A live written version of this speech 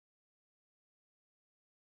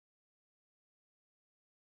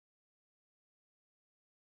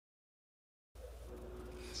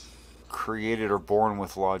created or born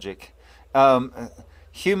with logic.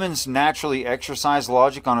 Humans naturally exercise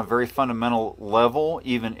logic on a very fundamental level,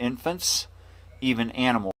 even infants, even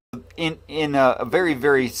animals. In a very,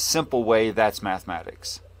 very simple way, that's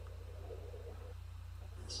mathematics.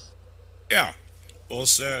 Yeah, well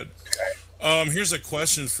said. Here's a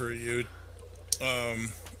question for you. Um,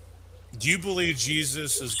 do you believe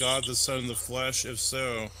Jesus is God the Son in the flesh? If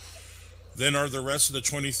so, then are the rest of the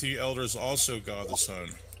 23 elders also God the Son?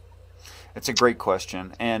 It's a great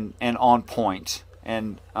question and on point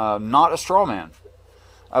and not a straw man.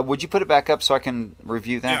 Would you put it back up so I can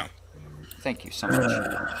review that? Yeah. Thank you so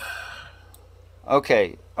much.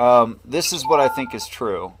 Okay, this is what I think is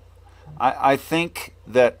true. I think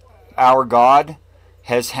that our God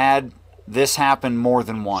has had this happen more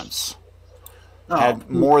than once, Oh, had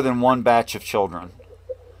more than one batch of children.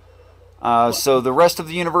 So the rest of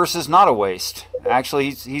the universe is not a waste.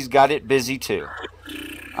 Actually, he's got it busy too.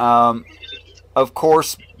 Of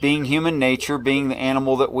course, being human nature, being the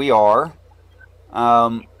animal that we are,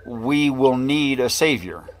 we will need a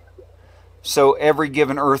savior. So every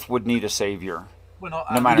given Earth would need a savior, Bueno,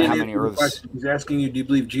 no matter how didn't many answer the Earths. question. He's asking you, do you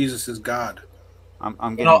believe Jesus is God?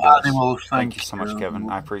 I'm getting no to this. animals, Thank you so much, Kevin.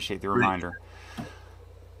 I appreciate the reminder.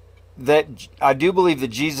 That I do believe that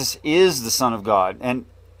Jesus is the Son of God and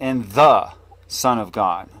the Son of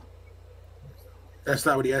God. That's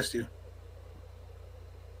not what he asked you.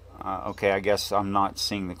 Okay, I guess I'm not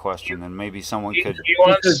seeing the question. Then maybe someone He, could. he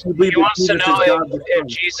wants, Because you believe he wants to Jesus know is God the if Son.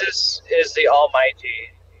 Jesus is the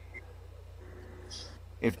Almighty.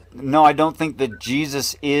 If no, I don't think that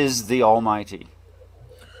Jesus is the Almighty.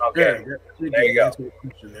 Okay, there you go. Answer the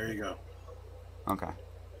question. There you go. Okay.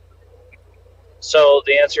 So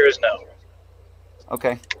the answer is no.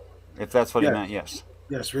 Okay. If that's what he Yeah. meant, yes.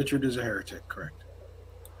 Yes, Richard is a heretic. Correct.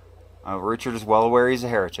 Richard is well aware he's a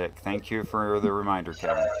heretic. Thank you for the reminder,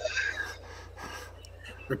 Kevin.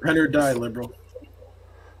 Repent or die, liberal.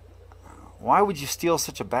 Why would you steal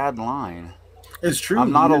such a bad line? It's true.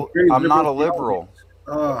 I'm not You're very I'm not a liberal.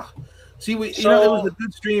 liberal. See, it So- was a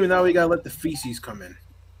good stream, and now we gotta let the feces come in.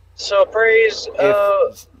 So praise.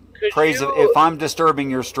 Could Praise. you, If I'm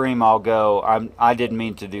disturbing your stream, I'll go. I didn't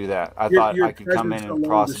mean to do that. I thought Your I could come in presence and alone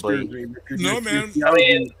possibly. disturbs me, Richard. No, Your man. theology I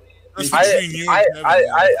mean, That's makes- between you and Kevin.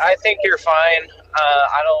 I think you're fine.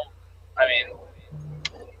 I don't. I mean,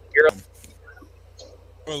 you're.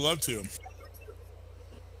 I'd love to.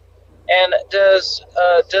 And does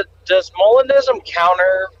Molinism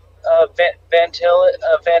counter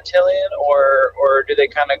Vantilian, or do they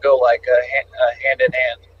kind of go like a hand in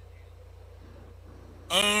hand?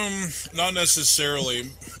 Not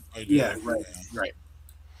necessarily. I do. Yeah, right.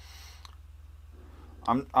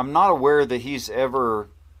 I'm not aware that he's ever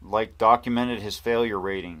like documented his failure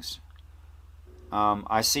ratings.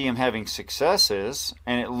 I see him having successes,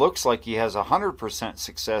 and it looks like he has 100%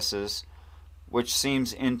 successes, which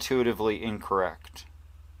seems intuitively incorrect.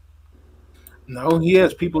 No, he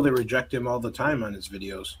has people that reject him all the time on his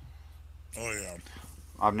videos. Oh yeah.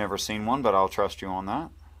 I've never seen one, but I'll trust you on that.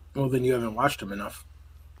 Well, then you haven't watched him enough.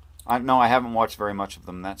 No, I haven't watched very much of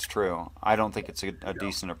them. That's true. I don't think it's a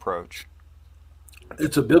decent approach.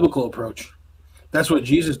 It's a biblical approach. That's what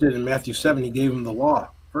Jesus did in Matthew 7. He gave him the law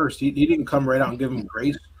first. He didn't come right out and give him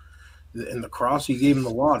grace in the cross. He gave him the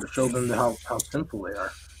law to show them how sinful they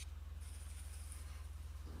are.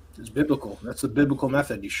 It's biblical. That's the biblical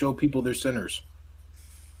method. You show people they're sinners.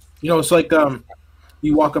 It's like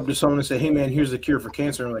you walk up to someone and say, "Hey, man, here's the cure for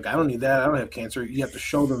cancer." I'm like, "I don't need that. I don't have cancer." You have to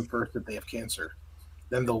show them first that they have cancer.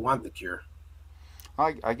 Then they'll want the cure.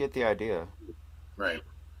 I get the idea. Right.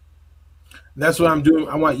 And that's what I'm doing.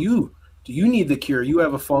 I want you. Do you need the cure? You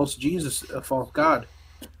have a false Jesus, a false God.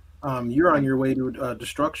 You're on your way to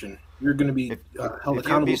destruction. You're going to be held If you'd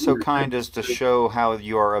accountable. be so kind as to show how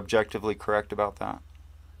you are objectively correct about that.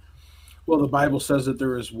 Well, the Bible says that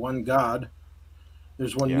there is one God.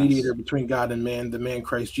 There's one Yes. mediator between God and man, the man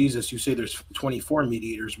Christ Jesus. You say there's 24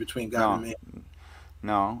 mediators between God and man.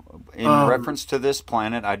 No. In Um, reference to this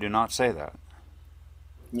planet, I do not say that.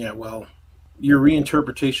 Yeah, well, your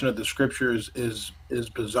reinterpretation of the scriptures is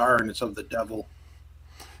bizarre, and it's of the devil.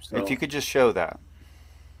 So, If you could just show that.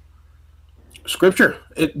 scripture,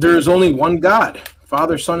 there is only one God,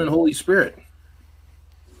 Father, Son, and Holy Spirit.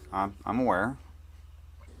 I'm aware.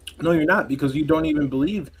 No, you're not, because you don't even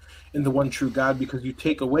believe in the one true God, because you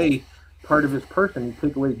take away part of his person. You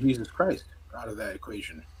take away Jesus Christ out of that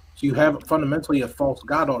equation. So you have fundamentally a false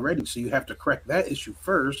God already. So you have to correct that issue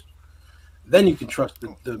first. Then you can trust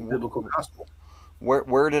the biblical gospel.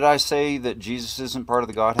 Where did I say that Jesus isn't part of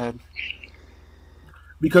the Godhead?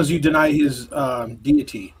 Because you deny his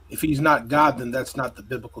deity. If he's not God, then that's not the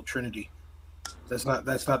biblical Trinity. That's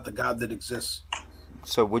not the God that exists.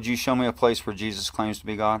 So would you show me a place where Jesus claims to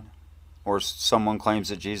be God, or someone claims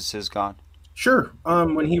that Jesus is God? Sure.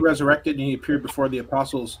 When he resurrected and he appeared before the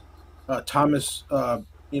apostles, Thomas,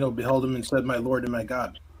 beheld him and said, "My Lord and my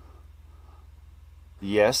God."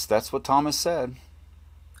 Yes, that's what Thomas said.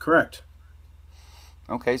 Correct.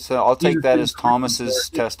 Okay, so I'll take Jesus that didn't as correct him there. Thomas's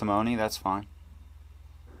testimony. That's fine.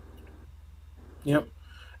 Yep.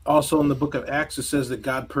 Also, in the book of Acts, it says that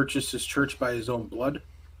God purchased his church by his own blood.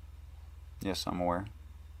 Yes, I'm aware.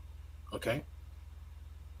 Okay.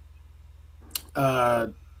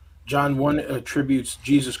 John 1 attributes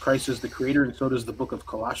Jesus Christ as the creator, and so does the book of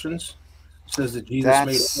Colossians. It says that Jesus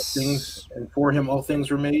made all things, That's and for him all things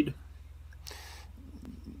were made.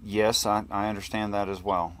 yes, I understand that as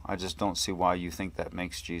well. I just don't see why you think that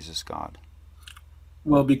makes Jesus God.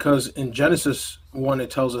 Well, because in Genesis 1, it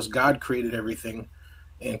tells us God created everything,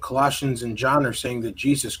 and Colossians and John are saying that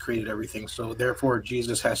Jesus created everything. So therefore,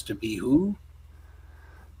 Jesus has to be who?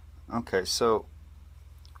 Okay, so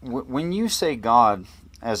when you say God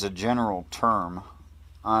as a general term,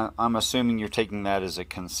 I'm assuming you're taking that as a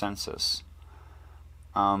consensus.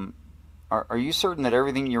 Are you certain that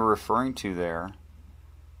everything you're referring to there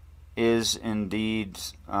is indeed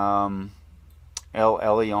El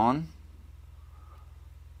Elyon?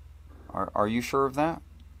 Are you sure of that?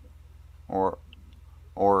 Or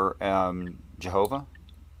Jehovah?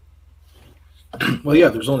 Well, yeah,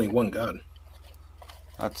 there's only one God.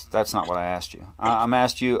 That's not what I asked you. I'm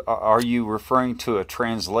asked you, are you referring to a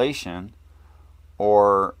translation,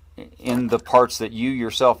 or in the parts that you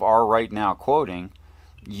yourself are right now quoting,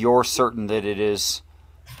 you're certain that it is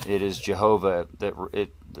Jehovah, that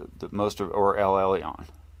the most of, or El Elyon?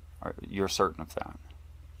 You're certain of that?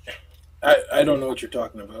 I don't know what you're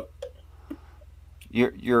talking about.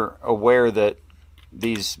 You're aware that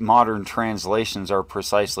these modern translations are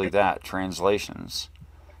precisely that, translations.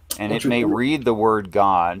 And it may read the word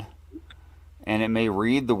God, and it may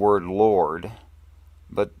read the word Lord,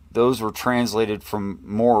 but those were translated from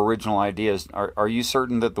more original ideas. Are you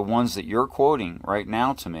certain that the ones that you're quoting right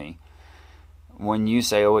now to me, when you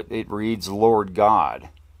say, oh, it reads Lord God,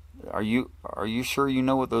 are you sure you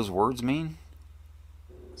know what those words mean?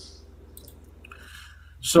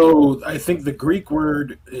 So I think the Greek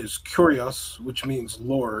word is kurios, which means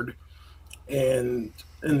Lord, and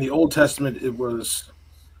in the Old Testament it was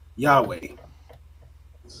Yahweh.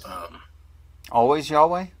 Always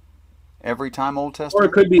Yahweh? Every time Old Or it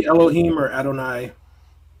Testament? could be Elohim or Adonai.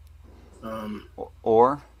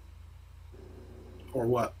 Or? Or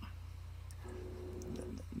what?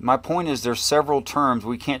 My point is there's several terms.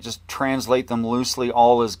 We can't just translate them loosely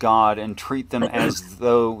all as God and treat them as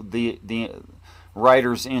though the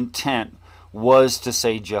writer's intent was to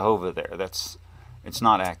say Jehovah there. It's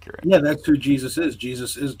not accurate. Yeah, that's who Jesus is.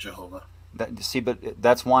 Jesus is Jehovah. But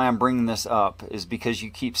that's why I'm bringing this up, is because you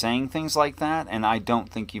keep saying things like that, and I don't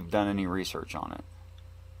think you've done any research on it.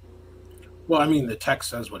 Well, I mean, the text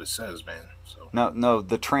says what it says, man. So No,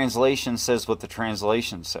 the translation says what the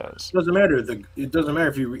translation says. it doesn't matter. It doesn't matter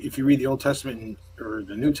if you read the Old Testament or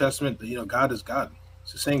the New Testament. God is God.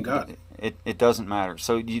 It's the same God. It doesn't matter.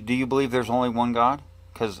 So do you believe there's only one God?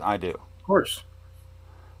 Because I do. Of course.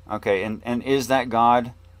 Okay, and is that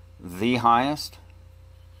God the highest?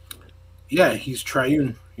 Yeah, he's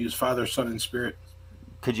triune. He's Father, Son, and Spirit.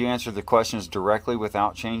 Could you answer the questions directly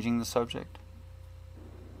without changing the subject?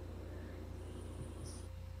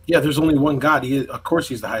 Yeah, there's only one God. Of course,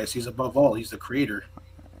 he's the highest. He's above all. He's the creator.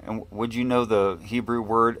 And would you know the Hebrew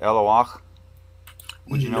word Eloach?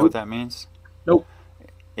 Would you know what that means? Nope.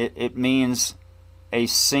 It means a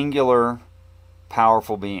singular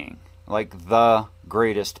powerful being, like the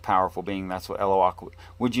greatest powerful being. That's what Eloach.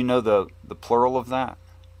 Would you know the plural of that?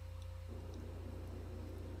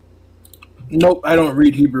 Nope, I don't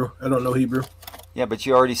read Hebrew. I don't know Hebrew. Yeah, but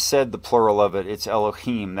you already said the plural of it. It's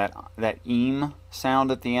Elohim. That im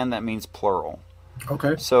sound at the end, that means plural.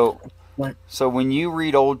 Okay. So Right. so when you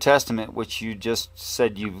read Old Testament, which you just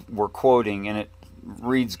said you were quoting, and it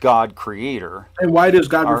reads God Creator. And why does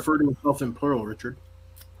God refer to himself in plural, Richard?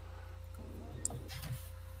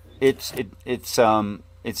 It's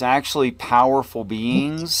actually powerful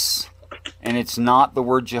beings, and it's not the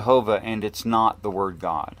word Jehovah, and it's not the word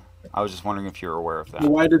God. I was just wondering if you're aware of that.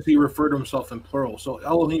 Well, why does he refer to himself in plural? So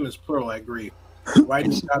Elohim is plural, I agree. Why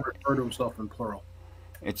does God refer to himself in plural?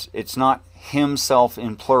 It's not himself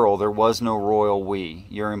in plural. There was no royal we.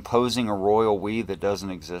 You're imposing a royal we that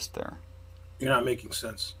doesn't exist there. You're not making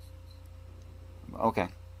sense. Okay.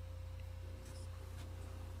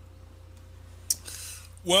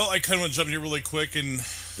 Well, I kind of want to jump in here really quick and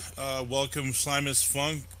welcome Simon's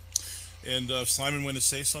Funk. And if Simon wanted to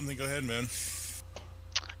say something, go ahead, man.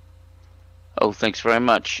 Oh, thanks very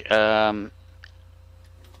much. Yeah,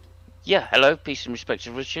 hello, peace and respect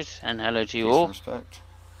to Richard, and hello to you Peace and all. respect.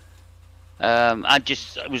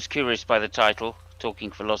 I was curious by the title,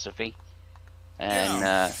 Talking Philosophy, and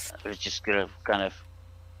Yeah. I was just gonna kind of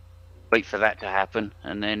wait for that to happen,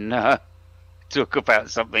 and then talk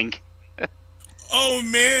about something. Oh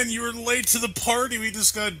man, you were late to the party. We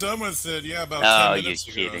just got done with it. Yeah, about 10 Oh, you're minutes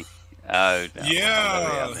ago. kidding. Oh no. Well, there we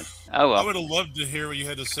are Yeah. then. Oh I well, would have loved to hear what you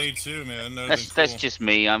had to say too, man. That would have been that's cool. just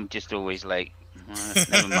me. I'm just always late.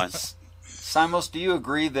 Never mind. Simos, do you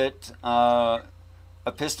agree that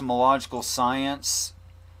epistemological science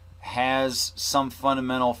has some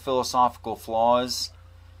fundamental philosophical flaws,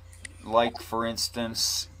 like, for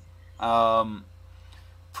instance,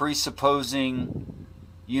 presupposing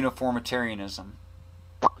uniformitarianism?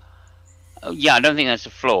 Oh, yeah, I don't think that's a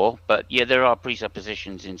flaw, but yeah, there are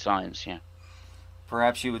presuppositions in science. Yeah.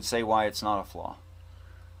 Perhaps you would say why it's not a flaw.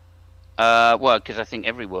 Well, because I think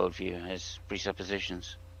every worldview has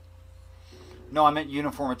presuppositions. No, I meant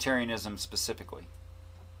uniformitarianism specifically.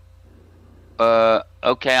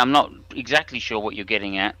 Okay, I'm not exactly sure what you're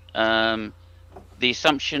getting at. The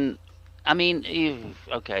assumption, I mean,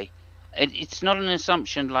 okay, it's not an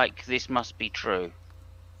assumption like this must be true.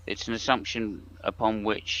 It's an assumption upon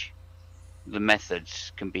which the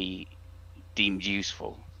methods can be deemed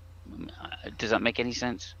useful. Does that make any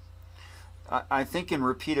sense? I think in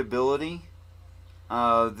repeatability,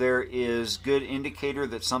 there is good indicator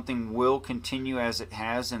that something will continue as it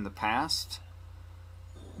has in the past.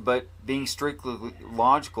 But being strictly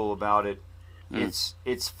logical about it,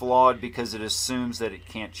 it's flawed because it assumes that it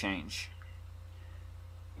can't change.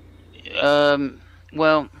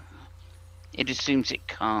 Well, it assumes it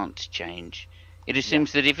can't change. It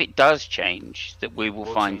assumes that if it does change, that we will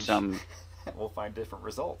find change. some. We'll find different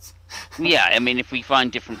results. Yeah, I mean, if we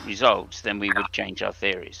find different results, then we would change our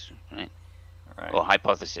theories, right? Right. Or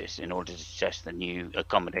hypothesis in order to test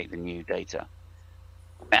accommodate the new data.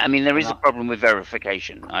 I mean, there is a problem with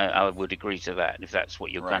verification. I would agree to that, if that's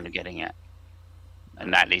what you're kind of getting at.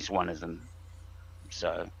 And that is one of them.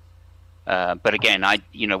 So, but again,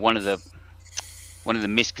 one of the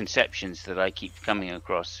misconceptions that I keep coming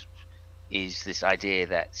across is this idea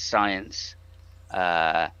that science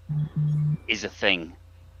is a thing.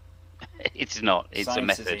 It's not. It's Science a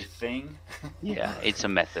method. is a thing. Yeah, it's a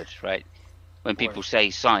method, right? When people say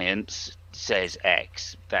science says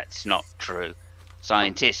X, that's not true.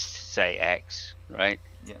 Scientists say X, right?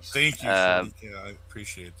 Yes. Thank you. Yeah, I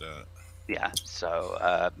appreciate that. Yeah.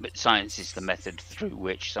 So, but science is the method through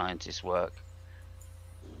which scientists work,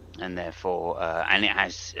 and therefore, and it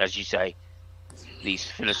has, as you say, these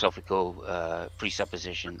philosophical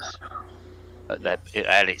presuppositions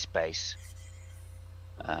at its base,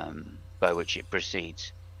 by which it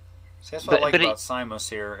proceeds. See, that's what I like about Simos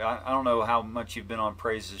here. I don't know how much you've been on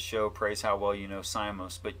Praise's show, Praise how well you know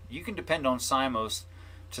Simos, but you can depend on Simos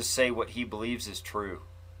to say what he believes is true.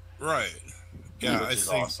 Right. Yeah, which is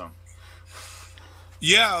awesome.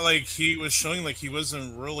 Yeah, like he was showing like he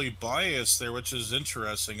wasn't really biased there, which is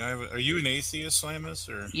interesting. Are you an atheist, Simos,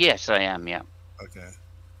 or? Yes, I am. Yeah. Okay.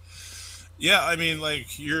 Yeah, I mean,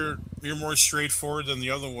 like you're more straightforward than the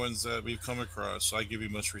other ones that we've come across. So I give you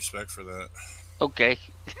much respect for that. Okay.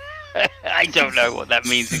 I don't know what that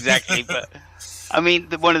means exactly, but I mean,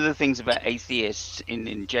 one of the things about atheists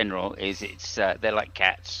in general is they're like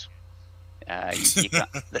cats.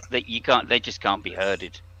 You can't. They just can't be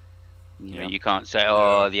herded. You know, you can't say,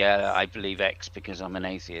 "Oh, yeah, I believe X because I'm an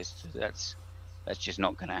atheist." That's just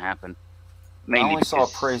not going to happen. Mainly I only saw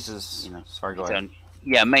Praises. Sorry, go ahead.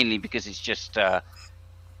 Yeah, mainly because it's just, the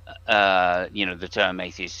term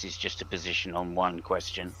atheist is just a position on one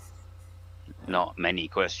question, not many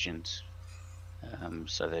questions.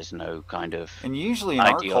 So there's no kind of and usually in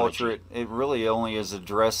ideology. Our culture, it really only is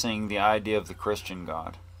addressing the idea of the Christian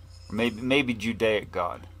God, or maybe Judaic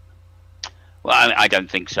God. Well, I don't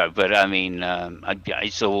think so, but I mean,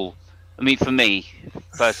 it's all. I mean, for me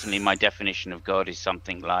personally, my definition of God is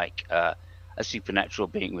something like a supernatural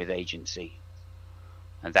being with agency,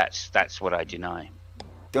 and that's what I deny.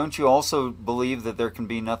 Don't you also believe that there can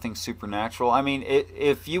be nothing supernatural? I mean,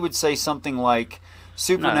 if you would say something like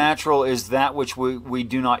supernatural is that which we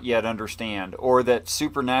do not yet understand, or that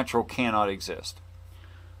supernatural cannot exist.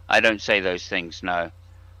 I don't say those things, no,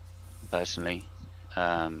 personally.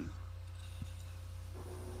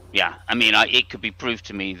 Yeah, I mean, it could be proved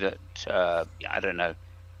to me that, I don't know,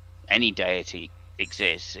 any deity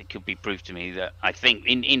exists. It could be proved to me that, I think,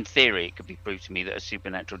 in theory, it could be proved to me that a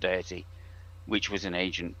supernatural deity, which was an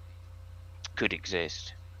agent, could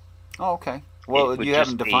exist. Oh, okay. Well, you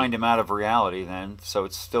haven't defined him out of reality then, so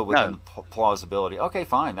it's still within plausibility. Okay,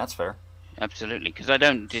 fine, that's fair. absolutely. Because I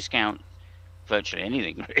don't discount virtually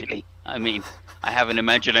anything, really. I mean, I have an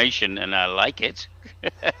imagination and I like it.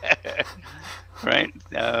 Right?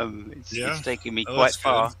 Yeah, It's taken me oh, quite that's good.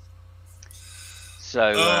 far.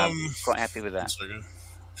 So Um, quite happy with one that. second.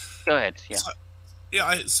 Go ahead. Yeah.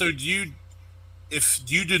 Yeah, so do you, if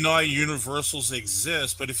you deny universals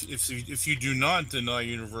exist, but if you do not deny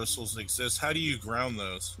universals exist, how do you ground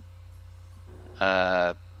those?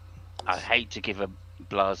 I hate to give a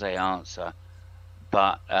blasé answer,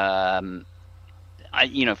 but for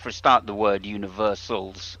a start, the word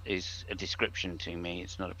universals is a description to me.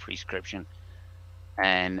 It's not a prescription.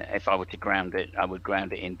 And if I were to ground it, I would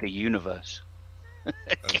ground it in the universe,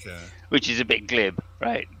 Okay. which is a bit glib,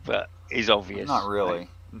 right? But is obvious. Not really.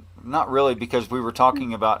 Right? Not really, because we were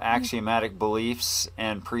talking about axiomatic beliefs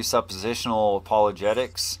and presuppositional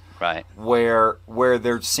apologetics, Right. where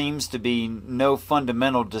there seems to be no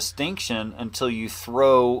fundamental distinction until you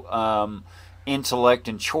throw intellect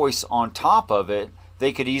and choice on top of it.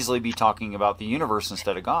 They could easily be talking about the universe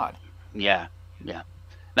instead of God. Yeah. Yeah.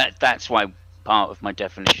 That's why part of my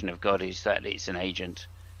definition of God is that it's an agent,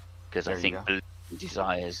 because I There you think go. beliefs and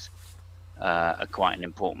desires are quite an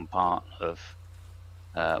important part of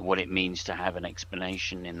what it means to have an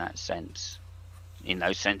explanation in that sense, in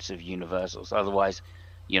those sense of universals. Otherwise,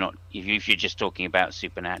 you're not. If you're just talking about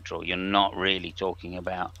supernatural, you're not really talking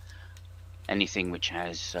about anything which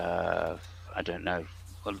has I don't know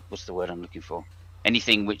what's the word I'm looking for.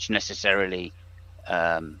 Anything which necessarily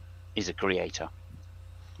is a creator.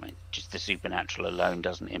 Right? Just the supernatural alone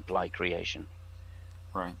doesn't imply creation.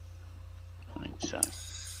 Right. Right? So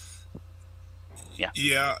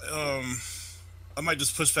Yeah, I might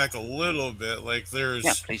just push back a little bit. Like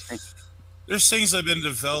yeah, please do. there's things that have been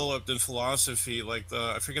developed in philosophy, like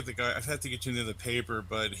I forget the guy. I've had to get to the paper,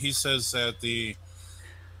 but he says that the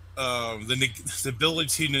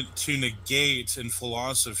ability to negate in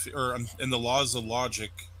philosophy or in the laws of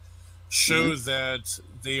logic show that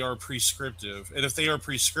they are prescriptive, and if they are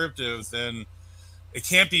prescriptive, then it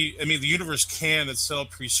can't be. I mean, the universe can itself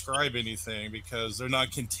prescribe anything because they're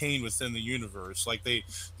not contained within the universe. Like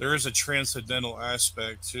there is a transcendental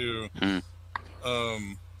aspect to.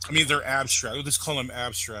 I mean, they're abstract. We'll just call them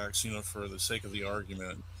abstracts, for the sake of the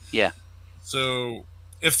argument. Yeah. So,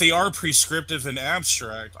 if they are prescriptive and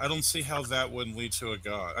abstract, I don't see how that wouldn't lead to a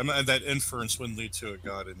god. I mean, that inference wouldn't lead to a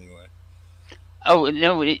god anyway. Oh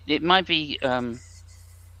no, it might be.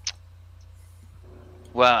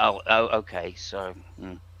 Well, okay. So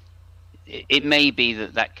it may be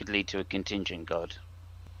that could lead to a contingent god.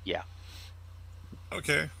 Yeah.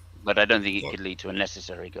 Okay. But I don't think it could lead to a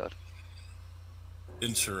necessary god.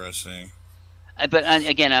 Interesting. But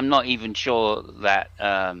again, I'm not even sure that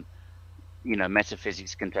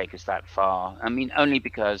metaphysics can take us that far. I mean, only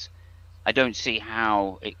because I don't see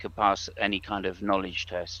how it could pass any kind of knowledge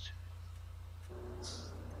test.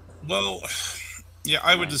 Well, yeah,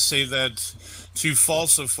 I would just say that to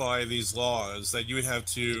falsify these laws, that you would have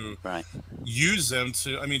to use them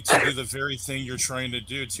to do the very thing you're trying to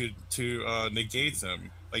do to negate them.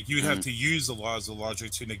 Like you would have to use the laws of logic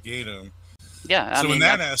to negate them. Yeah. So in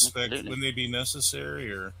that aspect, wouldn't they be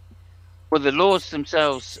necessary, or? Well, the laws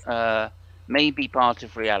themselves may be part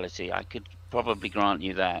of reality. I could probably grant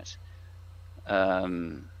you that.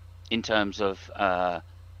 In terms of,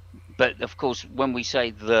 but of course, when we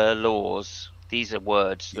say the laws, these are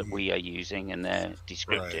words that we are using, and they're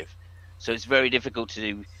descriptive. Right. So it's very difficult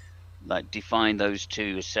to define those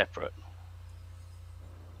two as separate.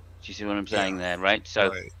 Do you see what I'm saying there, right? So.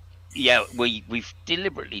 Right. Yeah, we've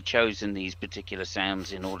deliberately chosen these particular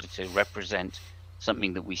sounds in order to represent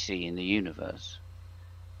something that we see in the universe.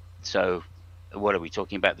 So, what are we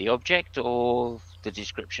talking about, the object or the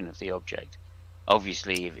description of the object?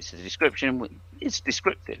 Obviously, if it's a description, it's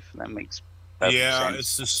descriptive. That makes perfect sense.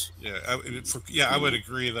 It's just I would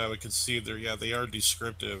agree that I would concede there. Yeah, they are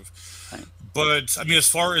descriptive, right. But I mean,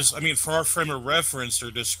 for our frame of reference,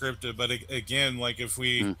 they're descriptive. But again, like if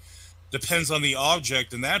we depends on the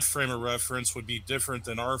object, and that frame of reference would be different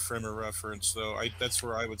than our frame of reference. So that's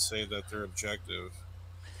where I would say that they're objective.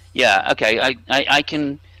 Yeah, okay. I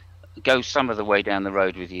can go some of the way down the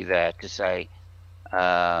road with you there to say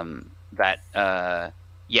that,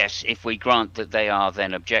 yes, if we grant that they are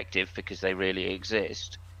then objective because they really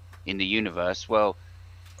exist in the universe, well,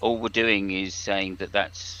 all we're doing is saying that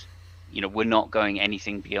that's, we're not going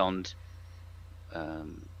anything beyond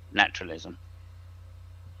naturalism.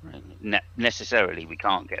 Necessarily, we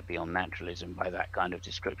can't get beyond naturalism by that kind of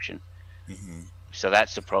description. So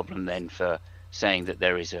that's the problem then for saying that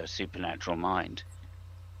there is a supernatural mind.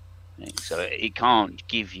 So it can't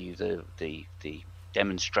give you the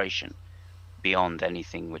demonstration beyond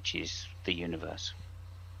anything which is the universe.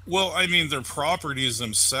 Well, I mean, their properties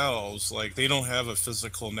themselves, like they don't have a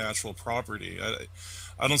physical natural property.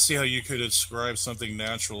 I don't see how you could describe something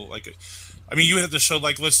natural. Like, I mean, you have to show,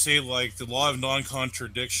 like, let's say, like the law of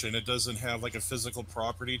non-contradiction. It doesn't have like a physical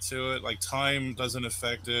property to it. Like time doesn't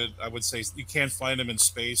affect it. I would say you can't find them in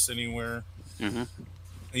space anywhere. Mm-hmm.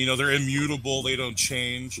 You know, they're immutable. They don't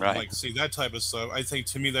change. Right. Like, see, that type of stuff. I think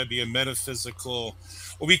to me that'd be a metaphysical.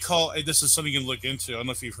 What we call, this is something you can look into. I don't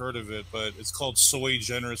know if you've heard of it, but it's called sui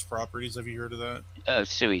generis properties. Have you heard of that?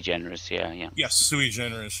 Sui generis, yeah. Yes, sui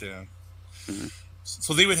generis, yeah. Mm-hmm.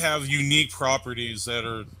 So they would have unique properties that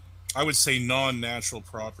are, I would say, non-natural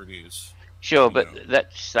properties. Sure, but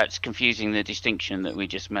that's confusing the distinction that we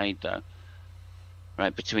just made, though.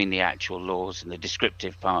 Right, between the actual laws and the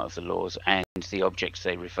descriptive part of the laws and the objects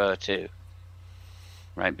they refer to.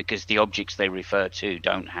 Right, because the objects they refer to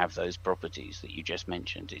don't have those properties that you just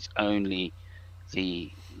mentioned. It's only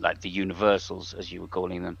the universals, as you were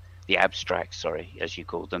calling them, the abstracts, sorry, as you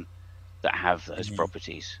called them, that have those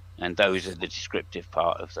properties, and those are the descriptive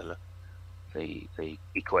part of the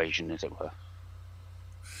equation, as it were.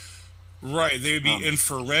 Right, they would be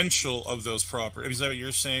inferential of those properties. Is that what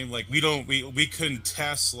you're saying? Like we couldn't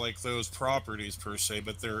test like those properties per se,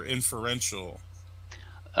 but they're inferential.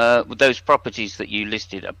 Those properties that you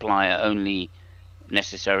listed apply only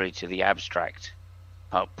necessarily to the abstract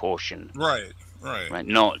portion. Right.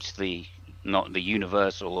 Not the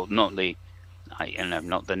universal, or not the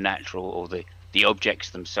natural, or the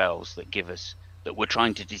objects themselves that give us, that we're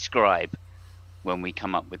trying to describe when we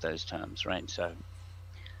come up with those terms, right? So,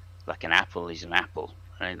 like an apple is an apple,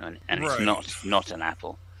 right? And it's not an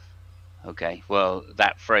apple. Okay, well,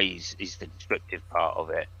 that phrase is the descriptive part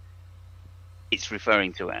of it. It's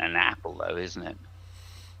referring to an apple, though, isn't it?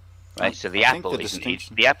 Right. So the apple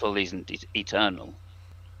isn't eternal.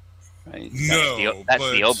 Right? No,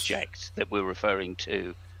 that's the object that we're referring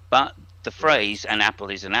to. But the phrase "an apple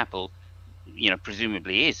is an apple,"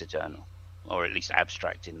 presumably is eternal, or at least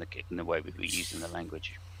abstract in the way we use in the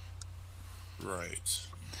language. Right.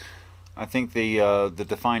 I think the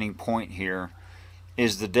defining point here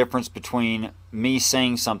is the difference between me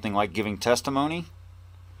saying something like giving testimony,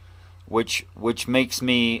 which makes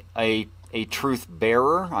me a truth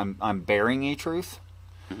bearer. I'm bearing a truth,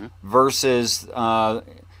 versus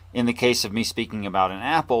in the case of me speaking about an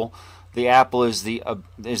apple, the apple is the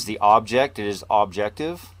object. It is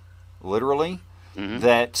objective, literally.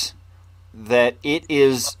 That it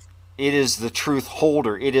is the truth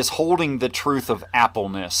holder. It is holding the truth of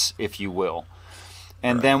appleness, if you will.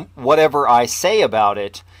 And then whatever I say about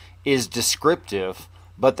it is descriptive,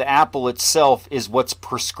 but the apple itself is what's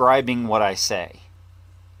prescribing what I say.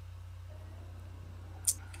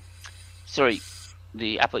 Sorry,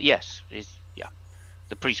 the apple, yes,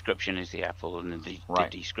 the prescription is the apple, and the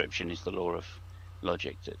description is the law of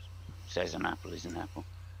logic that says an apple is an apple.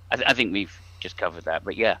 I think we've just covered that,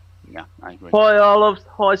 but yeah, I agree. Hi, Olives.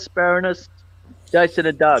 Hi, Sparinus. Jason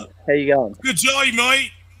and Doug. How you going? Good day,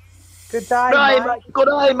 mate. Good day, mate. Good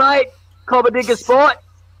day, mate. Cobber digger spot.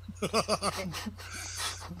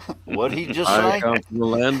 What he just I say? come from the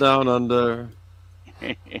land down under.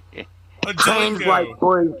 Translate,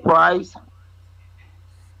 please, praise.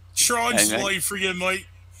 Translate for you, mate.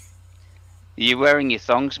 Are you wearing your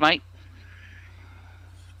thongs, mate?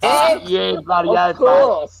 Yeah, bloody Of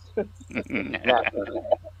course.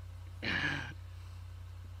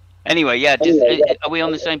 Anyway, are we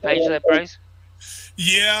on the same page there, Praise?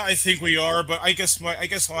 Yeah, I think we are, but I guess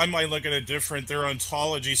I might look at it different. Their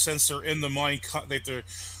ontology, since they're in the mind,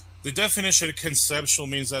 the definition of conceptual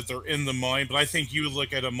means that they're in the mind, but I think you would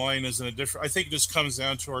look at a mind as in a different. I think it just comes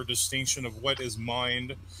down to our distinction of what is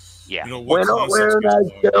mind. Yeah, we're not wearing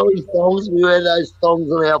those girly thongs. We wear those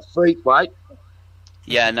thongs on our feet, mate.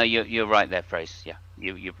 Yeah, no, you're right there, Praise. Yeah,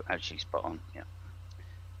 you're actually spot on. Yeah,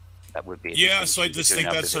 that would be. So I just think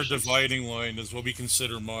that's our dividing line, is what we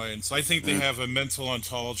consider mind. So I think they have a mental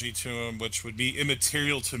ontology to them, which would be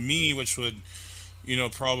immaterial to me, which would,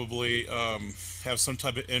 probably have some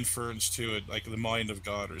type of inference to it, like the mind of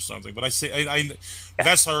God or something. But I say,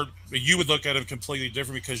 that's our. You would look at it completely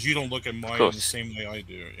different because you don't look at mind in the same way I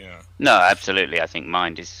do. Yeah. No, absolutely. I think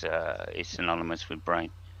mind is synonymous with brain.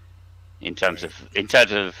 In terms of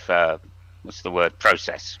what's the word?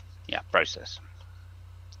 Process. Yeah, process.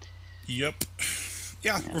 Yep.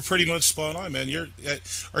 Yeah, we're pretty much spot on, man.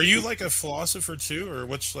 Are you like a philosopher too, or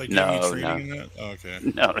what's like? No. In that? Oh, okay.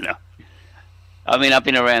 No. I mean, I've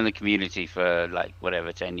been around the community for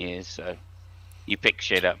 10 years, so you pick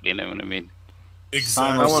shit up. You know what I mean?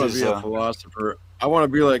 Exactly. I want to be a philosopher. I want to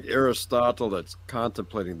be like Aristotle, that's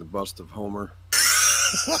contemplating the bust of Homer.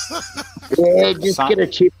 Yeah, just get a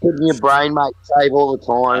chip in your brain, mate. Save all the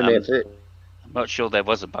time and effort. I'm not sure there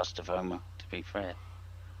was a bust of Homer, to be fair.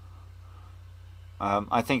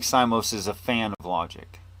 I think Simos is a fan of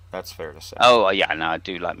logic. That's fair to say. Oh, yeah, no, I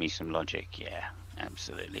do like me some logic. Yeah,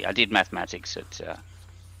 absolutely. I did mathematics at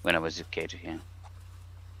when I was a kid. Yeah.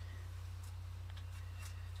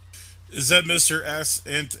 Is that Mr. S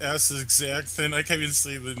exact thing? I can't even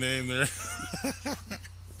see the name there.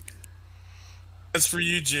 That's for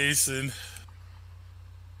you, Jason.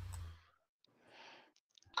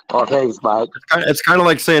 Oh, thanks, mate. It's kind of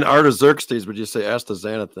like saying Artaxerxes, but you say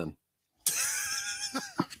Astaxanthin.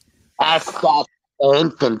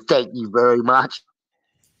 Astaxanthin, thank you very much.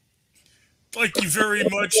 Thank you very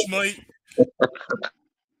much, mate.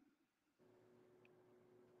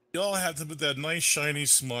 Y'all have to put that nice shiny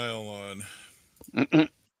smile on.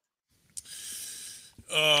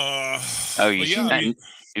 Have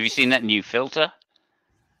you seen that new filter?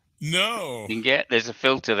 No. You can get there's a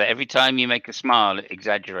filter that every time you make a smile, it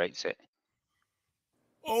exaggerates it.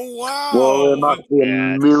 Oh wow! Well, there must be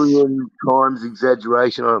a million times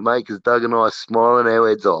exaggeration on it, mate, because Doug and I are smiling our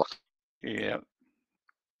heads off. Yeah,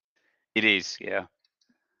 it is. Yeah,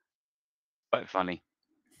 quite funny.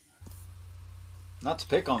 Not to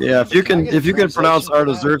pick on. Yeah, if you can pronounce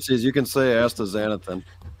Artaxerxes, you can say Astaxanthin.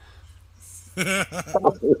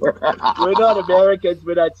 We're not Americans.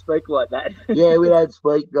 We don't speak like that. Yeah, we don't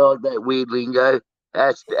speak like that weird lingo.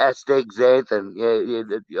 Astaxanthin. Yeah.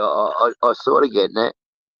 I sort of get that.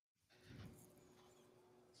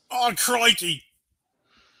 Oh, crikey.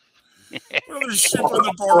 What other shit on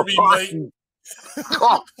the Barbie, mate?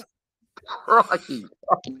 Oh, crikey.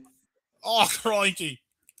 Oh, crikey.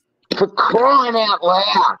 For crying out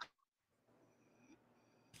loud.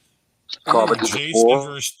 Jason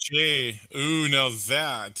versus Jay. Ooh, now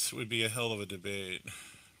that would be a hell of a debate.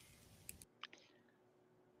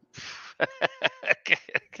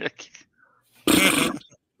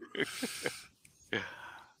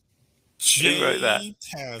 Who wrote that?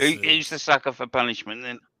 Who's the sucker for punishment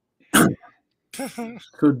then?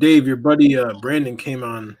 So, Dave, your buddy Brandon came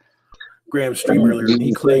on Graham's stream earlier, and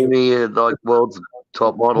he claimed like world's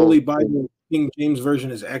top model. Holy Bible, King James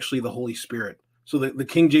version is actually the Holy Spirit. So the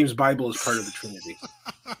King James Bible is part of the Trinity.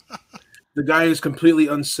 The guy is completely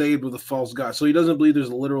unsaved with a false god, so he doesn't believe there's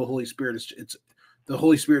a literal Holy Spirit. It's the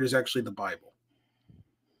Holy Spirit is actually the Bible.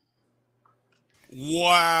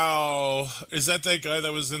 Wow, is that guy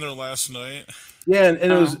that was in there last night? Yeah, and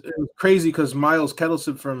it was crazy because Miles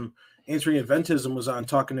Kettleson from Answering Adventism was on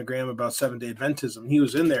talking to Graham about 7-day Adventism. He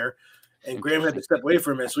was in there, and Graham had to step away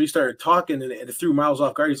from it, so he started talking, and it threw Miles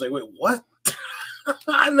off guard. He's like, "Wait, what?"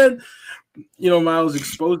 And then, Miles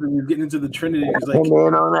exposed him. He's getting into the Trinity. He's like,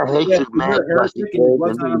 "Man, on a heretic,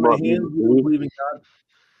 blood's not on my hands. You don't believe in God."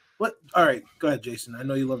 What? All right, go ahead, Jason. I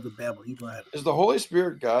know you love the babble. You go ahead. Is the Holy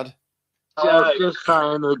Spirit God? I was just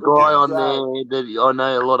saying, the guy on there that I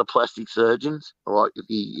know a lot of plastic surgeons. Like if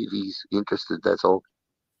he's interested, that's all.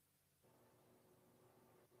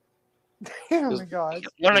 Oh my God!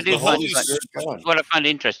 What I find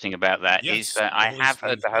interesting about that is that I have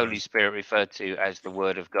heard the Holy Spirit Spirit referred to as the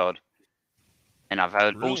Word of God, and I've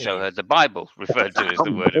also heard the Bible referred to as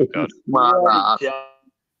the Word of God.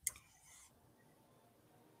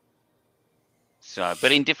 So,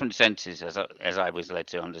 but in different senses, as I was led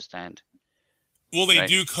to understand. Well, they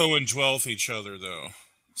do co-indwell with each other, though.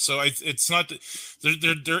 So it's not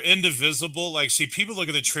they're indivisible. Like, see, people look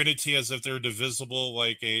at the Trinity as if they're divisible,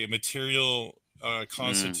 like a material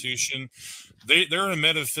constitution. They're a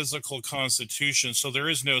metaphysical constitution, so there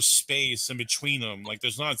is no space in between them. Like,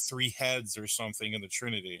 there's not three heads or something in the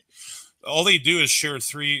Trinity. All they do is share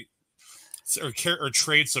three or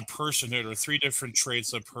traits of personhood, or three different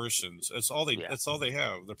traits of persons. That's all they. Yeah. That's all they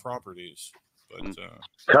have. The properties. But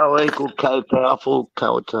co-equal, co-powerful,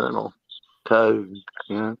 co-eternal,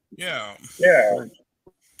 Yeah.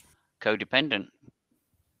 Codependent.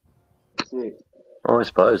 I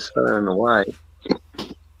suppose so, in a way.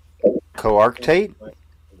 Co-arctate?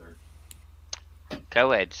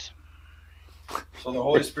 Co-eds. So the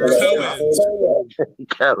Holy Spirit.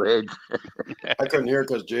 Co-eds. I couldn't hear it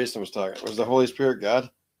because Jason was talking. Was the Holy Spirit God?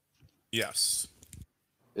 Yes.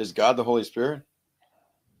 Is God the Holy Spirit?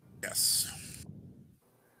 Yes.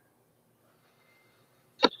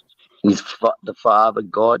 Is the Father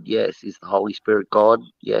God? Yes. Is the Holy Spirit God?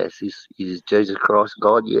 Yes. Is Jesus Christ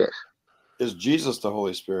God? Yes. Is Jesus the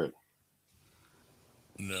Holy Spirit?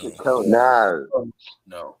 No.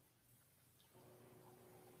 No.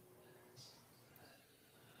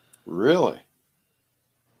 Really?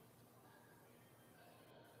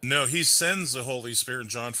 No, he sends the Holy Spirit in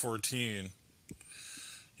John 14.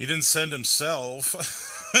 He didn't send himself.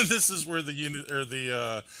 This is where the unit or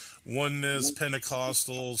the oneness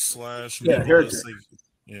Pentecostal slash Yeah, modalist. heretics.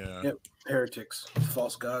 Yeah. Yep, heretics,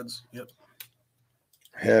 false gods. Yep.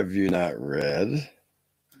 Have you not read?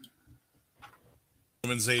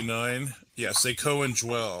 Romans 8:9. Yes, they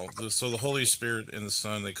co-indwell. So the Holy Spirit and the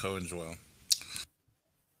Son, they co-indwell.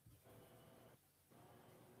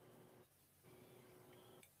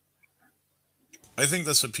 I think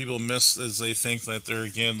that's what people miss is they think that they're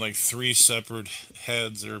again like three separate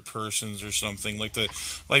heads or persons or something like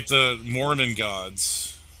the Mormon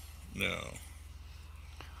gods. No.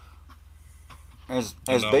 As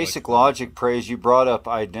Not like basic that. logic prays, you brought up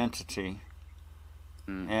identity.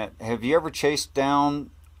 Mm. And have you ever chased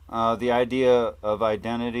down the idea of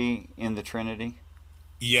identity in the Trinity?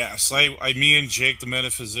 Yes, me and Jake, the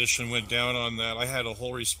metaphysician, went down on that. I had a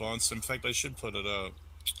whole response. In fact, I should put it up.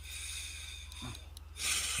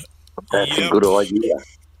 That's a Yep. good idea.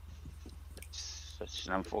 Such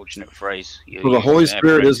an unfortunate phrase. You're Well, the using Holy there,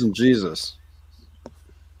 Spirit Prince. isn't Jesus.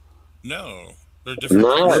 No, they're different.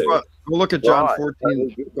 No. persons. Go look at John Right.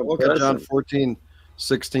 14. Go look at John Person. 14,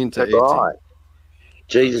 16 to That's 18. right.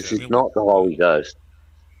 Jesus Okay, is not the Holy Ghost.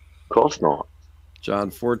 Of course not. John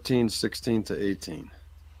 14, 16 to 18.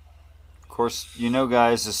 Of course, you know,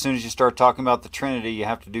 guys, as soon as you start talking about the Trinity, you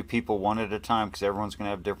have to do people one at a time because everyone's going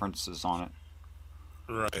to have differences on it.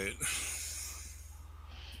 Right.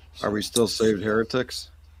 Are we still saved heretics?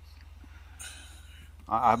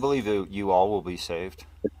 I believe that you all will be saved.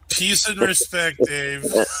 Peace and respect, Dave.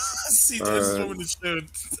 See, this is what it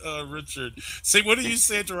showed Richard. Say, what do you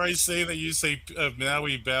say after I say that you say now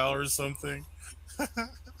we bow or something?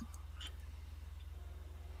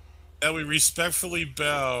 Now we respectfully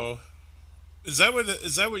bow. Is that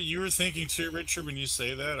what you were thinking too, Richard, when you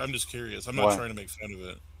say that? I'm just curious. I'm not What? trying to make fun of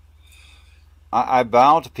it. I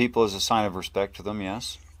bow to people as a sign of respect to them,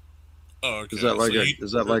 yes. Oh, okay. Is that like So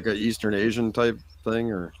is that like a Eastern Asian type thing,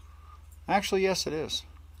 or? Actually, yes, it is.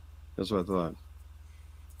 That's what I thought.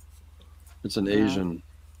 It's an Asian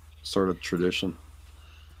sort of tradition.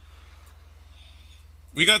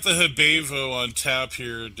 we got the Habevo on tap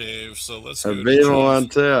here, Dave. So let's go. Habevo on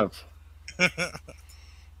tap.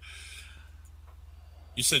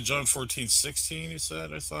 You said John 14:16. You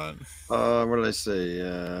said, I thought. What did I say?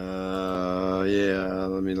 Yeah.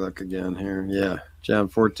 Let me look again here. Yeah, John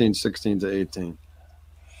 14, 16 to 18.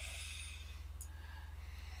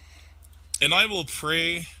 And I will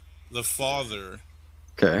pray the Father,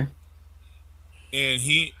 Okay. and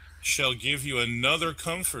he shall give you another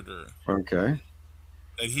comforter, Okay.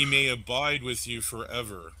 that he may abide with you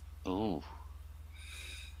forever. Ooh.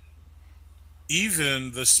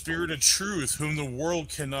 Even the Spirit of truth, whom the world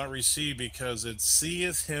cannot receive, because it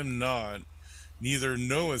seeth him not, neither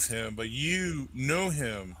knoweth him, but you know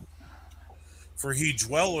him. For he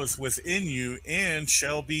dwelleth within you, and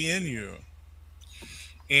shall be in you.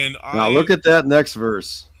 And Now look at that next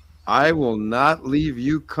verse. I will not leave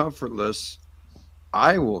you comfortless.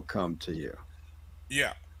 I will come to you.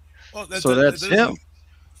 Yeah. Well, So that's him.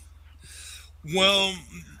 Well,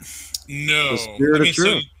 no. The Spirit of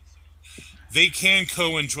truth. They can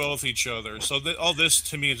co-indwell with each other. So all this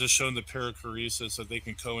to me is just showing the perichoresis that they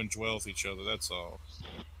can co-indwell with each other. That's all.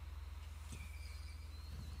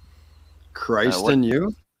 Christ in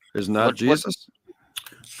you is not Jesus.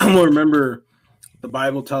 Well, remember, the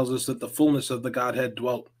Bible tells us that the fullness of the Godhead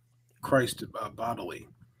dwelt Christ bodily.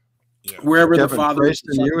 Yeah. Wherever Kevin, the Father Christ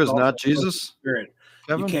in Son, you is also not the Holy Jesus. Spirit.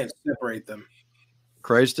 Kevin? You can't separate them.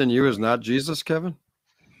 Christ in you is not Jesus, Kevin.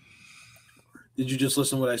 Did you just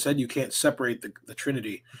listen to what I said? You can't separate the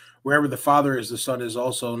Trinity. Wherever the Father is, the Son is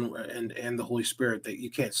also, and the Holy Spirit. That you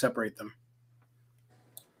can't separate them.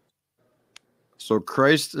 So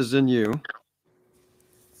Christ is in you.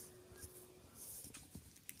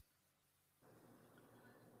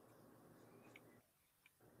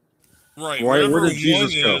 Right. Where Wherever did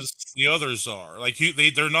Jesus one go? is, the others are. Like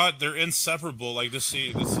they're inseparable. Like this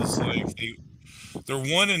is like they're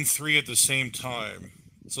one and three at the same time.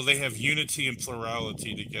 So they have unity and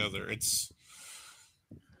plurality together. It's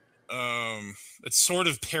sort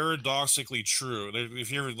of paradoxically true.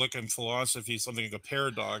 If you ever look in philosophy, something like a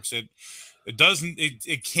paradox, it doesn't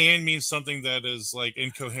it can mean something that is like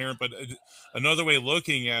incoherent, but another way of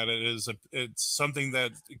looking at it is it's something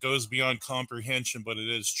that goes beyond comprehension, but it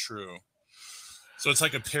is true. So it's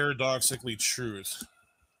like a paradoxically truth,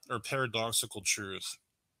 or paradoxical truth.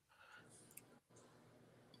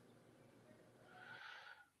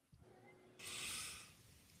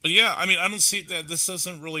 But yeah, I mean, I don't see that this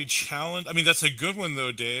doesn't really challenge. I mean, that's a good one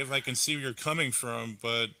though, Dave. I can see where you're coming from,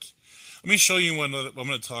 but let me show you one. I'm going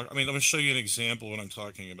to talk. I mean, I'm going to show you an example of what I'm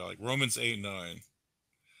talking about, like Romans 8:9.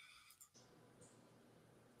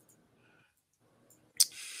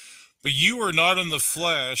 But you are not in the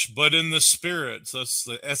flesh, but in the spirit. So that's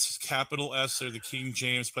the S, capital S there, the King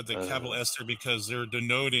James, but the capital S there because they're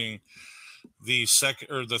denoting the second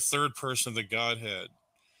or the third person of the Godhead.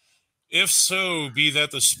 If so be that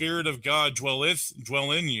the Spirit of God dwell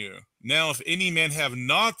in you. Now, if any man have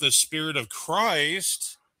not the Spirit of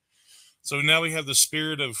Christ, so now we have the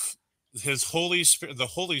Spirit of His Holy Spirit, the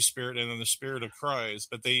Holy Spirit, and then the Spirit of Christ.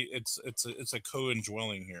 But it's a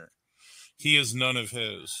co-indwelling here. He is none of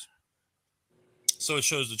His. So it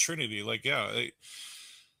shows the Trinity. Like, yeah,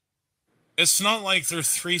 it's not like they're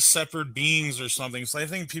three separate beings or something. So I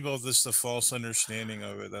think people have this a false understanding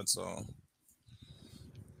of it. That's all.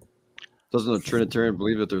 Doesn't a Trinitarian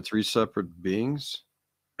believe that they're three separate beings?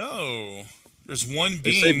 No, there's one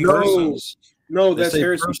They say being. persons. No, They that's say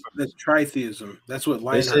heresy. persons. That's tritheism. That's what They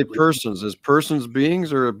Lionheart say believes. persons. Is persons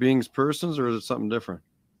beings or are beings persons, or is it something different?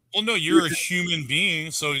 Well, no, you're a human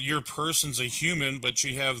being, so your person's a human, but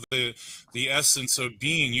you have the essence of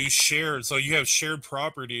being. You share, so you have shared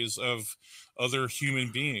properties of other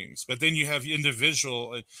human beings. But then you have an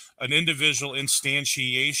individual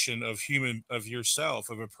instantiation of yourself,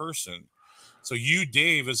 of a person. So you,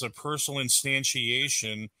 Dave, is a personal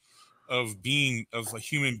instantiation of a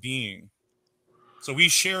human being. So we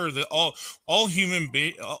share all human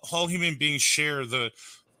beings share the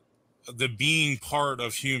being part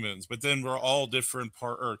of humans, but then we're all different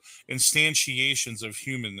instantiations of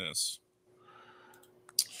humanness.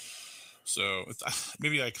 So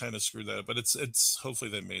maybe I kind of screwed that up, but it's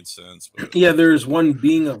hopefully that made sense. But. Yeah, there's one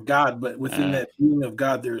being of God, but within that being of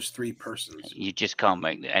God, there's three persons. You just can't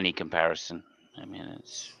make any comparison. I mean,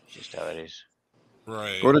 it's just how it is.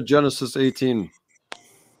 Right. Go to Genesis 18.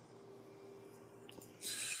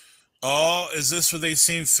 Oh, is this where they've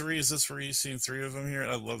seen three? Is this where you've seen three of them here?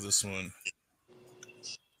 I love this one.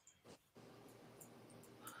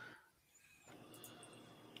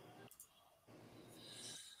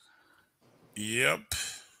 Yep.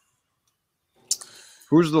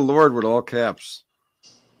 Who's the Lord with all caps?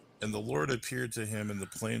 And the Lord appeared to him in the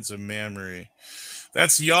plains of Mamre.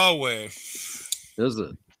 That's Yahweh. Is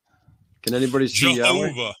it? Can anybody see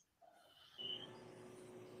Jehovah. Yahweh?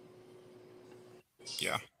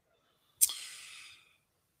 Yeah.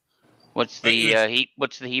 What's the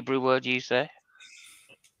Hebrew word you say?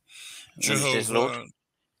 Jehovah. Lord?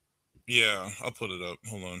 Yeah, I'll put it up.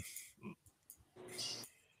 Hold on.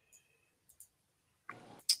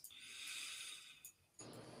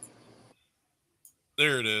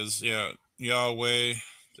 There it is. Yeah, Yahweh.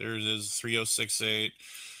 There it is. 3068.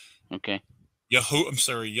 Okay. I'm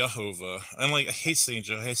sorry, Yehovah. I hate saying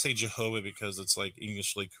Jehovah. I say Jehovah because it's like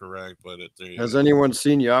Englishly correct, but Has anyone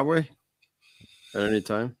seen Yahweh at any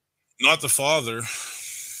time? Not the Father.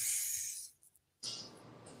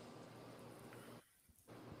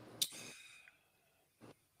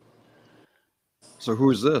 So who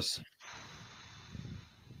is this?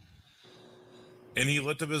 And he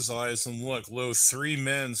lifted up his eyes and look, lo, three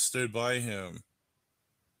men stood by him.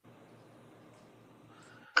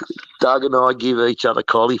 Doug and I give each other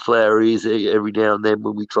cauliflower ears every now and then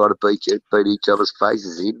when we try to beat each other's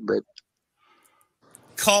faces in. But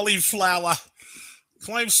cauliflower,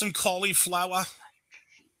 can I have some cauliflower?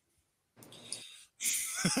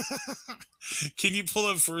 Can you pull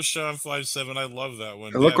up 1 John 5:7? I love that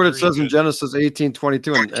one. And look what it says in Genesis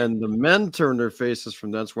 18:22. And the men turned their faces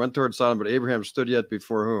from thence, went toward Sodom, but Abraham stood yet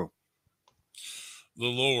before who? The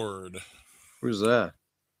Lord. Who's that?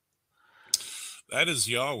 That is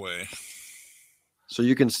Yahweh. So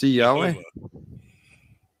you can see Yahweh?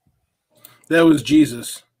 That was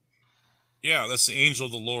Jesus. Yeah, that's the angel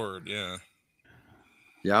of the Lord. Yeah.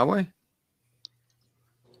 Yahweh?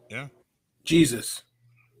 Yeah. Jesus.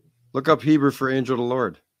 Look up Hebrew for angel of the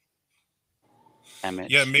Lord.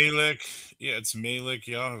 Yeah, Melech. Yeah, it's Melech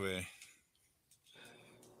Yahweh.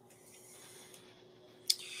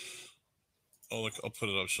 Oh, look, I'll put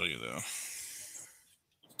it up, show you though.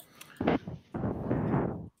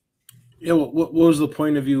 Yeah, what was the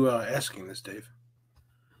point of you asking this, Dave?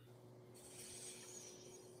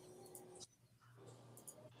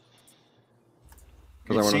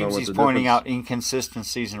 It seems he's pointing out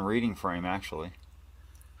inconsistencies in reading frame, actually.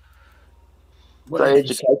 For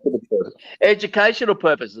educational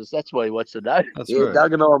purposes, that's what he wants to know. That's right.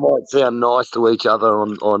 Doug and I might sound nice to each other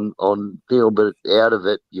on deal, but out of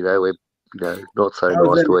it, we're not so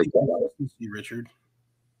nice to each other. Richard.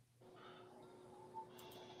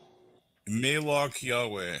 Melech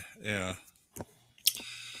Yahweh, yeah.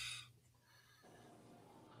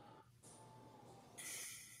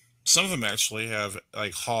 Some of them actually have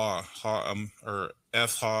like or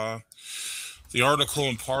F ha, the article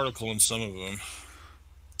and particle in some of them.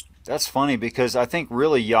 That's funny because I think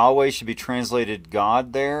really Yahweh should be translated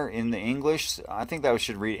God there in the English. I think that we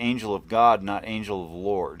should read angel of God, not angel of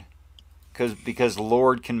Lord. Because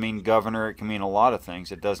Lord can mean governor, it can mean a lot of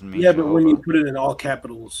things. It doesn't mean Yeah, but when you Jehovah. put it in all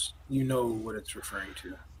capitals, you know what it's referring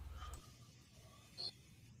to.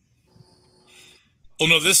 Oh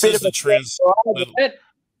no, this Bit is of the a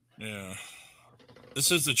yeah. This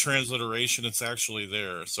is the transliteration. It's actually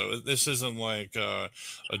there. So this isn't like a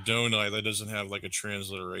Donai that doesn't have like a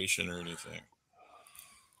transliteration or anything.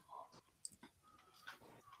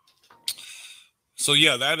 So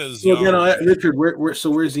yeah, that is So again, Yahweh. Richard,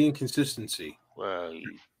 where's the inconsistency? Well,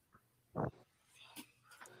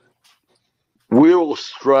 We're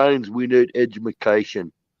Australians. We need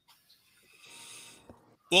education.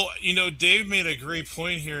 Well, you know, Dave made a great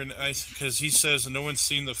point here, and because he says no one's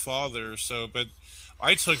seen the Father. So, but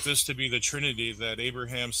I took this to be the Trinity, that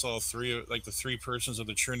Abraham saw the three persons of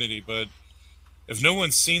the Trinity. But if no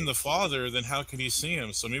one's seen the Father, then how can he see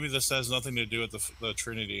him? So maybe this has nothing to do with the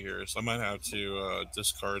Trinity here. So I might have to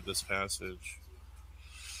discard this passage.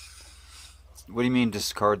 What do you mean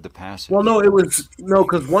discard the passage? Well, no, it was no,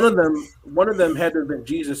 because one of them had to have been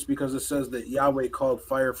Jesus, because it says that Yahweh called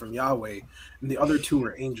fire from Yahweh, and the other two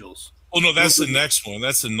were angels. Oh no, that's the next one.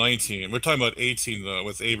 That's in 19. We're talking about 18 though,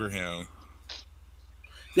 with Abraham.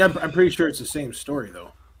 Yeah, I'm pretty sure it's the same story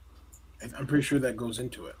though. I'm pretty sure that goes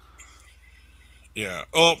into it. Yeah.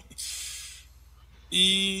 Oh,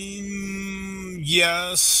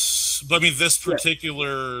 yes, but I mean this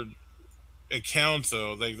particular account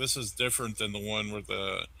though, like this is different than the one where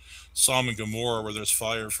the Sodom and Gomorrah, where there's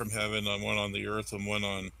fire from heaven, on one on the earth and one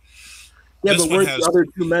on. Yeah, this but weren't the other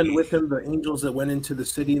two men with him the angels that went into the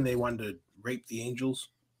city and they wanted to rape the angels?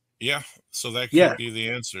 Yeah, so that could be the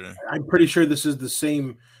answer. I'm pretty sure this is the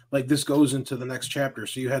same. Like this goes into the next chapter.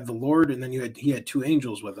 So you had the Lord, and then he had two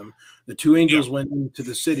angels with him. The two angels went into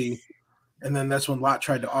the city, and then that's when Lot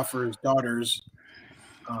tried to offer his daughters.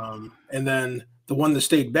 And then the one that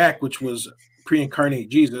stayed back, which was pre-incarnate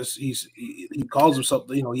Jesus, he calls himself,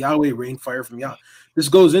 Yahweh rained fire from Yahweh. This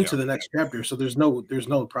goes into the next chapter, so there's no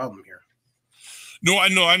problem here. No, I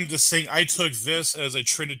know. I'm just saying I took this as a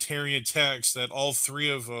Trinitarian text, that all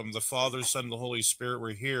three of them, the Father, Son, and the Holy Spirit,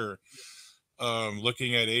 were here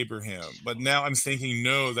looking at Abraham. But now I'm thinking,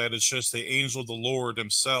 no, that it's just the angel of the Lord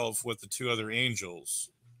himself with the two other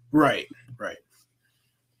angels. Right.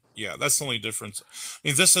 Yeah, that's the only difference. I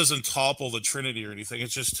mean, this doesn't topple the Trinity or anything.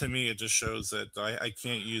 It's just, to me, it just shows that I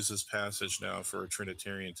can't use this passage now for a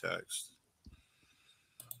Trinitarian text.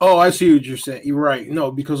 Oh, I see what you're saying. You're right. No,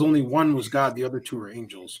 because only one was God, the other two were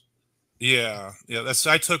angels. Yeah.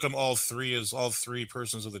 I took them all three as all three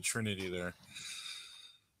persons of the Trinity there.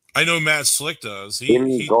 I know Matt Slick does.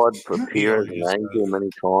 Didn't God appear as an angel many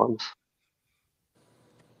times?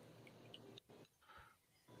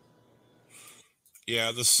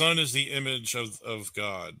 Yeah, the Son is the image of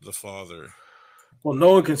God, the Father. Well,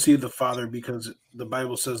 no one can see the Father because the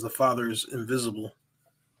Bible says the Father is invisible.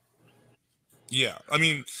 Yeah, I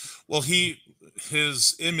mean, well,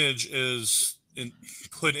 his image is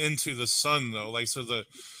put into the Son, though. Like, so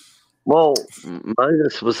Well,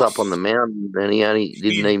 Moses was up on the mountain, and he only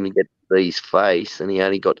didn't even get to see his face, and he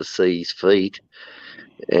only got to see his feet.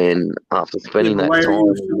 And after spending that time, he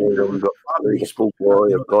got the full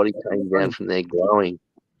glory of God. He came down from there glowing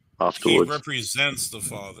afterwards. He represents the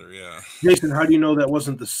Father, yeah. Jason, how do you know that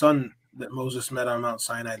wasn't the Son that Moses met on Mount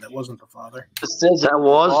Sinai? That wasn't the Father? That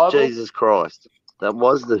was Jesus Christ. That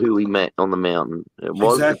was who he met on the mountain. It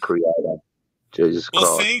was the Creator, Jesus Christ.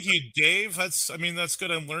 Well, thank you, Dave. That's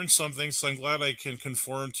good. I learned something, so I'm glad I can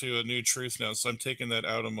conform to a new truth now. So I'm taking that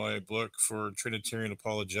out of my book for Trinitarian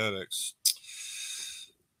apologetics.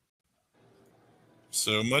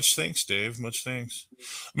 So much thanks, Dave. Much thanks.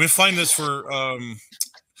 I'm gonna find this for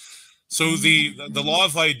so the law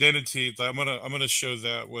of identity. I'm gonna show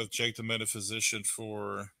that with Jake the Metaphysician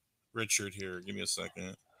for Richard here. Give me a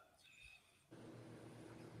second.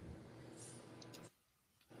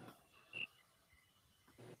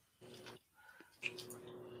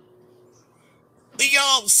 The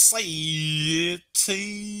Almighty.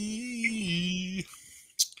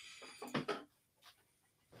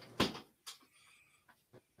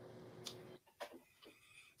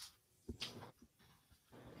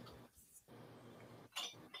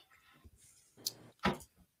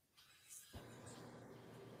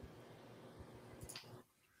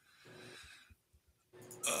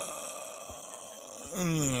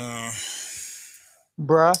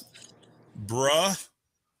 Bruh.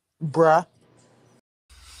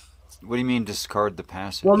 What do you mean discard the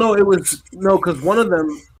passage? Well, no, because one of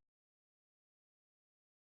them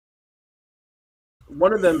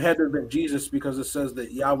one of them had to have been Jesus because it says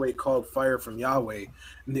that Yahweh called fire from Yahweh,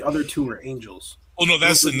 and the other two were angels. Oh no,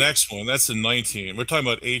 that's the next one. That's in 19. We're talking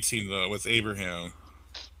about 18 though, with Abraham.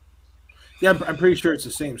 Yeah, I'm pretty sure it's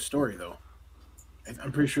the same story though.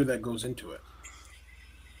 I'm pretty sure that goes into it.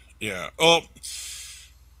 Yeah. Oh,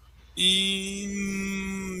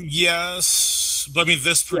 yes, but I mean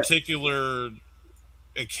this particular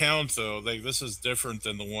account though, like this is different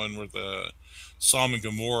than the one where the Sodom and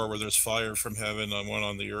Gomorrah, where there's fire from heaven, on one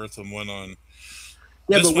on the earth and one on.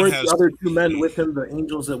 Yeah, This but one weren't has. the other two men with him the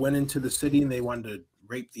angels that went into the city and they wanted to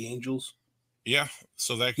rape the angels? Yeah,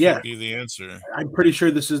 so that could Yeah. be the answer. I'm pretty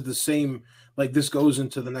sure this is the same. Like this goes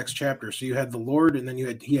into the next chapter. So you had the Lord, and then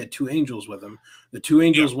he had two angels with him. The two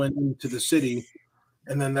angels went into the city,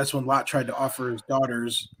 and then that's when Lot tried to offer his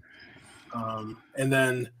daughters. And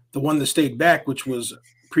then the one that stayed back, which was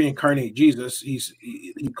pre-incarnate Jesus, he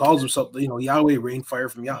calls himself, Yahweh rained fire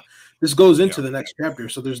from Yah. This goes into the next chapter,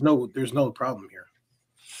 so there's no problem here.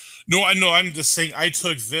 No, I know. I'm just saying I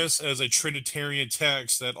took this as a Trinitarian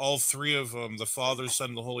text that all three of them, the Father, Son,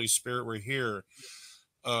 and the Holy Spirit, were here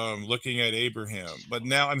looking at Abraham. But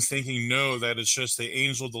now I'm thinking, no, that it's just the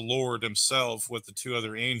angel of the Lord himself with the two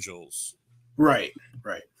other angels. Right.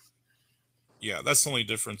 Yeah, that's the only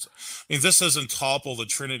difference. I mean, this doesn't topple the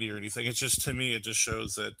Trinity or anything. It's just, to me, it just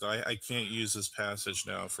shows that I can't use this passage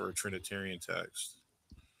now for a Trinitarian text.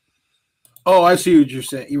 Oh, I see what you're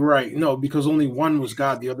saying. You're right. No, because only one was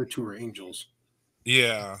God, the other two are angels.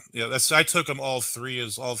 Yeah. I took them all three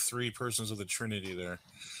as all three persons of the Trinity there.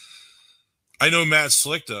 I know Matt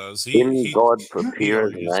Slick does. Didn't God prepare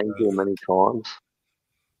as an angel many times?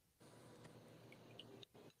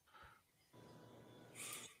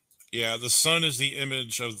 Yeah, the Son is the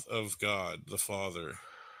image of God, the Father.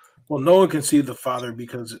 Well, no one can see the Father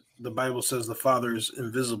because the Bible says the Father is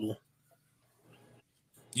invisible.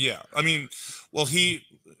 Yeah, I mean, well,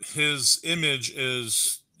 his image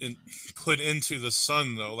is put into the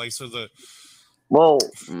Son, though. Like, so Well,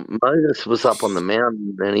 Moses was up on the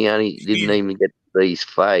mountain and he only didn't even get to see his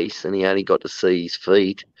face, and he only got to see his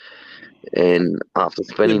feet. And after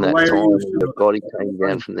spending that time, God, he came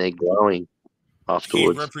down from there glowing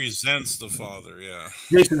afterwards. He represents the Father, yeah.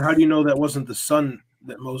 Jason, how do you know that wasn't the Son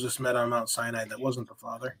that Moses met on Mount Sinai? That wasn't the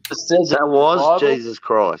Father. That was Jesus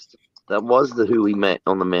Christ. That was who he met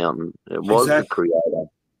on the mountain. It was the Creator,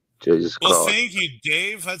 Jesus Christ. Well, thank you,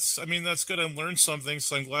 Dave. That's good. I learned something,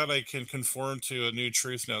 so I'm glad I can conform to a new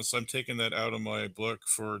truth now. So I'm taking that out of my book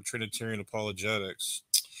for Trinitarian apologetics.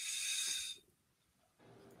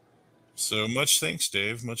 So much thanks,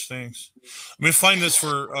 Dave. Much thanks. I'm gonna find this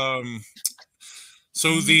for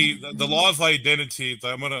so the law of identity.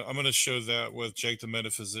 I'm gonna show that with Jake the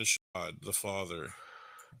Metaphysician, God, the Father.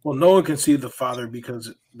 Well, no one can see the Father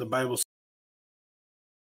because the Bible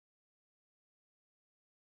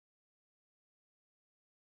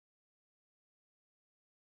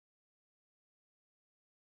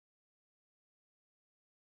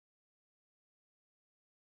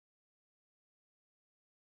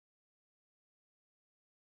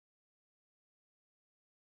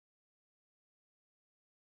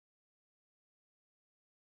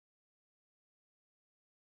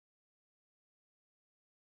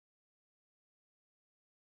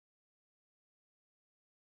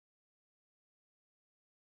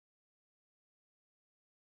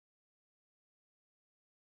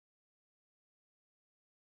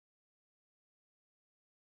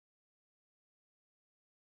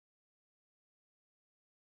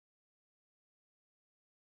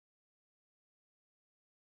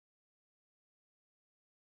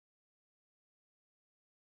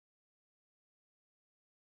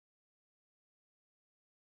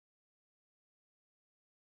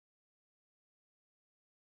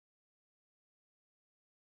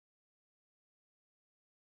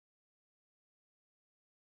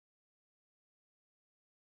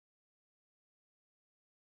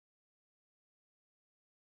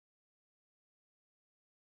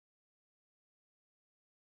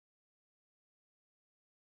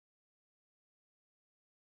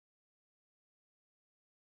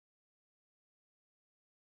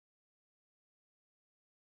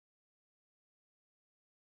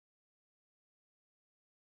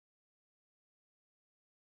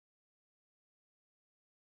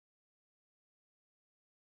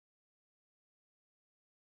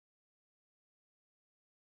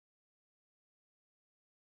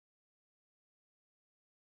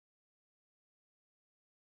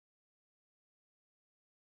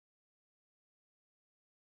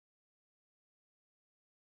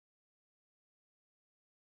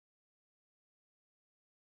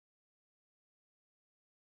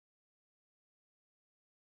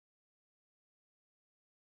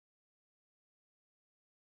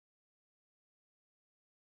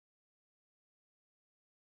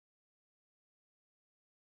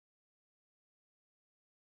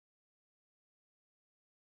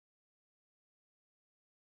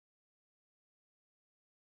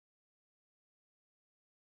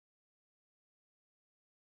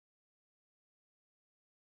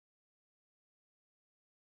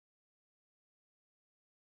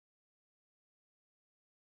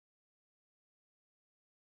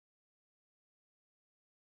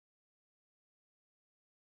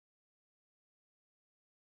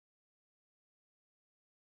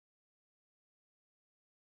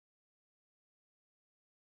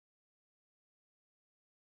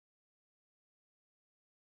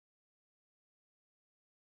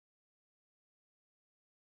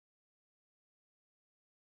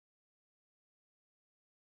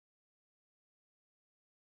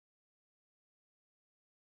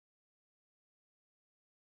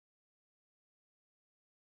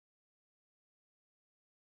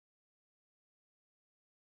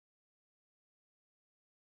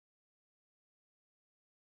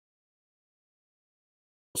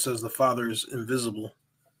says the Father is invisible.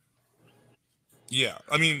 Yeah,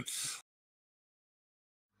 I mean,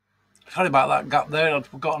 sorry about that gap there. I'd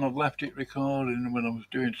forgotten I've left it recording when I was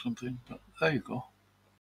doing something. But there you go.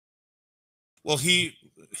 Well,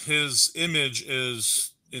 his image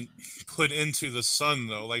is put into the Son,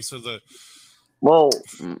 though. Like, so the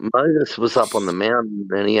Moses was up on the mountain,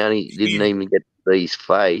 and he only didn't even get to see his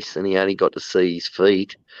face, and he only got to see his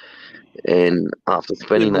feet. And after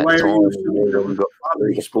spending that time, and got to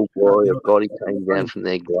see the full glory of God, he came down from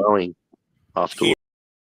there glowing afterwards.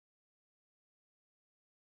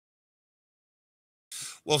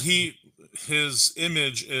 Well, his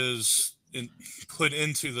image is put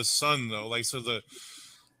into the Son, though. Like, so the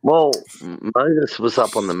Moses was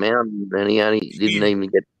up on the mountain, and he only didn't even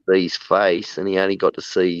get to see his face, and he only got to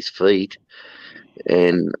see his feet.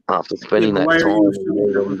 And after spending that time, and got to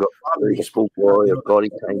see the full glory of God,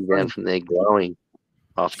 he came down from there glowing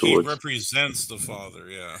afterwards. He represents the Father,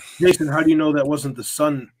 yeah. Jason, how do you know that wasn't the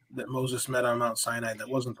Son that Moses met on Mount Sinai? That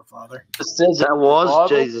wasn't the Father. That was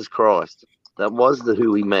Jesus Christ. That was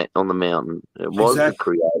who he met on the mountain. It was the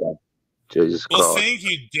Creator, Jesus Christ. Well, thank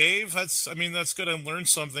you, Dave. That's good. I learned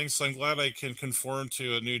something, so I'm glad I can conform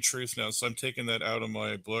to a new truth now. So I'm taking that out of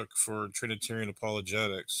my book for Trinitarian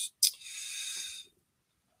apologetics.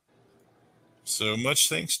 So much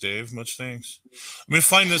thanks, Dave. Much thanks. I'm gonna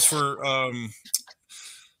find this for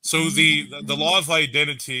so the law of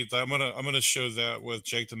identity. I'm gonna show that with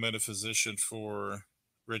Jake the Metaphysician for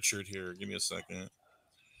Richard here. Give me a second.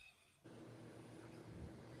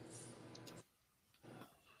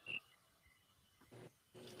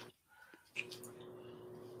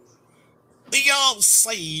 The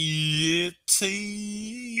Almighty.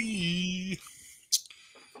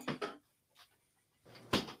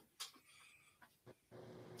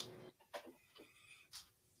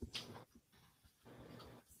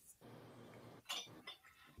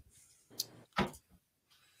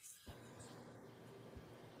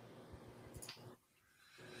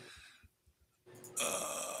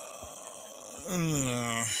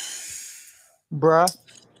 Bruh.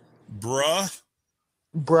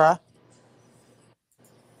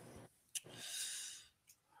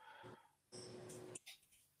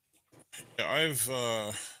 Yeah, I've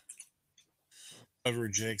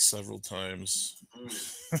covered Jake several times.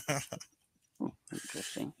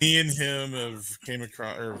 Interesting. Me and him have came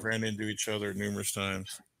across or ran into each other numerous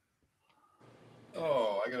times.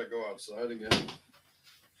 Oh, I gotta go outside again.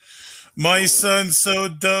 My son's so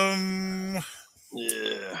dumb.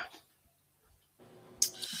 Yeah.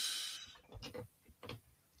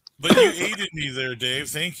 But you aided me there, Dave.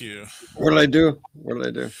 Thank you. What did I do? What did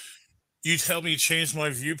I do? You helped me change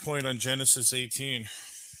my viewpoint on Genesis 18.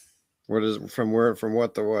 What is from where? From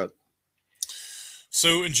what to what?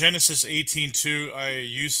 So in Genesis 18:2,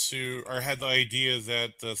 I had the idea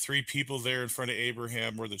that the three people there in front of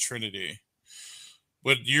Abraham were the Trinity.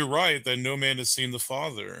 But you're right that no man has seen the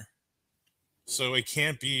Father. So it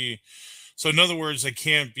can't be. So in other words, it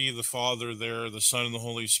can't be the Father there, the Son, and the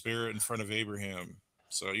Holy Spirit in front of Abraham.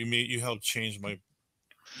 So you helped change me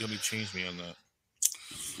on that.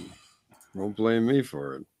 Don't blame me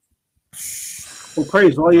for it. Well,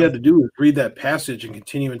 praise, all you had to do was read that passage and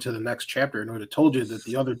continue into the next chapter, and it would have told you that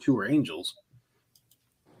the other two were angels.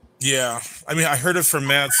 Yeah, I mean, I heard it from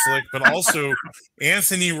Matt Slick, but also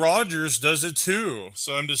Anthony Rogers does it too.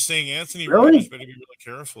 So I'm just saying, Anthony Rogers better be really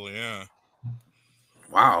careful. Yeah.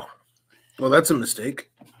 Wow. Well, that's a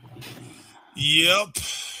mistake. Yep.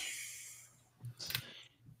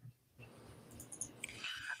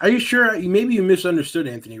 Are you sure? Maybe you misunderstood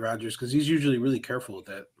Anthony Rogers because he's usually really careful with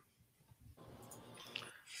that.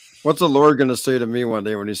 What's the Lord going to say to me one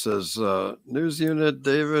day when he says, news unit,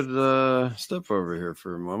 David, step over here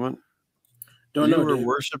for a moment. You were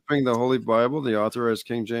worshiping the Holy Bible, the authorized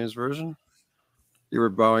King James Version. You were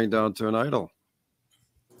bowing down to an idol.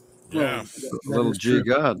 Yeah. A little G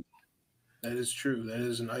God. That is true. That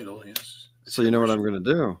is an idol, yes. So you know what I'm going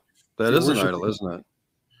to do? That is an idol, isn't it?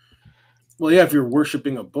 Well, yeah, if you're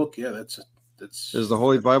worshiping a book, yeah, that's. Is the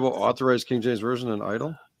Holy Bible authorized King James Version an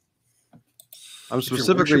idol? I'm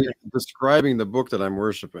specifically describing the book that I'm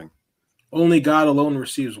worshiping. Only God alone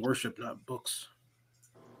receives worship, not books.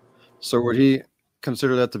 So would he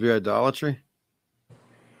consider that to be idolatry?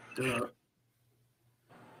 Duh.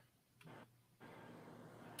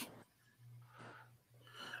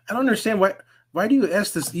 I don't understand why do you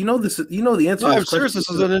ask this? You know this. You know the answer. No, I'm serious. This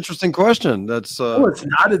is an interesting question. That's. Oh, it's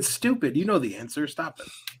not. It's stupid. You know the answer. Stop it.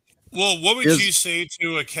 Well, what would you say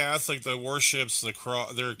to a Catholic that worships the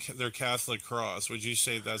cross, their Catholic cross? Would you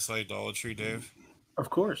say that's idolatry, Dave? Of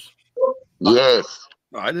course. Yes.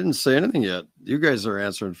 I didn't say anything yet. You guys are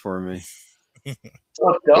answering for me.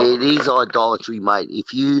 It is idolatry, mate.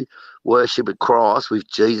 If you worship a cross with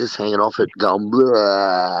Jesus hanging off it, going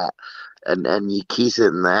blah, and you kiss it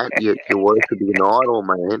and that, you're worshiping an idol,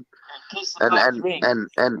 man.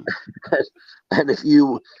 And and if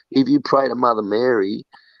you pray to Mother Mary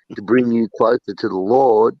to bring you closer to the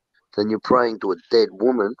Lord, then you're praying to a dead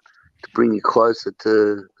woman to bring you closer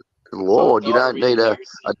to the Lord. You don't need a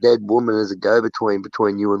dead woman as a go-between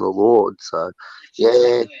between you and the Lord. So,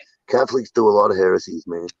 yeah, Catholics do a lot of heresies,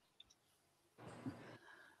 man.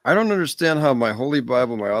 I don't understand how my Holy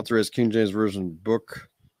Bible, my Authorized King James Version book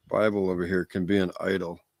Bible over here can be an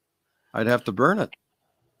idol. I'd have to burn it.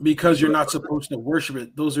 Because you're not supposed to worship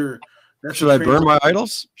it. Should I burn my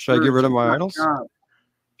idols? Should I get rid of my idols?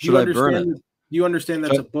 Should I burn it? Do you understand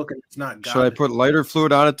that's a book and it's not God? Should I put lighter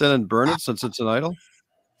fluid on it then and burn it since it's an idol?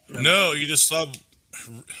 No, you just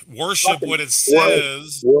worship what it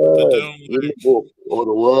says. The book or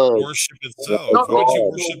the word. Worship itself. Why would you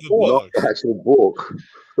worship the book? Not the actual book.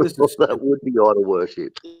 That would be idol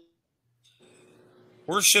worship.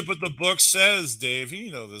 Worship what the book says, Dave.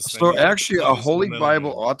 You know this. So actually, a Holy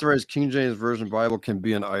Bible, Authorized King James Version Bible, can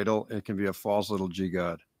be an idol. It can be a false little G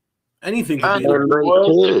God. Anything can be.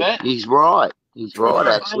 He's right. He's right,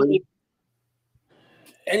 actually.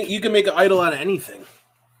 You can make an idol out of anything.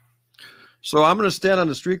 So I'm going to stand on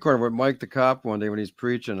the street corner with Mike the cop one day when he's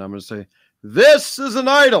preaching. I'm going to say, "This is an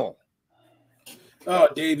idol." Oh,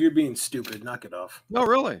 Dave, you're being stupid. Knock it off. No,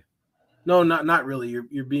 really. No, not really.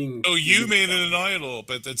 You're being. Oh, you made it an idol,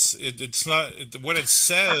 but it's not. What it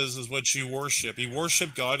says is what you worship. You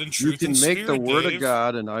worship God in truth and spirit. You can make the Word of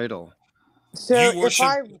God an idol. So if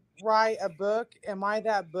I write a book, am I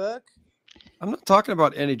that book? I'm not talking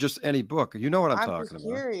about just any book. You know what I'm talking about. I'm just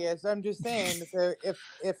curious. I'm just saying. So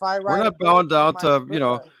if I write, we're not bound down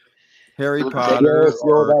to Harry Potter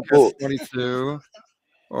or Catch-22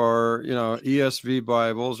 or ESV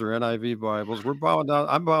Bibles or NIV Bibles. We're bound down.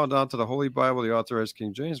 I'm bound down to the Holy Bible, the Authorized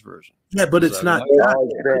King James Version. Yeah, but it's not. Why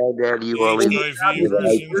are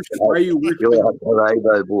you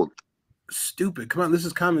working? Stupid. Come on, this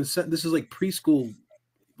is common sense. This is like preschool,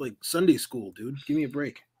 like Sunday school, dude. Give me a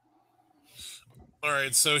break. All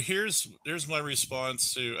right, so here's my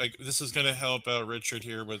response to this is going to help out Richard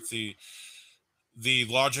here with the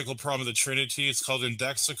logical problem of the Trinity. It's called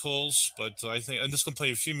indexicals, but I think I'm just going to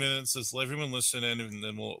play a few minutes. Let's let everyone listen in, and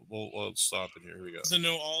then we'll stop it. Here we go. Doesn't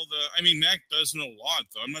know all the. I mean, Mac does know a lot,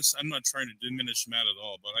 though. I'm not trying to diminish Matt at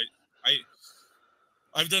all, but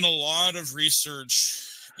I've done a lot of research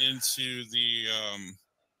into the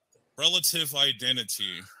relative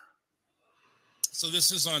identity. So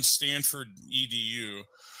this is on Stanford EDU.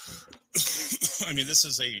 I mean, this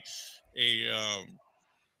is I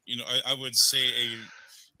would say a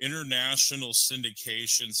international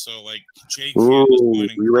syndication. So like Jake you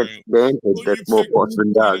went Stanford. That's more fun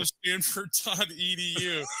than Doug.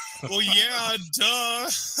 Stanford.edu. Well, yeah, duh.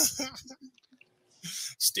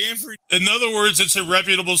 Stanford. In other words, it's a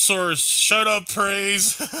reputable source. Shut up,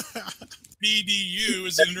 praise. BDU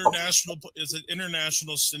is an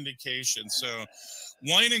international syndication. So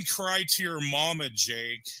whine and cry to your mama,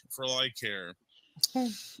 Jake, for all I care.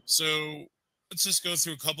 So let's just go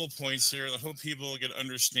through a couple points here. I hope people get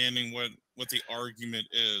understanding what the argument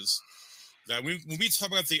is. That when we talk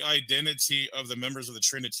about the identity of the members of the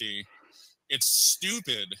Trinity, it's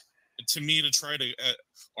stupid to me to try to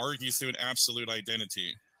argue through an absolute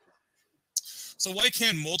identity. So why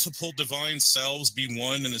can't multiple divine selves be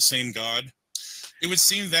one and the same God? It would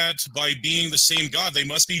seem that by being the same God, they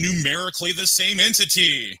must be numerically the same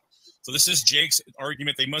entity. So this is Jake's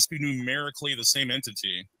argument. They must be numerically the same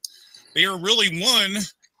entity. They are really one,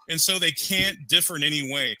 and so they can't differ in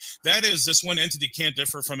any way. That is, this one entity can't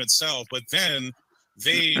differ from itself, but then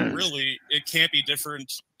it can't be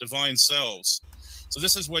different divine selves. So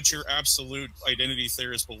this is what your absolute identity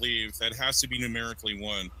theorists believe, that it has to be numerically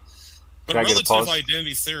one. But a relative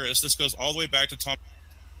identity theorist, this goes all the way back to Tom.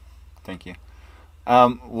 Thank you.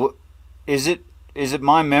 Is it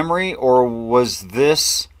my memory, or was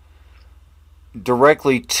this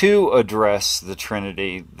directly to address the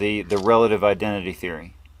Trinity, the relative identity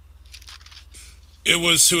theory? It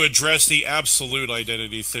was to address the absolute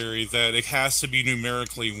identity theory, that it has to be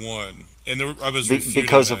numerically one. And I was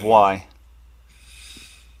because of why?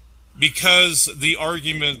 Because the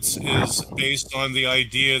argument is based on the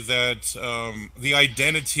idea that the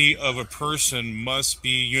identity of a person must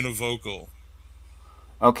be univocal.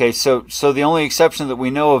 Okay, so the only exception that we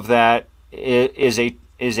know of that is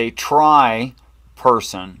a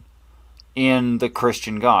tri-person in the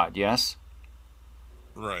Christian God, yes?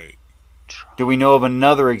 Right. Do we know of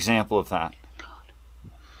another example of that?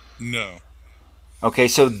 No. Okay,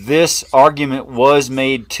 so this argument was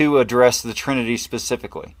made to address the Trinity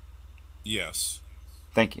specifically. Yes.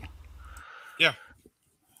 Thank you. Yeah.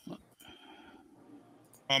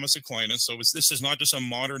 Thomas Aquinas. So this is not just a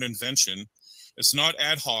modern invention. It's not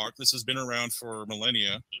ad hoc. This has been around for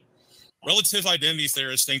millennia. Relative identity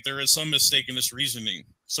theorists think there is some mistake in this reasoning,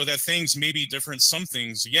 so that things may be different some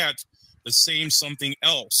things, yet the same something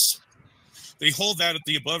else. They hold that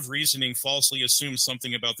the above reasoning falsely assumes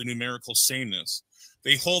something about the numerical sameness.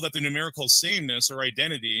 They hold that the numerical sameness or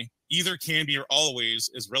identity either can be or always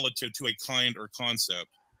is relative to a kind or concept.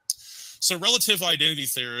 So relative identity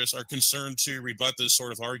theorists are concerned to rebut this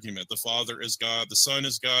sort of argument. The Father is God, the Son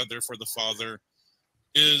is God, therefore the Father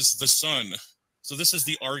is the Son. So this is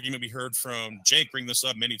the argument we heard from Jake bring this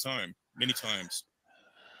up many times.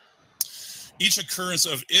 Each occurrence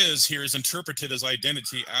of is here is interpreted as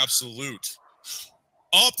identity absolute.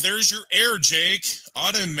 Oh, there's your error, Jake.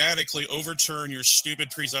 Automatically overturn your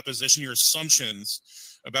stupid presupposition, your assumptions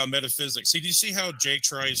about metaphysics. See, do you see how Jake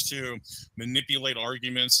tries to manipulate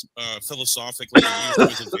arguments philosophically and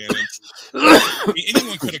use to his advantage? I mean,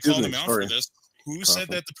 anyone could have called him out for this. Who said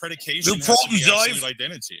that the predication has to be absolute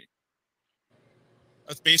identity?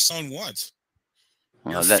 That's based on what?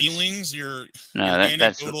 Your feelings, your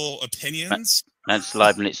anecdotal opinions? That's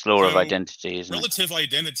Leibniz's law of identity, isn't it? Relative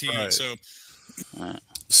identity. Right.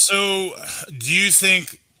 So do you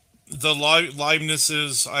think the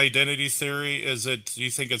Leibniz's identity theory do you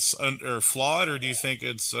think it's flawed, or do you think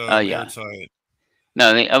it's airtight?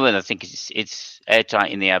 No, I think it's airtight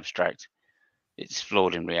in the abstract. It's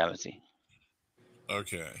flawed in reality.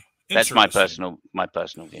 Okay, that's my personal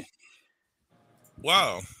view.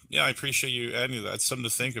 Wow. Yeah, I appreciate you adding that. It's something to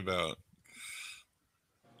think about.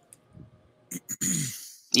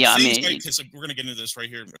 Yeah, I mean, we're going to get into this right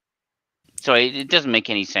here. Sorry, it doesn't make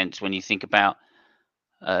any sense when you think about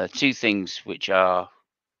two things which are.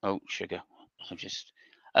 Oh, sugar! I'm just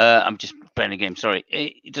playing a game. Sorry,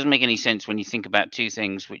 it doesn't make any sense when you think about two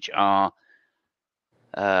things which are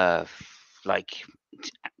what's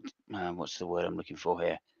the word I'm looking for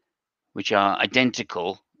here? Which are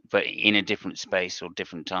identical but in a different space or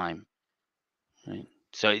different time. Right?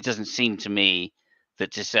 So it doesn't seem to me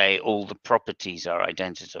that to say all the properties are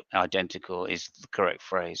identical is the correct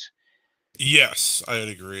phrase. Yes, I would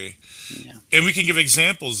agree. Yeah. And we can give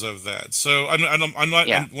examples of that. So I'm not.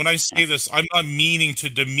 Yeah. When I say this, I'm not meaning to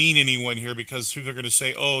demean anyone here, because people are going to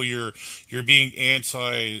say, "Oh, you're being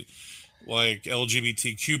anti like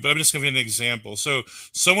LGBTQ." But I'm just going to give an example. So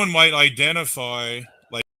someone might identify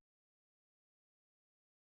like.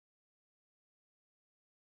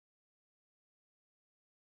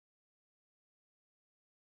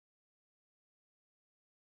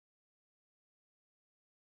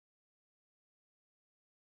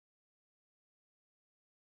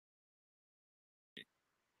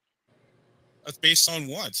 That's based on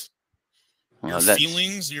what? Your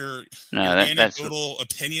feelings, your anecdotal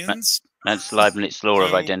opinions. That's Leibniz's law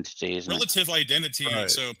of identity, isn't relative it? Identity.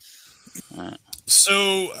 Right.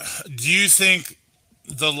 So do you think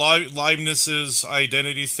the Leibniz's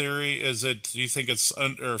identity theory do you think it's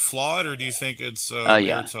flawed, or do you think it's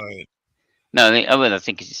airtight? No, I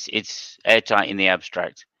think it's airtight in the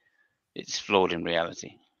abstract. It's flawed in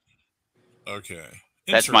reality. Okay.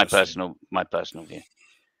 That's my personal view.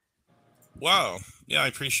 Wow. Yeah, I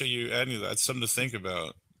appreciate you adding that. It's something to think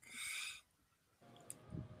about.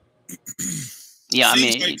 Yeah, I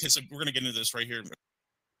mean, we're going to get into this right here.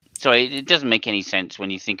 Sorry, it doesn't make any sense when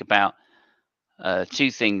you think about two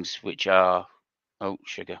things which are. Oh,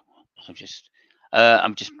 sugar! I'm just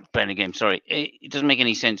playing a game. Sorry, it doesn't make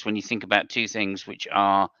any sense when you think about two things which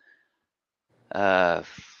are what's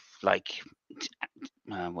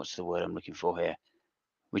the word I'm looking for here?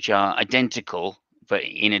 Which are identical but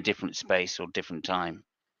in a different space or different time.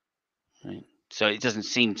 Right? So it doesn't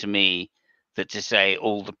seem to me that to say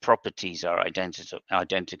all the properties are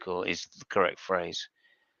identical is the correct phrase.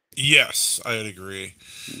 Yes, I would agree.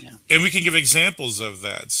 Yeah. And we can give examples of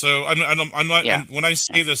that. So I'm not. Yeah. When I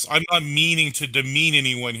say this, I'm not meaning to demean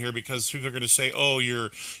anyone here, because people are going to say, "Oh,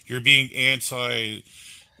 you're being anti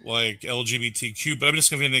like LGBTQ." But I'm just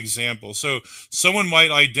going to give an example. So someone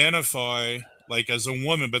might identify like as a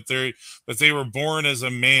woman, but they were born as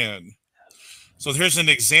a man. So here's an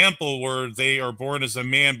example where they are born as a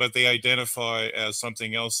man, but they identify as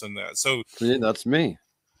something else in that. So see, that's me.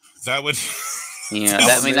 That would. Yeah,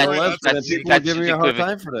 that's people giving me a hard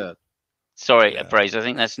time for that. Sorry, Praise. I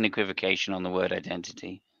think that's an equivocation on the word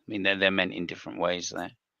identity. I mean, they're meant in different ways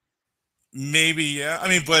there. Maybe, yeah. I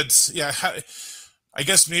mean, but yeah. I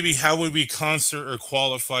guess maybe how would we concert or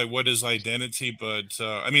qualify what is identity? But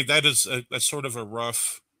I mean, that's sort of a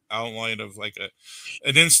rough outline of like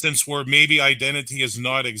an instance where maybe identity is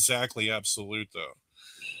not exactly absolute, though.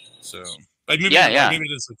 So maybe maybe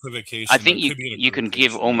it's equivocation. I think you can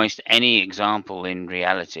give almost any example in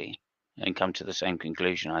reality and come to the same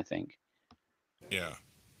conclusion. I think. Yeah.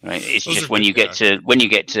 Right. It's just when you get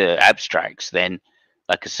to abstracts, then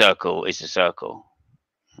like a circle is a circle,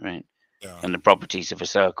 right? Yeah. And the properties of a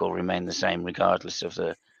circle remain the same regardless of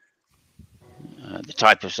the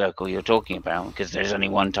type of circle you're talking about, because there's only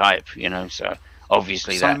one type, you know. So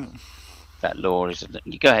obviously that law is.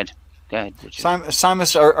 Go ahead, Richard.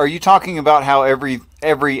 Simus, are you talking about how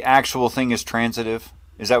every actual thing is transitive?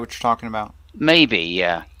 Is that what you're talking about? Maybe,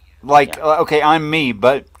 yeah. Like, okay, I'm me,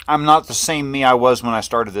 but I'm not the same me I was when I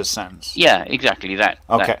started this sentence. Yeah, exactly that.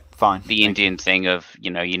 Okay, fine. The Indian thing of,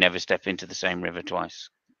 you know, you never step into the same river twice.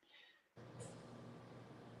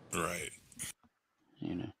 Right.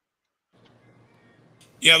 You know.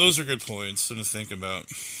 Yeah, those are good points to think about.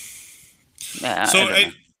 Yeah.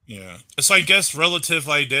 So I guess relative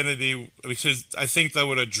identity, because I think that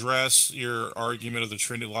would address your argument of the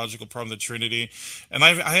Trinity, logical problem of the Trinity. And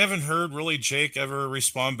I haven't heard really Jake ever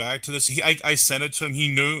respond back to this. I sent it to him.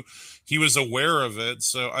 He knew, he was aware of it.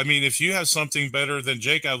 So, I mean, if you have something better than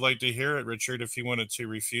Jake, I'd like to hear it, Richard, if you wanted to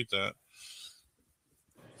refute that.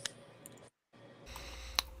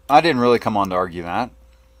 I didn't really come on to argue that.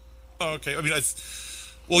 Oh, okay. I mean,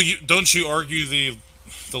 well, don't you argue the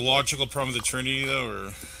logical problem of the Trinity, though,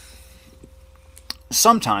 or?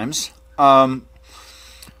 Sometimes, but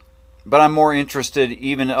I'm more interested,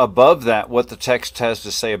 even above that, what the text has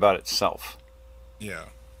to say about itself. Yeah.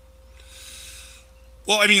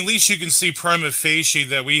 Well, I mean, at least you can see prima facie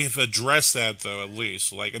that we have addressed that, though. At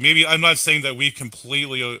least, like, maybe I'm not saying that we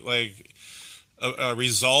completely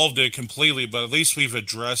resolved it completely, but at least we've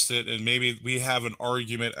addressed it, and maybe we have an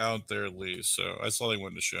argument out there at least. So that's all I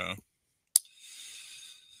wanted to show.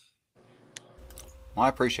 Well, I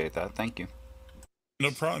appreciate that. Thank you. No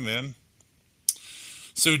problem, man.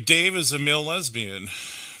 So Dave is a male lesbian.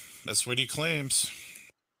 That's what he claims.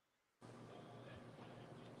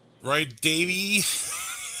 Right, Davey?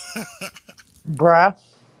 Bruh.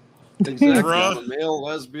 Exactly. Bruh. I'm a male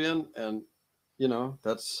lesbian, and, you know,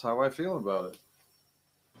 that's how I feel about it.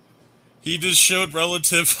 He just showed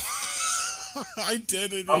relative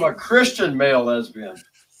identity. I'm a Christian male lesbian.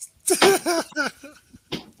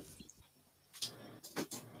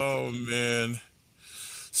 Oh, man.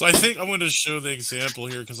 So I think I'm going to show the example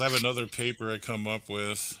here because I have another paper I come up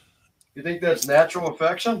with. You think that's natural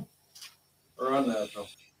affection or unnatural?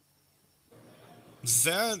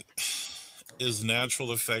 That is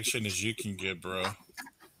natural affection as you can get, bro.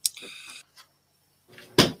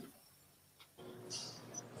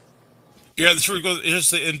 Yeah, here's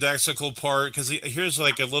the indexical part, because here's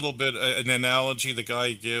like a little bit an analogy the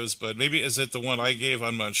guy gives, but maybe is it the one I gave?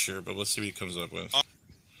 I'm not sure, but let's see what he comes up with.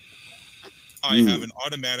 I have an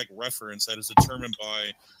automatic reference that is determined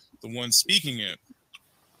by the one speaking it.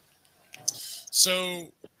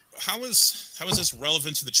 So how is this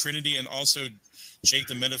relevant to the Trinity and also Jake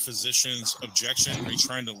the metaphysician's objection? Are you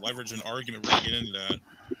trying to leverage an argument? We're going to get into that.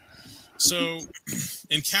 So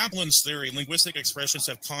in Kaplan's theory, linguistic expressions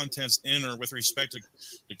have contents in or with respect to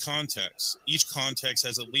the context. Each context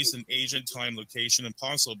has at least an agent, time, location, and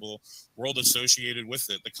possible world associated with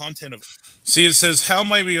it. The content of... See, it says, how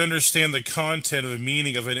might we understand the content of the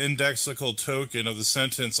meaning of an indexical token of the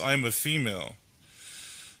sentence, I'm a female?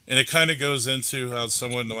 And it kind of goes into how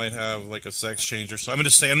someone might have like a sex change or so. I'm going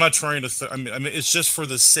to say, I'm not trying to... I mean, it's just for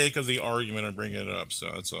the sake of the argument I'm bringing it up,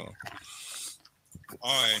 so that's all.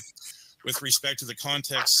 With respect to the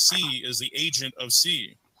context, C is the agent of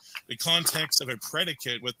C. The context of a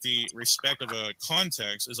predicate with the respect of a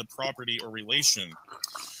context is a property or relation.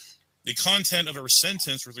 The content of a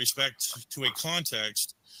sentence with respect to a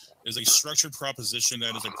context is a structured proposition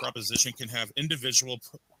that is a proposition can have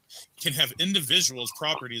individuals,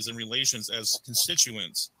 properties, and relations as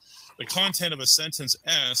constituents. The content of a sentence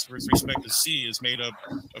S with respect to C is made up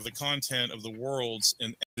of the content of the worlds,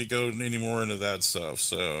 and to go any more into that stuff.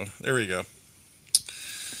 So there we go.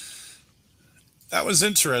 That was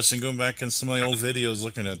interesting, going back in some of my old videos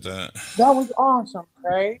looking at that. That was awesome,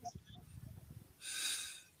 right?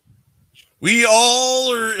 We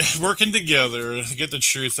all are working together to get the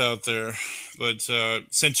truth out there. But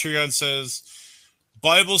Centurion says,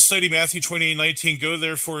 Bible study, Matthew 28:19, go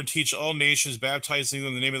therefore and teach all nations, baptizing them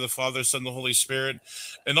in the name of the Father, Son, and the Holy Spirit.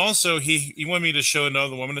 And also, he wanted me to show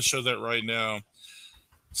another one. I'm going to show that right now.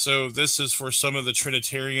 So this is for some of the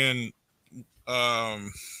Trinitarian, the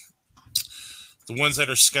ones that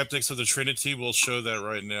are skeptics of the Trinity. We'll show that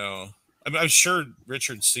right now. I'm sure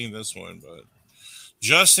Richard's seen this one, but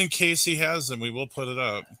just in case he hasn't, we will put it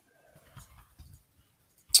up.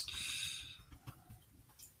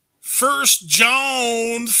 First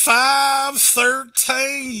John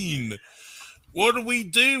 5:13. What do we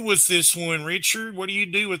do with this one, Richard? What do you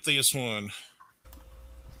do with this one?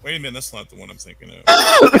 Wait a minute, that's not the one I'm thinking of.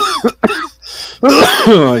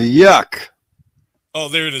 Yuck. Oh,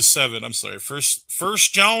 there it is, 7. I'm sorry.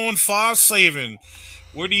 First John 5:7.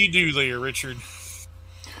 What do you do there, Richard?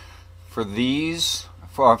 For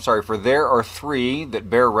there are 3 that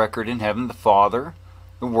bear record in heaven: the Father,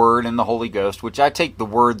 the Word, and the Holy Ghost, which I take the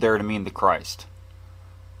Word there to mean the Christ,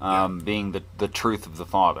 being the truth of the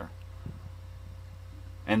Father.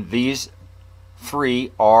 And these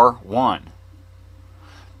 3 are one.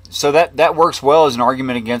 So that works well as an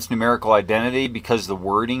argument against numerical identity, because the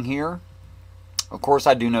wording here, of course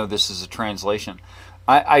I do know this is a translation,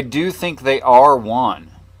 I do think they are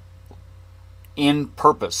one in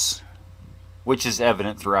purpose, which is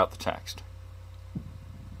evident throughout the text.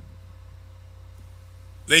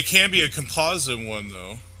 They can be a composite one,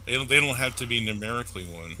 though. They don't have to be numerically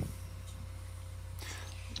one.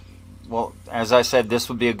 Well, as I said, this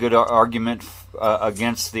would be a good argument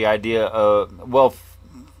against the idea of, well,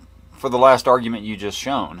 for the last argument you just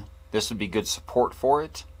shown, this would be good support for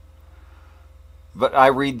it. But I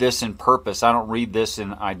read this in purpose. I don't read this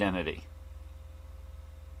in identity.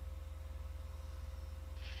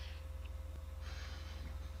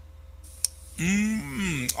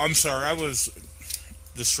 I'm sorry, I was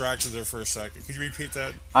distracted there for a second. Could you repeat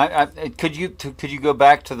that? Could you go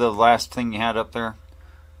back to the last thing you had up there?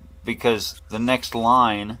 Because the next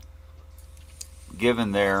line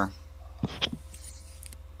given there,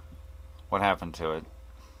 what happened to it?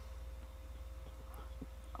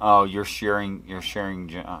 Oh, you're sharing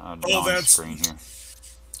John's screen here.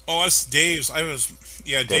 Oh, that's Dave's.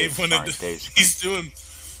 Dave wanted to,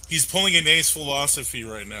 he's pulling an Ace philosophy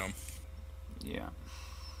right now. Yeah.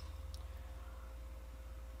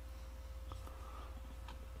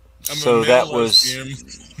 So that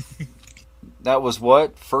was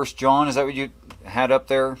what? 1 John? Is that what you had up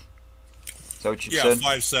there? Is that what you said?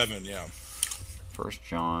 5:7, yeah. 1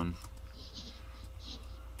 John.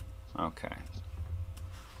 Okay.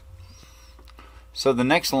 So the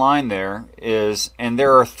next line there is, and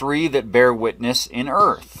there are 3 that bear witness in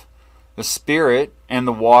earth: the Spirit, and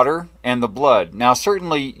the water, and the blood. Now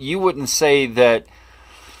certainly you wouldn't say that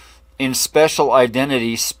in special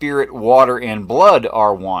identity, Spirit, water, and blood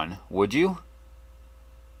are one, would you?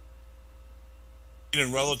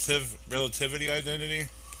 In relativity identity?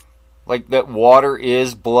 Like that water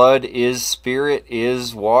is blood, is Spirit,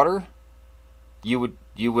 is water? You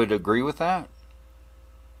would agree with that?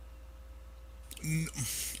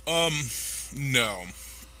 No.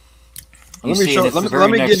 Let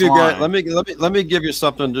me give you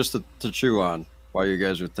something just to chew on while you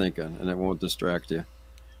guys are thinking, and it won't distract you.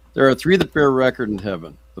 There are 3 that bear record in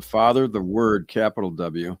heaven: the Father, the Word, capital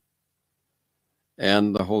W,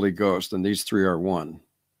 and the Holy Ghost, and these 3 are one.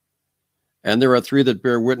 And there are 3 that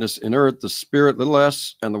bear witness in earth: the Spirit, little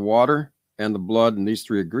s, and the water, and the blood, and these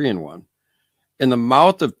 3 agree in one. In the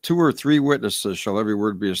mouth of 2 or 3 witnesses shall every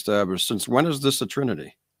word be established. Since when is this a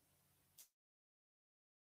Trinity?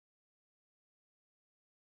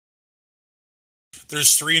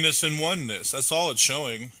 There's 3ness and oneness. That's all it's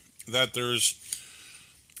showing. That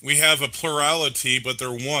we have a plurality, but they're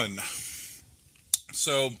one.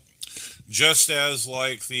 So just as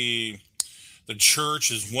like the church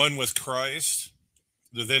is one with Christ,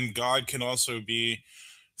 then God can also be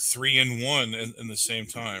 3 in 1 in the same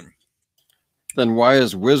time. Then why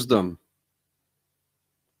is wisdom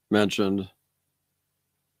mentioned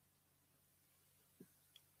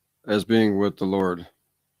as being with the Lord?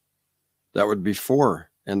 That would be 4,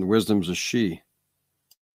 and wisdom's a she.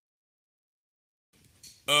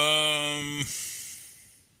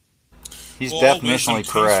 He's definitionally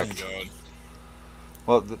correct.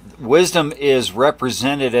 Well, wisdom is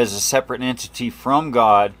represented as a separate entity from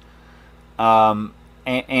God, and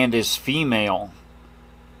is female.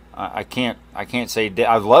 I can't say.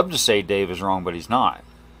 I'd love to say Dave is wrong, but he's not.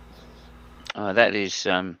 That is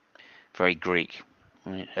very Greek.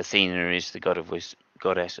 Athena is the goddess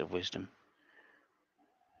of wisdom.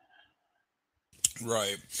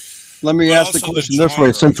 Right. Let me ask the question this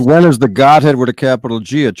way: since when is the Godhead with a capital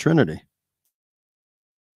G a Trinity?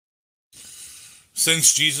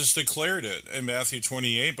 Since Jesus declared it in Matthew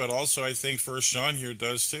 28, but also I think 1 John here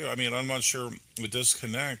does too. I mean, I'm not sure the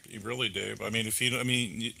disconnect, really, Dave. I mean,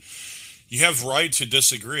 you have right to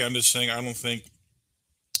disagree. I'm just saying I don't think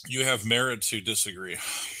you have merit to disagree.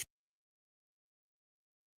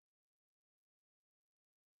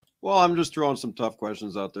 Well, I'm just throwing some tough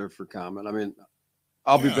questions out there for comment. I mean,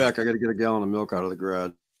 I'll be back. I got to get a gallon of milk out of the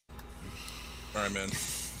garage. All right, man.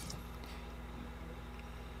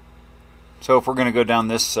 So if we're going to go down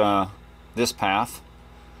this this path,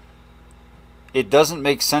 it doesn't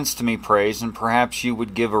make sense to me, Praise, and perhaps you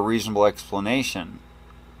would give a reasonable explanation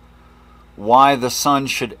why the Son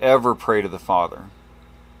should ever pray to the Father.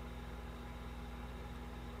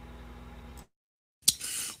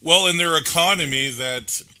 Well, in their economy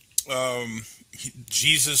that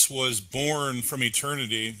Jesus was born from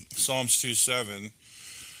eternity, Psalms 2:7.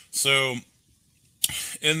 So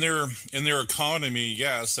in their economy,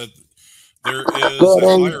 yes, that there is a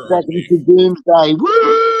hierarchy. To doomsday.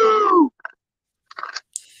 Woo!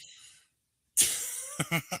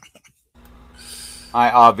 I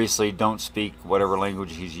obviously don't speak whatever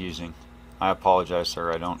language he's using. I apologize,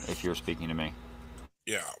 sir. I don't, if you're speaking to me.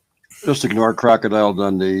 Yeah. Just ignore Crocodile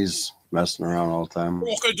Dundee's messing around all the time.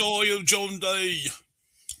 Crocodile Dundee.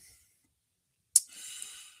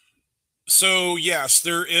 So yes,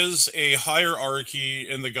 there is a hierarchy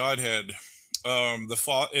in the Godhead.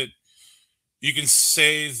 You can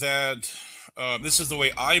say that this is the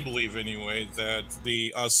way I believe, anyway, that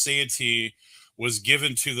the aseity was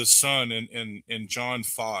given to the Son in John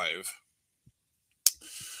 5.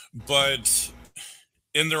 But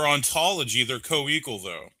in their ontology, they're co-equal,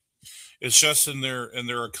 though. It's just in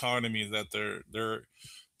their economy that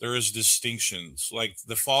there is distinctions. Like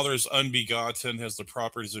the Father is unbegotten, has the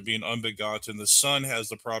properties of being unbegotten. The Son has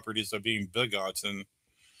the properties of being begotten,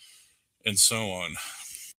 and so on.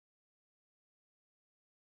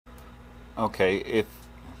 Okay,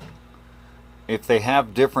 if they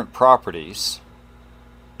have different properties,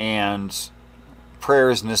 and prayer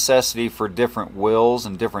is necessity for different wills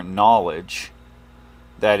and different knowledge,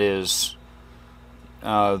 that is,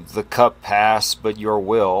 the cup pass, but your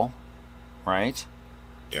will, right?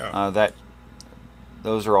 Yeah.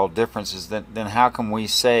 Those are all differences. Then how can we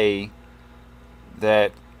say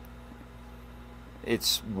that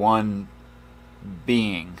it's one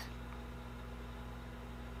being?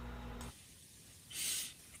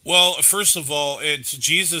 Well, first of all, it's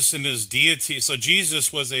Jesus and his deity. So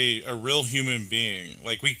Jesus was a real human being.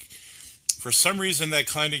 Like for some reason, that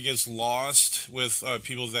kind of gets lost with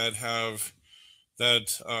people that have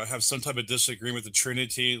some type of disagreement with the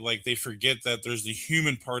Trinity. Like they forget that there's the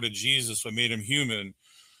human part of Jesus, what made him human.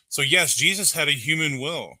 So yes, Jesus had a human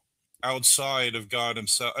will outside of God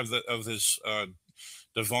himself, of his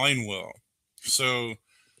divine will. So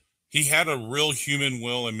he had a real human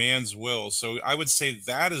will, a man's will. So I would say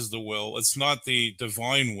that is the will. It's not the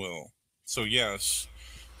divine will. So yes,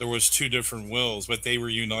 there was two different wills, but they were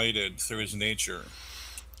united through his nature.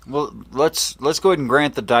 Well, let's go ahead and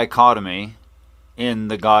grant the dichotomy in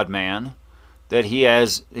the God-man, that he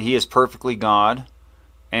is perfectly God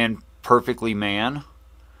and perfectly man,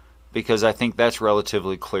 because I think that's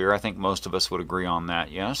relatively clear. I think most of us would agree on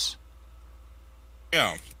that. Yes.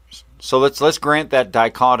 Yeah. So let's grant that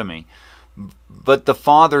dichotomy, but the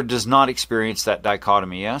Father does not experience that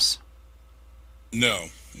dichotomy. Yes. No.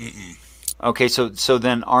 Mm-mm. Okay. So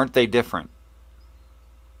then, aren't they different?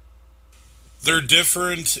 They're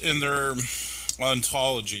different in their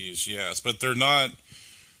ontologies, yes, but they're not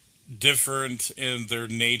different in their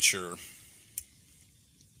nature.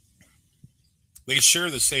 They share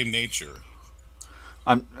the same nature.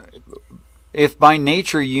 If by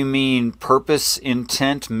nature you mean purpose,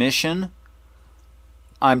 intent, mission,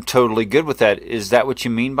 I'm totally good with that. Is that what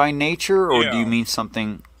you mean by nature, or do you mean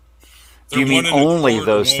something? Do you mean only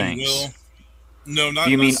those things? No, not.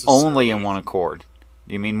 Do you mean only in one accord?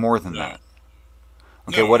 Do you mean more than that?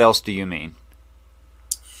 Okay, what else do you mean?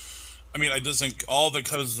 I mean, all that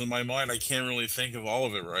comes to my mind, I can't really think of all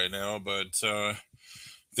of it right now, but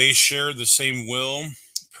they share the same will,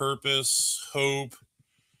 purpose, hope,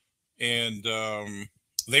 and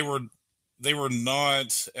they were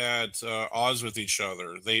not at odds with each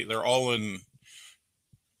other. They're all in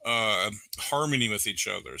harmony with each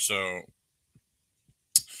other. So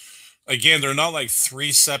again, they're not like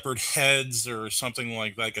three separate heads or something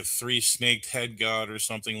like a three-snaked head god or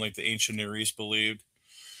something like the ancient Near East believed.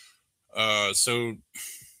 So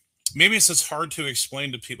maybe it's just hard to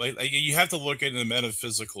explain to people. You have to look at it in a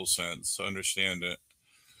metaphysical sense to understand it.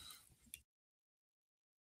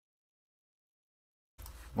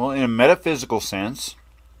 Well, in a metaphysical sense,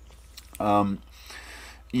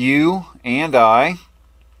 you and I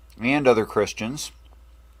and other Christians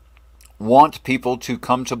want people to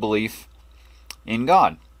come to belief in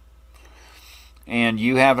God. And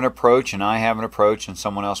you have an approach, and I have an approach, and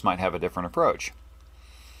someone else might have a different approach.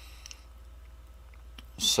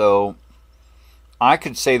 So I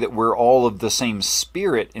could say that we're all of the same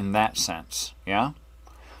spirit in that sense, yeah?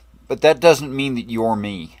 But that doesn't mean that you're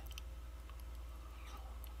me.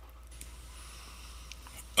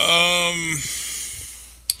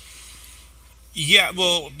 Yeah,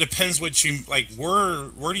 well, depends what you like. Where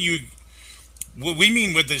do you? What we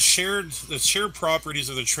mean with the shared properties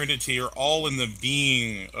of the Trinity are all in the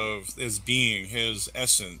being of his being, his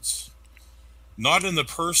essence, not in the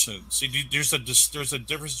person. See, there's a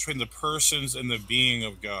difference between the persons and the being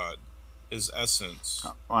of God, his essence.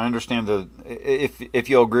 I understand if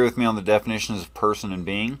you'll agree with me on the definitions of person and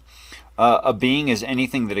being. A being is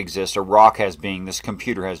anything that exists. A rock has being. This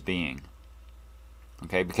computer has being.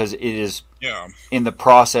 Okay, because it is in the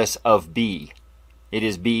process of be. It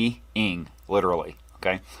is being, literally.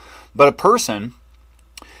 Okay, but a person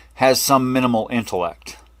has some minimal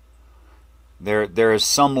intellect. There is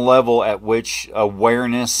some level at which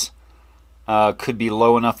awareness could be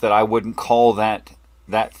low enough that I wouldn't call that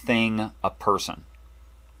thing a person.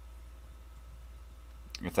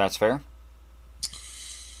 If that's fair.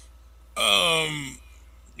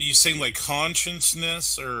 You saying like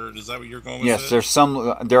consciousness, or is that what you're going with? Yes,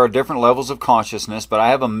 there are different levels of consciousness, but I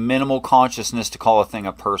have a minimal consciousness to call a thing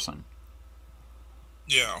a person.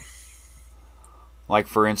 Yeah. Like,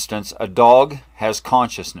 for instance, a dog has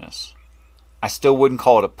consciousness. I still wouldn't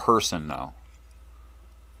call it a person, though.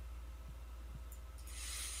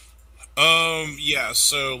 Yeah,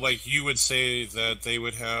 so like you would say that they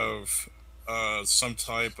would have some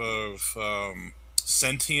type of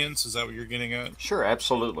sentience. Is that what you're getting at? Sure,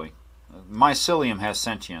 absolutely. Mycelium has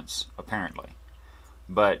sentience, apparently,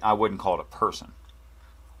 but I wouldn't call it a person.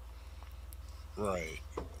 Right.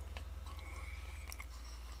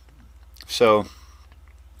 So,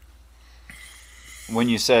 when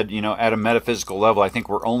you said, at a metaphysical level, I think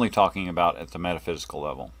we're only talking about at the metaphysical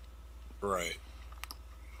level. Right.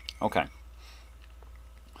 Okay.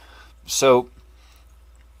 So,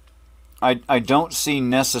 I don't see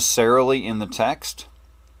necessarily in the text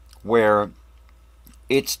where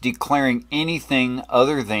it's declaring anything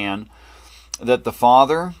other than that the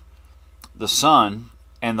Father, the Son,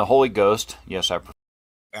 and the Holy Ghost,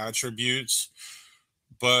 attributes,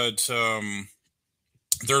 but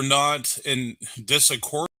they're not in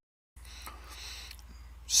disaccord.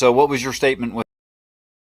 So what was your statement with?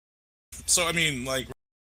 So I mean, like,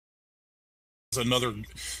 another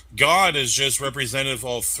God is just representative of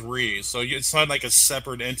all three, so it's not like a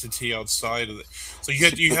separate entity outside of it. So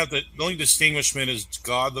you have the only distinguishment is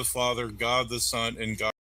God the Father, God the Son, and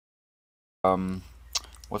God.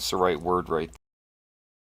 What's the right word? Right.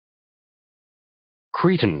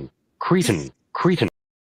 Cretan.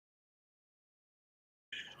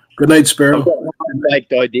 Good night, Sparrow. Great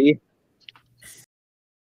idea.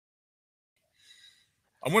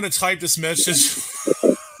 I'm going to type this message.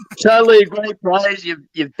 Totally agree, Praise.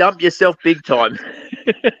 You've dumped yourself big time.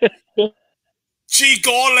 Gee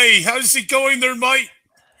golly, how's it going there, mate?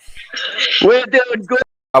 We're doing good.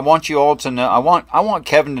 I want you all to know. I want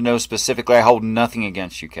Kevin to know specifically. I hold nothing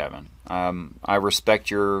against you, Kevin. I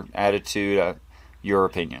respect your attitude, your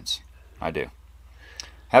opinions. I do.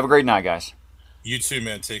 Have a great night, guys. You too,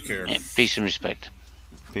 man. Take care. Yeah, peace and respect.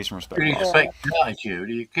 Peace and respect. You expect attitude?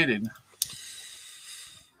 Are you kidding?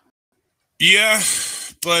 Yeah,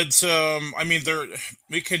 but I mean,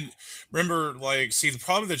 we can remember, like, see, the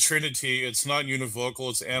problem with the Trinity, it's not univocal,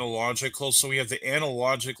 it's analogical. So we have to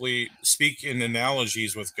analogically speak in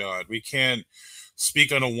analogies with God. We can't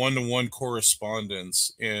speak on a one-to-one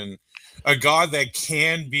correspondence. And a God that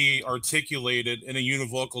can be articulated in a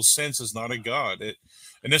univocal sense is not a God.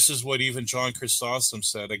 And this is what even John Chrysostom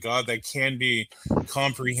said: a God that can be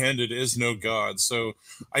comprehended is no God. So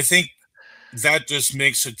I think that just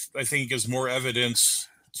makes it, I think, gives more evidence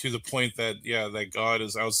to the point that, yeah, that God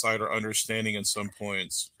is outside our understanding in some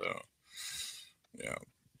points. So, yeah.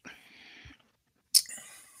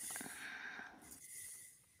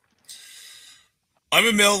 I'm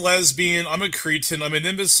a male lesbian. I'm a cretin. I'm an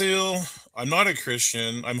imbecile. I'm not a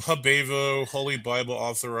Christian. I'm Habevo, Holy Bible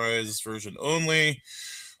Authorized Version only.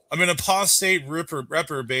 I'm an apostate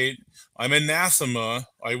reprobate. I'm anathema.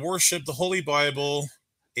 I worship the Holy Bible.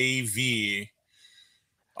 AV.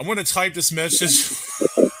 I'm going to type this message.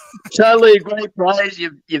 Totally agree, Praise.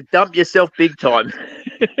 You've dumped yourself big time.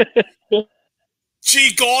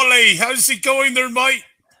 Gee golly, how's it going there, mate?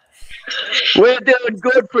 We're doing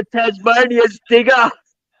good for Tasmania's digger.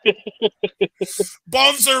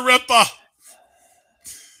 Bonzer Ripper.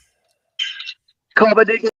 Comma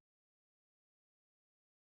digger.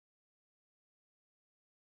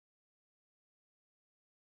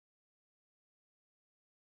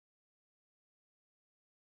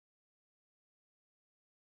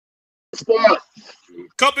 Spot.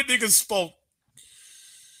 Couple niggas spot.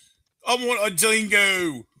 I want a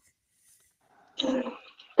dingo.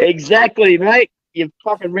 Exactly, mate. You've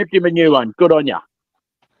fucking ripped him a new one. Good on ya.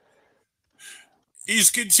 He's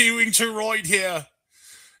continuing to write here.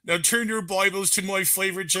 Now turn your Bibles to my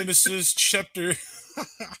favorite Genesis chapter.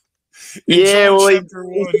 Yeah, John well, chapter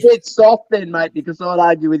he's 1. a bit soft then, mate, because I'd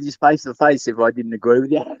argue with you face to face if I didn't agree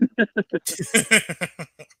with you.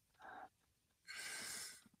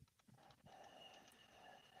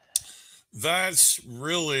 That's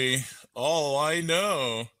really all I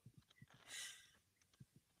know.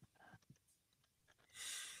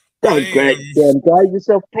 Don't great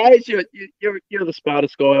yourself praise. You're the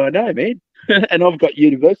smartest guy I know, man. And I've got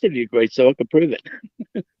university degrees, so I can prove it.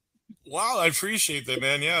 Wow, I appreciate that,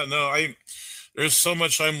 man. Yeah, no, there's so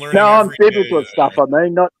much I'm learning. No, I'm every biblical day. stuff. I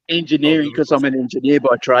mean, not engineering, because I'm an engineer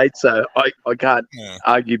by trade, so I can't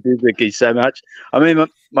argue biblically so much. I mean,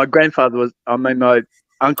 my grandfather my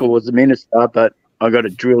uncle was a minister, but I got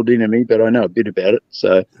it drilled into me, but I know a bit about it.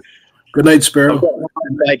 So, good night, Sparrow. I've got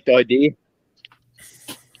one baked idea.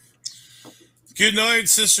 Good night,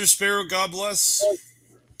 Sister Sparrow. God bless.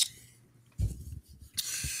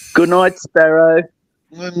 Good night, Sparrow.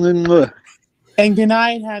 And good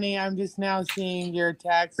night, honey. I'm just now seeing your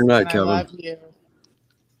text. Good night, and Kevin. I love you.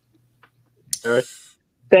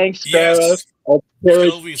 Thanks, Sparrow. Yes. I'll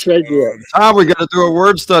treasure it. Tom, we got to do a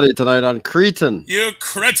word study tonight on Cretan. You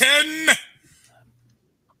cretin!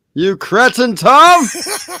 You cretin, Tom!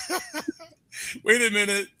 Wait a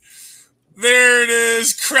minute. There it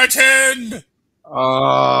is, cretin!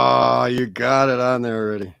 Oh, you got it on there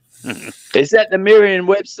already. Is that the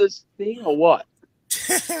Merriam-Webster's thing or what?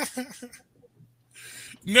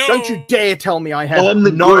 No. Don't you dare tell me I have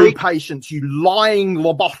no patience, you lying,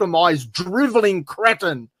 lobotomized, driveling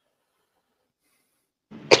cretin.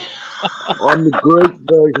 I'm the Greek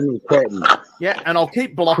version of cretin. Yeah, and I'll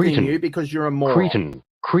keep blocking Cretin. you because you're a moron.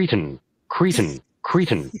 Cretin.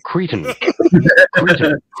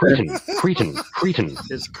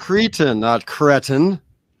 It's Cretan, not cretin.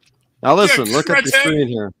 Now listen, look at the screen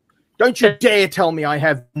here. Don't you dare tell me I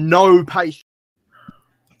have no patience.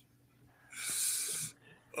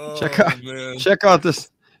 Check out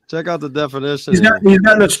the definition. He's got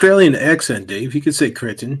an Australian accent, Dave. He could say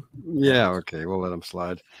cretin. Yeah, okay, we'll let him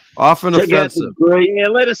slide. Often Check out offensive. the Greek. Yeah,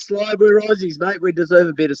 let us slide. We're Aussies, mate. We deserve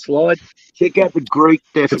a bit of slide. Check out the Greek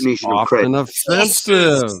definition of Often cretin.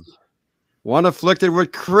 offensive. One afflicted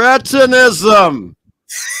with cretinism.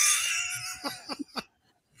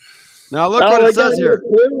 Now look what it says here.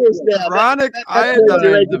 Chronic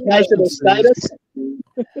iodine deficiency.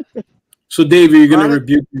 So, Dave, are you going to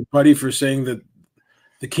rebuke your buddy for saying that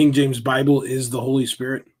the King James Bible is the Holy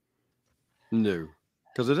Spirit? No,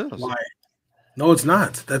 because it is. Why? No, it's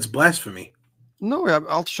not. That's blasphemy. No,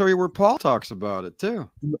 I'll show you where Paul talks about it too.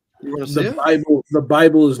 You want to see it? The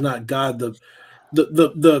Bible is not God. The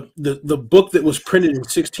book that was printed in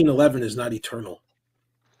 1611 is not eternal.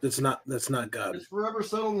 That's not God. It's forever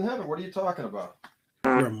settled in heaven. What are you talking about?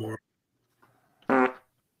 You're a moron.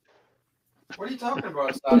 What are you talking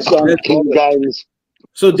about?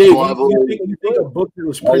 So, Dave, you think a book that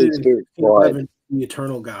was printed in 1611 is the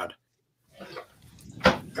eternal God?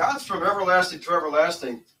 God's from everlasting to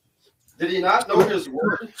everlasting. Did he not know his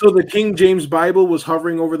word? So the King James Bible was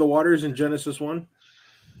hovering over the waters in Genesis 1?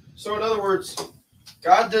 So in other words,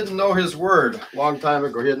 God didn't know his word a long time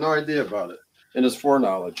ago. He had no idea about it in his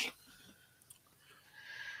foreknowledge.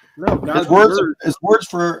 No, God's words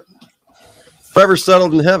forever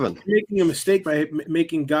settled in heaven. You're making a mistake by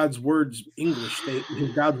making God's words English.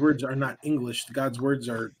 God's words are not English. God's words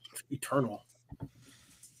are eternal.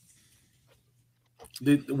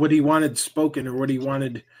 What he wanted spoken or what he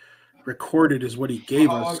wanted recorded is what he gave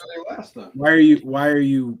us. How long do they last then? Why are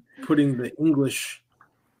you putting the English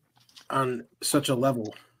on such a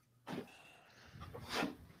level?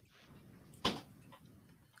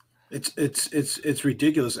 It's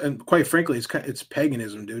ridiculous, and quite frankly, it's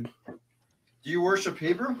paganism, dude. Do you worship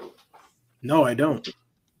Hebrew? No, I don't.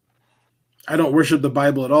 I don't worship the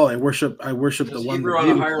Bible at all. I worship the one. Hebrew on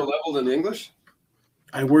a higher level than English?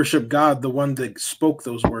 I worship God, the one that spoke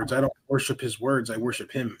those words. I don't worship his words. I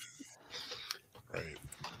worship him. Right.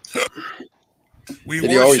 We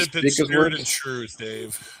worship in spirit and truth,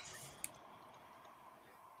 Dave.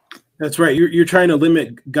 That's right. You're trying to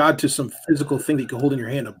limit God to some physical thing that you can hold in your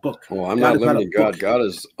hand, a book. Well, I'm not limiting God. God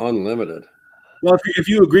is unlimited. Well, if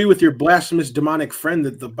you agree with your blasphemous demonic friend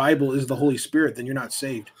that the Bible is the Holy Spirit, then you're not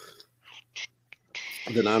saved.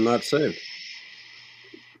 Then I'm not saved.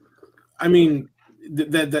 I mean,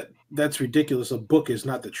 that's ridiculous. A book is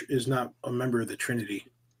not a member of the Trinity.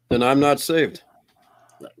 Then I'm not saved.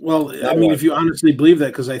 Well, I mean, if you honestly believe that,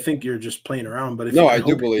 because I think you're just playing around. But I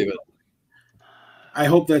do believe it. I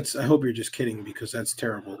hope you're just kidding, because that's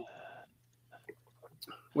terrible.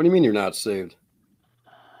 What do you mean you're not saved?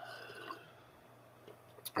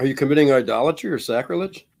 Are you committing idolatry or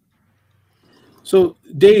sacrilege? So,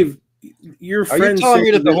 Dave, your friend. Are you telling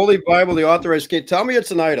me that the Holy Bible, the authorized case, tell me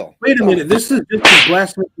it's an idol? Wait a minute. This is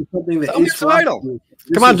blasphemy for something that is it's an idol.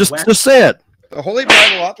 Come on, just say it. The Holy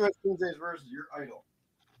Bible, authorized King James Version, is your idol.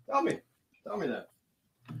 Tell me that.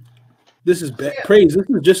 This is bad. Praise. This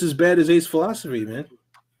is just as bad as Ace philosophy, man.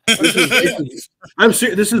 I'm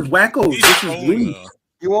serious. This is wacko. This is weak.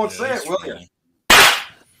 You won't say it, will you?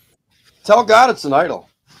 Tell God it's an idol.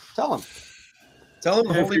 Tell him. Tell him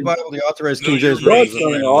the Holy Bible, the authorized King James Version. Right,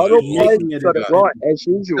 as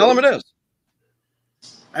usual. Tell him it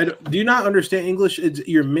is. Do you not understand English?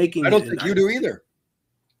 You're making. I don't think you do either.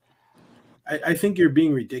 I think you're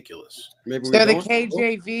being ridiculous. Maybe so the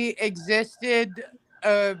KJV existed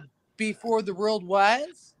before the world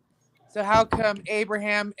was. So how come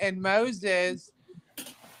Abraham and Moses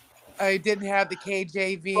didn't have the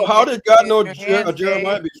KJV? Well, how did God know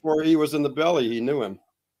Jeremiah before he was in the belly? He knew him.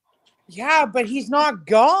 Yeah, but he's not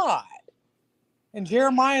God, and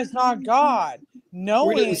Jeremiah is not God.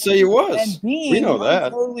 We didn't say he was. And being we know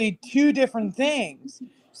that. Totally two different things.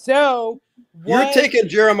 So you're taking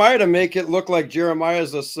Jeremiah to make it look like Jeremiah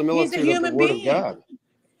is a similitude of the Word of God.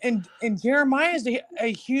 And Jeremiah is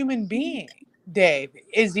a human being, Dave,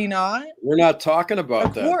 is he not? We're not talking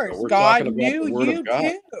about that. Of course, We're God talking about knew the Word you of God.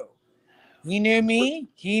 too. He knew me.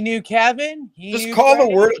 He knew Kevin. Just call the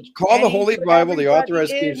Word. Call the Holy Bible, the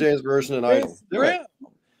authorized King James Version, an idol. Do it.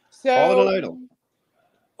 So, call it an idol.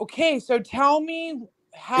 Okay, so tell me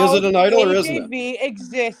how is it an idol or isn't it? KJV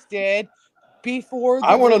existed before.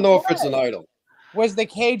 I want to know if it's an idol. Was the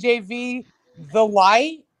KJV the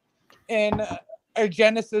light in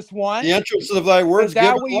Genesis 1? The entrance of thy words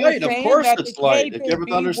give light. Of course it's light. It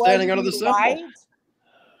giveth understanding unto the simple.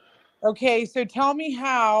 Okay, so tell me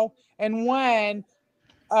how and when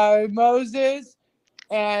Moses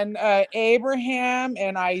and Abraham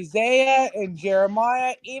and Isaiah and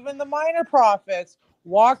Jeremiah, even the minor prophets,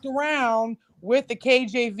 walked around with the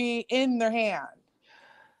KJV in their hand.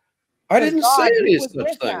 I didn't say any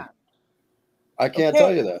such thing. I can't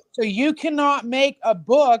tell you that. So you cannot make a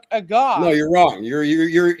book a god. No, you're wrong.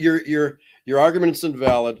 Your argument's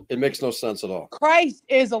invalid. It makes no sense at all. Christ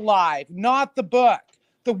is alive, not the book.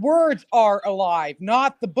 The words are alive,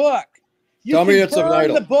 not the book. Tell me it's an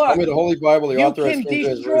idol. Tell me the Holy Bible, the authorized King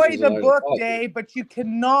James Version. You can destroy the book, Dave, but you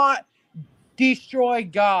cannot destroy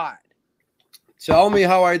God. Tell me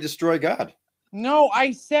how I destroy God. No,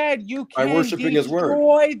 I said you can by worshiping His Word.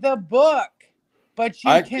 Destroy the book, but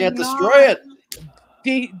you can't destroy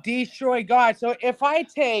it. Destroy God. So if I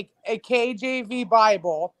take a KJV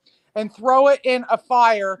Bible and throw it in a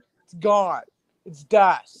fire, it's gone. It's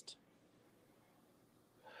dust.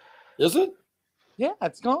 Is it? Yeah,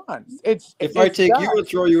 it's gone. If I take you and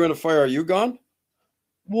throw you in a fire, are you gone?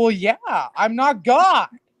 Well, yeah, I'm not God.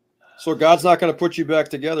 So God's not going to put you back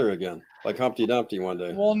together again, like Humpty Dumpty one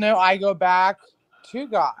day. Well, no, I go back to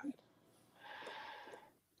God.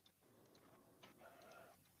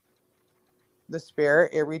 The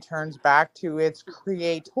spirit, it returns back to its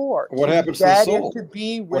creator. What happens to the soul? To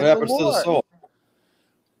be with what happens to the soul?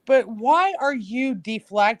 But why are you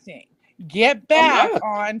deflecting? Get back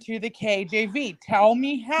onto the KJV. Tell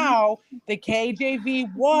me how the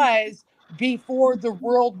KJV was before the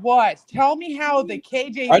world was. Tell me how the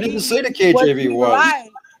KJV. I didn't say the KJV was.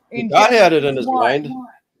 God had it in His mind.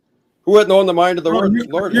 Who had known the mind of the Lord?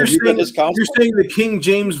 You're saying the King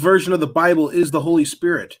James Version of the Bible is the Holy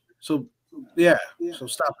Spirit. So, yeah. So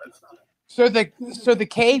stop it. So the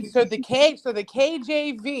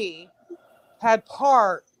KJV had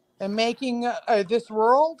part in making this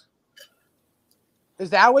world. Is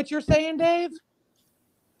that what you're saying, Dave?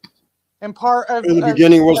 And part of in the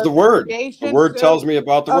beginning was the Word. The Word tells me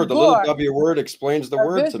about the Word. The little W word explains the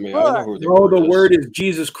Word to me. I know who the Word is.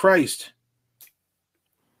 Jesus Christ.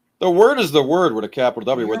 The Word is the Word with a capital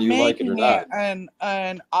W, whether you like it or not.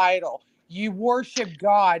 An idol. You worship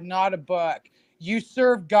God, not a book. You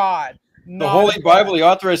serve God. The Holy Bible, the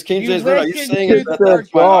authorized King James Version. Are you saying it's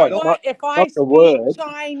God? If I speak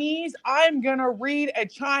Chinese, I'm going to read a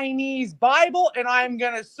Chinese Bible and I'm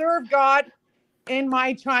going to serve God in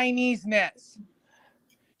my Chinese-ness.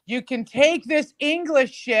 You can take this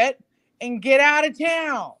English shit and get out of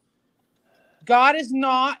town. God is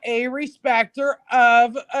not a respecter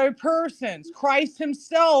of persons. Christ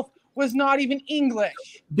Himself was not even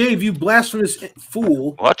English. Dave, you blasphemous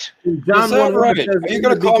fool. What? John is that right? Are you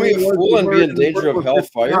going to call me a fool and be in danger of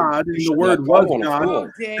hellfire? God, and the Word was God.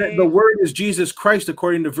 The Word is Jesus Christ,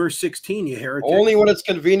 according to verse 16, you heretic. Only when it's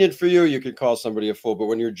convenient for you, you can call somebody a fool. But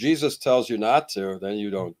when your Jesus tells you not to, then you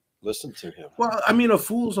don't. listen to him. Well, I mean, a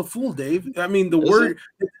fool's a fool, Dave. I mean,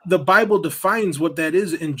 the Bible defines what that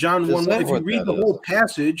is in John 1. If you read the whole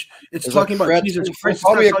passage, it's talking about Jesus Christ.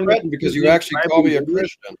 Call me a cretin because you actually call me a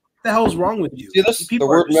Christian. What the hell's wrong with you? See this? The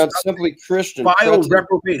word meant simply Christian. Vile,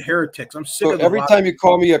 reprobate heretics. I'm sick of the every time you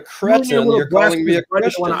call me a cretin, you're calling me a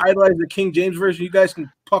Christian. Want to idolize the King James version? You guys can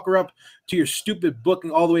pucker up to your stupid book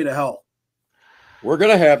and all the way to hell. We're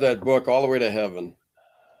gonna have that book all the way to heaven.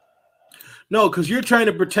 No, because you're trying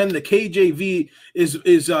to pretend the KJV is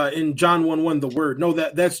in John 1:1 the word. No,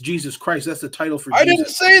 that's Jesus Christ. That's the title for Jesus. I didn't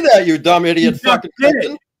say that, you dumb idiot. Fucking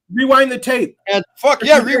cretin. Rewind the tape. And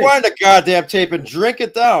rewind the goddamn tape and drink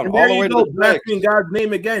it down all the way to the blaspheming God's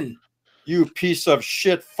name again. You piece of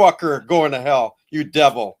shit fucker going to hell, you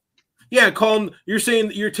devil. Yeah, call him. You're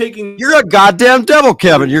saying you're taking. You're a goddamn devil,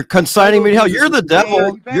 Kevin. You're consigning me to hell. You're the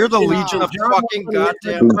devil. You're the legion of fucking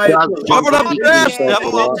goddamn. Shove it up your ass,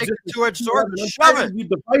 devil. I'll take a two-edged sword and shove it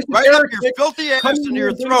right up your filthy ass into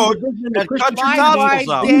your throat and cut your tonsils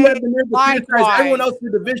out. Everyone else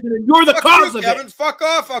in the division, and you're the cause of Kevin, it. fuck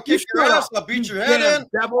off. I'll kick your ass. I'll beat your head in.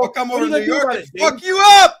 Devil. I'll come over to New York and fuck you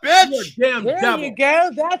up, bitch. There you go.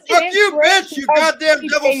 That's fuck you, bitch. You goddamn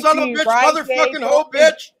devil son of a bitch, motherfucking hoe,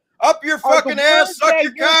 bitch. Up your fucking ass, suck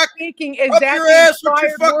your cock. Up your ass with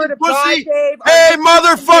your fucking pussy. Hey,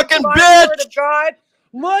 motherfucking bitch.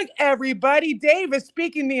 Look, everybody, Dave is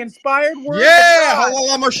speaking the inspired word. Yeah.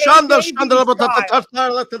 This is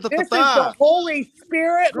the Holy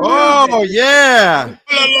Spirit. Oh, yeah.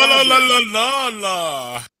 La, la, la, la,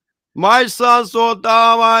 la. My son so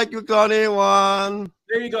dumb, I could got anyone.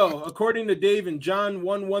 There you go. According to Dave in John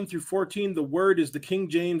 1:1 through 14, the word is the King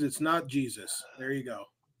James. It's not Jesus. There you go.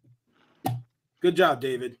 Good job,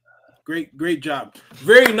 David. Great job.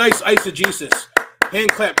 Very nice eisegesis. Hand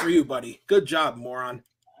clap for you, buddy. Good job, moron.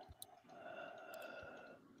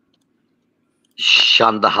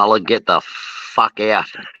 Shandahala, get the fuck out.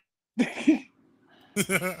 Yeah,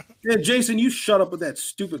 Jason, you shut up with that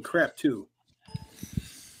stupid crap, too.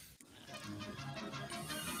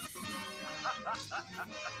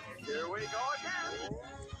 Here we go again.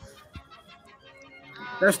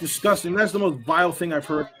 That's disgusting. That's the most vile thing I've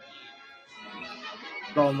heard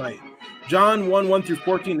all night. John 1:1 through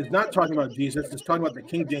 14 is not talking about Jesus. It's talking about the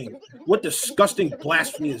King James. What disgusting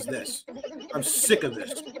blasphemy is this? I'm sick of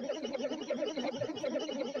this.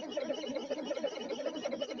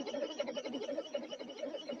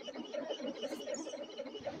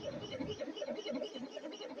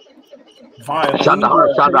 Vile.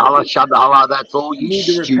 Shandahala, that's all you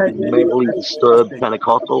stupid, mentally disturbed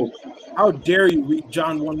Pentecostals. How dare you read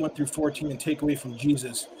John 1:1 through 14 and take away from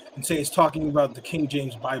Jesus and say it's talking about the King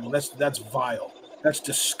James Bible? That's vile. That's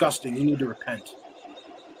disgusting. You need to repent.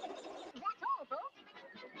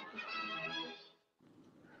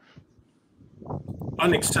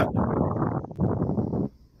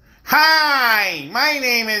 Unacceptable. Hi, my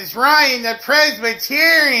name is Ryan the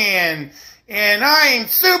Presbyterian, and I'm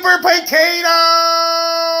Super Potato!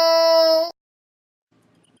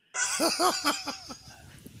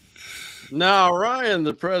 Now, Ryan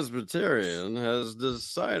the Presbyterian has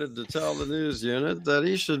decided to tell the news unit that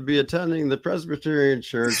he should be attending the Presbyterian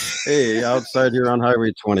Church A outside here on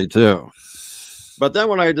Highway 22. But then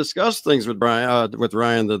when I discussed things with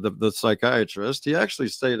Ryan, the psychiatrist, he actually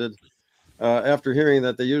stated, after hearing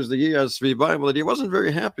that they use the ESV Bible, that he wasn't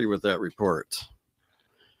very happy with that report.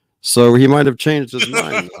 So he might have changed his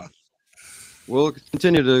mind. We'll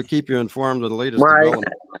continue to keep you informed of the latest development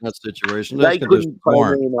in that situation. They couldn't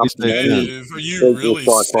more. pay me enough. Are you really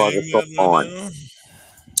saying that right now?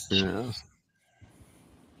 Yeah.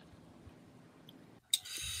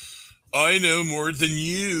 I know more than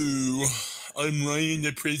you. I'm Ryan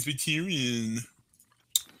the Presbyterian.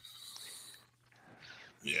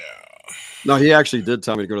 Yeah. No, he actually did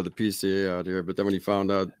tell me to go to the PCA out here, but then when he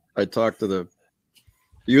found out, I talked to the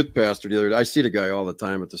youth pastor the other day. I see the guy all the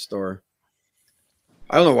time at the store.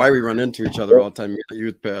 I don't know why we run into each other all the time, the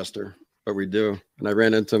youth pastor, but we do. And I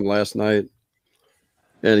ran into him last night,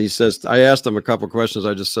 and he says, I asked him a couple questions.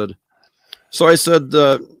 I just said, so I said,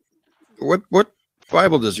 what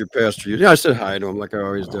Bible does your pastor use? Yeah, I said hi to him like I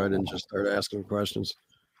always do. I didn't just start asking him questions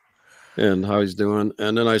and how he's doing.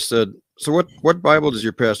 And then I said, so what Bible does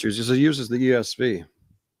your pastor use? He says he uses the ESV.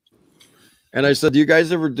 And I said, do you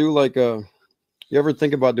guys ever do you ever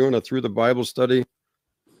think about doing a through the Bible study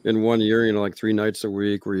in 1 year, like 3 nights a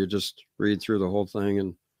week, where you just read through the whole thing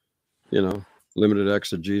and, limited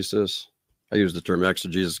exegesis? I use the term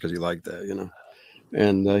exegesis because he liked that,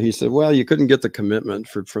 And he said, well, you couldn't get the commitment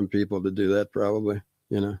from people to do that probably,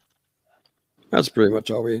 That's pretty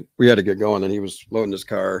much all we had to get going. And he was loading his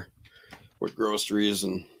car with groceries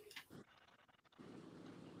and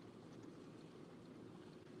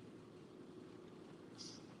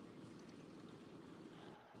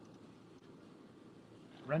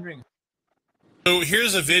rendering. So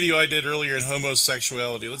here's a video I did earlier in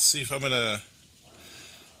homosexuality. Let's see if I'm gonna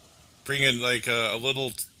bring in like a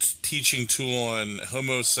little teaching tool on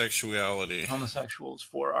homosexuality. Homosexuals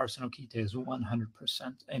for Arsenokite is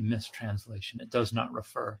 100% a mistranslation. It does not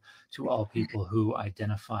refer to all people who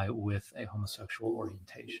identify with a homosexual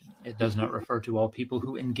orientation. It does not refer to all people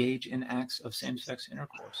who engage in acts of same-sex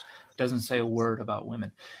intercourse. It doesn't say a word about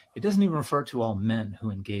women. It doesn't even refer to all men who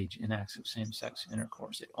engage in acts of same-sex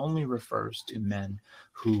intercourse. It only refers to men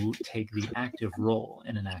who take the active role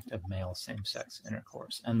in an act of male same-sex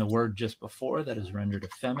intercourse. And the word just before that is rendered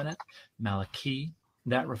effeminate, malaki,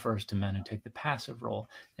 that refers to men who take the passive role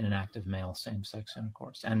in an act of male same-sex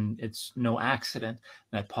intercourse. And it's no accident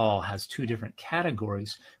that Paul has two different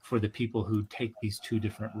categories for the people who take these two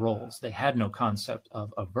different roles. They had no concept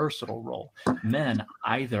of a versatile role. Men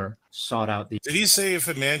either sought out the... Did he say if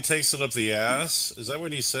a man takes it up the ass? Is that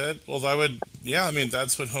what he said? Well, I would... Yeah, I mean,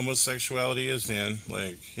 that's what homosexuality is, man.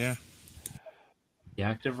 Like, yeah. The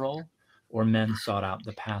active role, or men sought out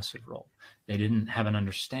the passive role. They didn't have an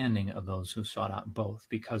understanding of those who sought out both,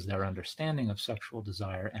 because their understanding of sexual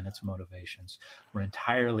desire and its motivations were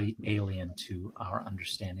entirely alien to our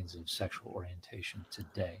understandings of sexual orientation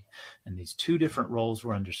today. And these two different roles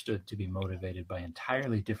were understood to be motivated by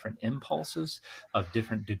entirely different impulses of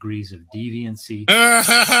different degrees of deviancy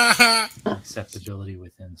and acceptability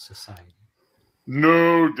within society.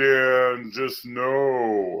 No, Dan, just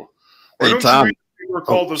no. Why Hey, don't Tom. you read the paper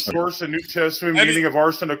called The Source and New Testament Meaning of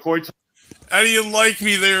Arsenokoitos? How do you like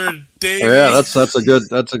me there, Dave? Oh, yeah, that's a good.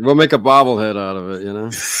 We'll make a bobblehead out of it. You know.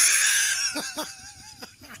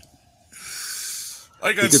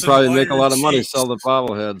 I got You could some probably make a iron lot of money cheeks. sell the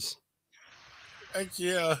bobbleheads. Heck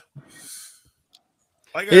yeah.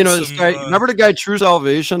 I got Hey, you know this some, guy. Remember the guy True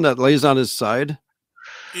Salvation that lays on his side,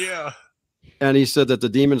 Yeah. and he said that the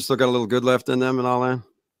demons still got a little good left in them and all that.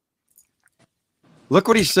 Look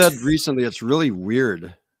what he said recently. It's really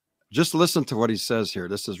weird. Just listen to what he says here.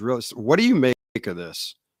 This is really. What do you make of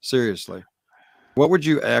this? Seriously, what would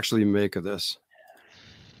you actually make of this?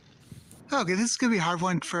 Okay, this is going to be a hard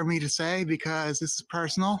one for me to say because this is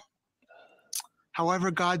personal.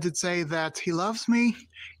 However, God did say that he loves me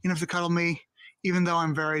enough to cuddle me, even though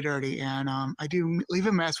I'm very dirty. And I do leave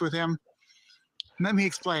a mess with him. Let me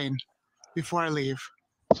explain before I leave.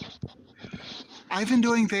 I've been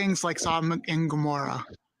doing things like Sodom and Gomorrah.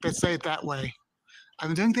 Let's say it that way. I've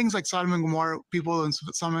been doing things like Sodom and Gomorrah, people in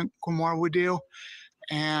Sodom and Gomorrah would do.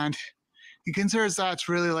 And he considers that's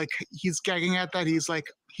really like he's gagging at that. He's like,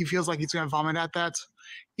 he feels like he's going to vomit at that,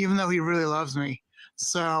 even though he really loves me.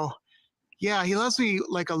 So, yeah, he loves me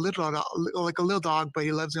like a little dog, but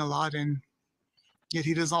he loves me a lot. And yet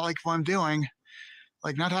he does not like what I'm doing.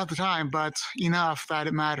 Like, not half the time, but enough that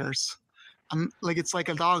it matters. Like, it's like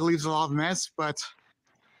a dog leaves a lot of mess, but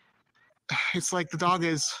it's like the dog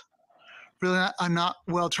is really not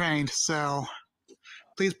well trained. So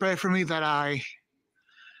please pray for me that I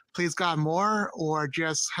please God more or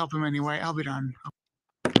just help him anyway. I'll be done.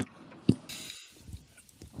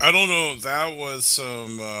 I don't know. That was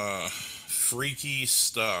some freaky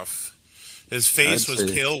stuff. His face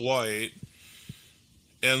was pale white,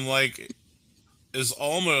 and like is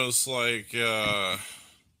almost like I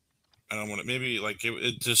don't want to. Maybe like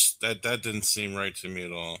it just that didn't seem right to me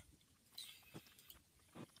at all.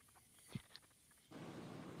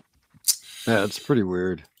 Yeah, it's pretty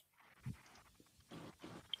weird.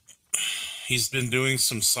 He's been doing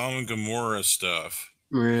some Sodom and Gomorrah stuff.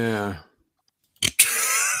 Yeah.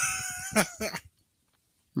 I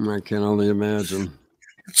can only imagine.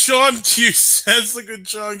 John Q says, look what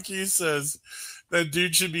John Q says. That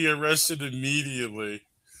dude should be arrested immediately.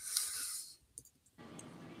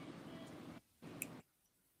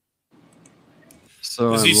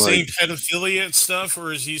 So is he I'm saying like, pedophilia stuff,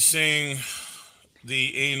 or is he saying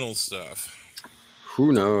the anal stuff?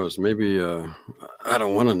 who knows? Maybe I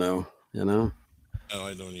don't want to know. You know. No,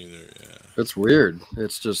 I don't either. Yeah. It's weird.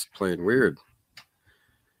 It's just plain weird.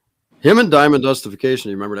 Him and Diamond Dustification,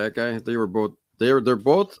 you remember that guy? They were both they're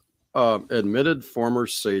both admitted former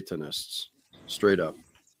Satanists. Straight up.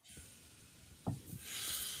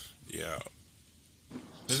 Yeah.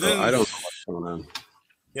 So then, I don't know what's going on.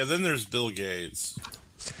 Yeah, then there's Bill Gates.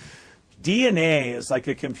 DNA is like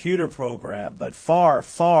a computer program, but far,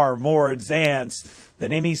 far more advanced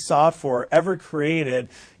than any software ever created,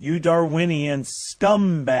 you Darwinian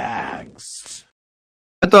scumbags.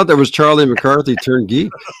 I thought that was Charlie McCarthy turned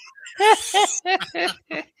geek.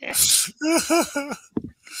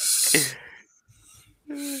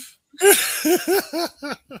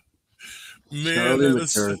 Man, Charlie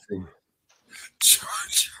McCarthy.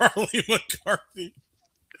 Charlie McCarthy.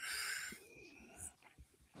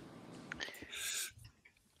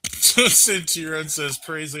 So Centurion says,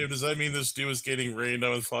 "Praise him." Does that mean this dude is getting rained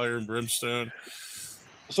on with fire and brimstone?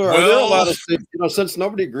 So are there a lot of, since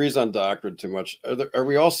nobody agrees on doctrine too much, are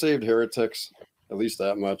we all saved heretics? At least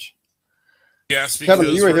that much. Yes, because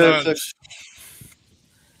Kevin, are you a heretic?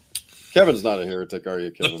 Kevin's not a heretic, are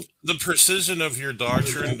you, Kevin? The precision of your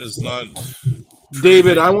doctrine is not.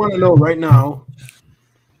 David, I want to know right now: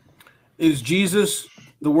 is Jesus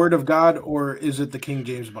the Word of God, or is it the King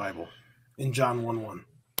James Bible in John 1:1?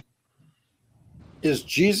 Is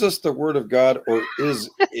Jesus the Word of God, or is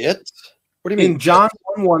it? What do you mean? In John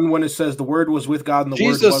 1:1, when it says the Word was with God and the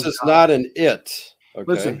Jesus Word was is God. not an it. Okay.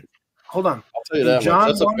 Listen, hold on. I'll tell you that John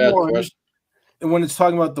much. That's a bad 1:1, question. and when it's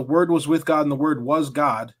talking about the Word was with God and the Word was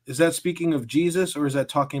God, is that speaking of Jesus, or is that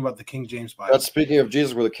talking about the King James Bible? That's speaking of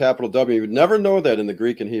Jesus with a capital W. You would never know that in the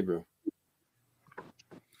Greek and Hebrew.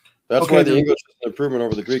 That's why the English is an improvement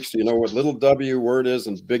over the Greek. So you know what little W word is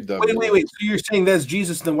and big W. Wait. So you're saying that's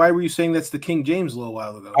Jesus? Then why were you saying that's the King James a little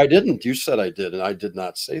while ago? I didn't. You said I did, and I did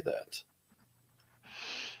not say that.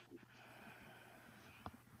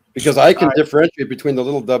 Because I can differentiate between the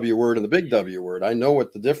little W word and the big W word. I know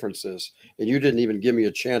what the difference is. And you didn't even give me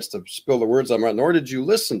a chance to spill the words I'm right, nor did you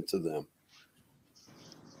listen to them.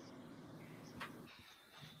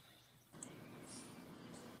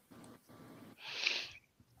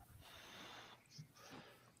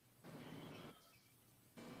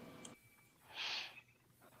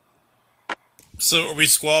 So are we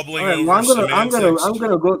squabbling All right, over well, semantics? I'm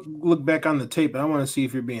gonna go look back on the tape, and I want to see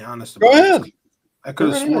if you're being honest Go about ahead. this. I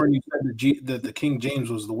could have sworn you said that the King James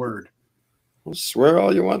was the Word. Well, swear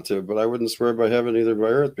all you want to, but I wouldn't swear by heaven either by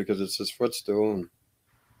earth, because it's his footstool and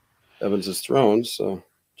heaven's his throne. So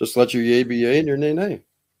just let your yea be yea and your nay nay.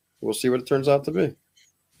 We'll see what it turns out to be.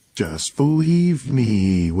 Just believe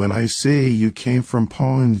me when I say you came from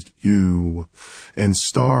Pond You and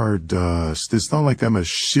Stardust. It's not like I'm a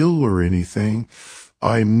shill or anything.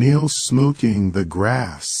 I'm nail smoking the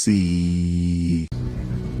grass, see?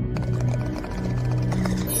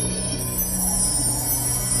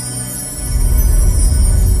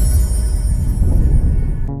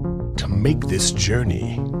 To make this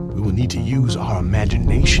journey, we will need to use our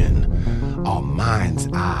imagination, our mind's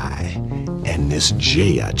eye, and this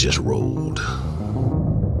J I just rolled.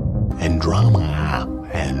 Andromeda.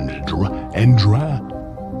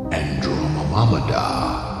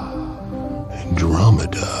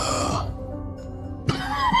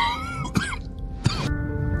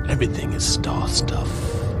 Everything is star stuff.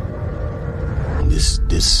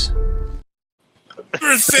 This.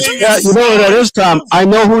 Yeah, you know who that is, Tom. I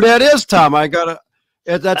know who that is, Tom. I gotta.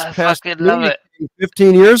 That's past love it.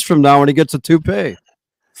 15 years from now when he gets a toupee.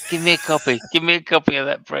 Give me a copy. Give me a copy of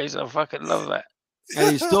that, Praise. I fucking love that. And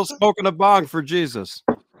he's still smoking a bong for Jesus.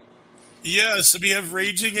 Yes, we have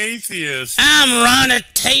raging atheists. I'm Ronna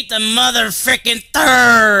Tate the motherfucking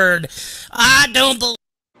third. I don't believe.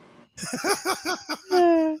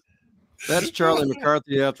 That's Charlie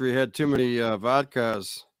McCarthy after he had too many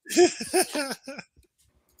vodkas.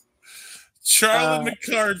 Charlie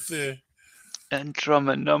McCarthy. And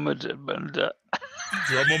Drummonomada.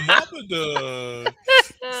 Drummonomada.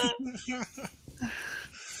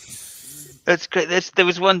 That's great. There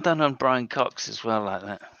was one done on Brian Cox as well, like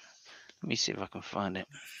that. Let me see if I can find it.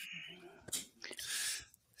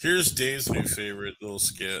 Here's Dave's new favorite little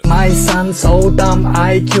skit. My son so dumb,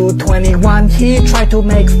 IQ 21. He tried to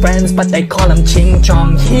make friends, but they call him Ching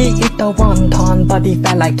Chong. He eat the wonton, but he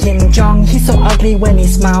felt like Kim Jong. He's so ugly when he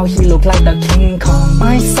smile, he look like the King Kong.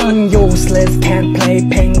 My son useless, can't play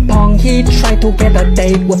ping pong. He tried to get a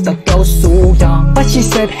date with the girl Soo Young, but she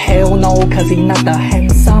said hell no, cause he not the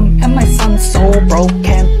handsome. And my son so broke,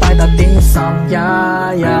 can't buy the dim sum.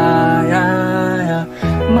 Yeah.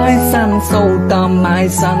 My son so dumb, my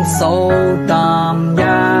son so dumb,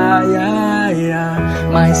 yeah.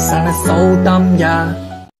 My son is so dumb,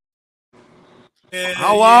 yeah.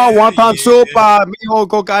 Hello, wonton soup, miho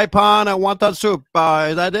go gai pan, wonton soup.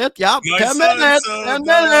 Is that it? Yeah, 10 minutes, 10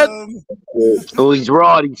 minutes. Oh, he's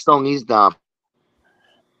right, his song is dumb.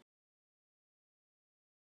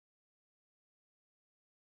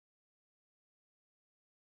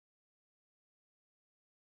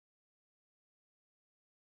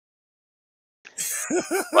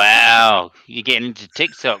 Wow, you're getting into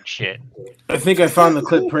TikTok shit. I think I found the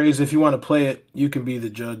clip, Praise. If you want to play it, you can be the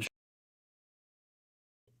judge.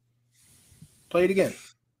 Play it again.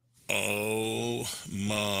 Oh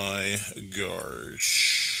my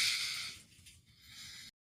gosh.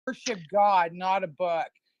 Worship God, not a book.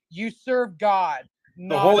 You serve God.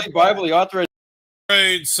 The Holy Bible, the authorized.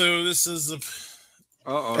 Right, so this is the.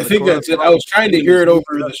 I think that's it. I was trying to hear it over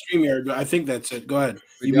the StreamYard, but I think that's it. Go ahead.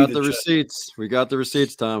 We got the receipts. We got the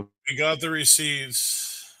receipts, Tom. We got the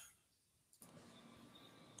receipts.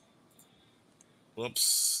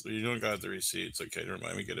 Whoops. You don't got the receipts. Okay, never mind.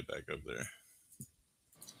 Let me get it back up there.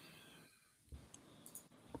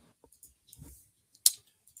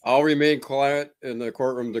 I'll remain quiet in the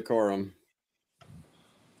courtroom decorum.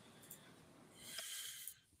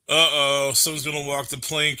 Uh-oh. Someone's going to walk the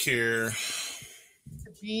plank here.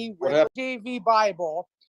 Be with JV Bible.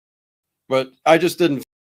 But I just didn't.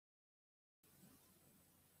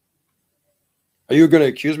 Are you going to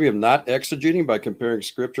accuse me of not exegeting by comparing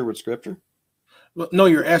scripture with scripture? Well, no,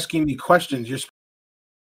 you're asking me questions. You're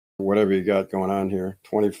whatever you got going on here.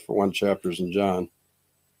 21 chapters in John.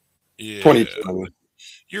 Yeah. 22. I mean.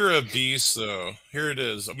 You're a beast, though. Here it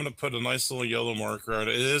is. I'm going to put a nice little yellow marker on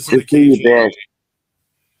it. It is in the KJV.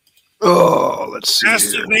 Oh, let's see.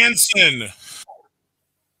 Pastor Manson.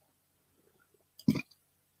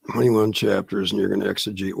 21 chapters, and you're going to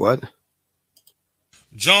exegete what?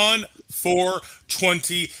 John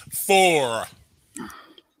 4:24.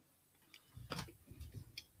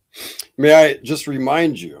 May I just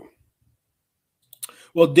remind you?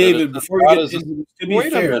 Well, David, before we get into to be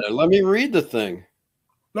wait fair, a minute. Let me read the thing.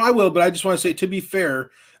 No, I will, but I just want to say, to be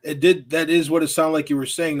fair, that is what it sounded like you were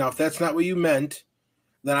saying. Now, if that's not what you meant,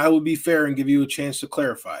 then I will be fair and give you a chance to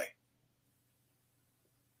clarify.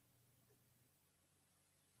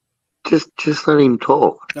 Just let him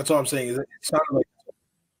talk. That's all I'm saying. It sounded like.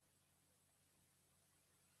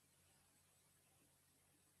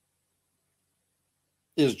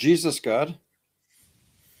 Is Jesus God?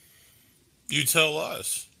 You tell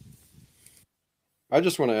us. I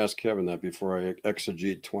just want to ask Kevin that before I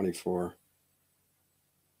exegete 24.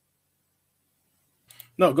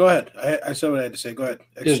 No, go ahead. I said what I had to say. Go ahead.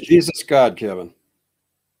 Is Jesus God, Kevin?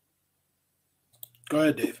 Go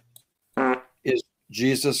ahead, Dave. Is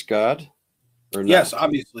Jesus God? Or not? Yes,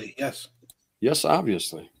 obviously. Yes. Yes,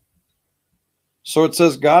 obviously. So it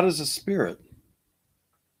says God is a spirit.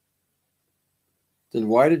 Then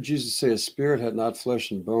why did Jesus say a spirit had not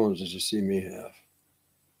flesh and bones as you see me have?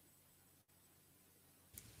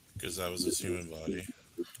 Because that was his human body.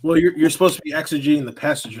 Well, you're supposed to be exegeting the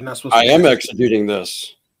passage. You're not supposed to. I am exegeting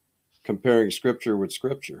this, comparing scripture with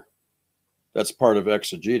scripture. That's part of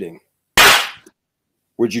exegeting.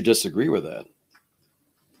 Would you disagree with that?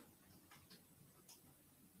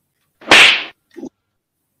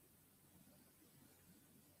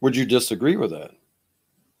 Would you disagree with that?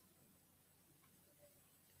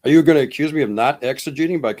 Are you going to accuse me of not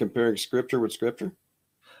exegeting by comparing scripture with scripture?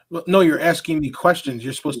 Well, no, you're asking me questions.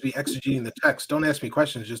 You're supposed to be exegeting the text. Don't ask me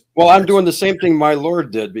questions. Just well, I'm doing the same thing my Lord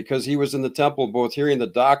did, because he was in the temple both hearing the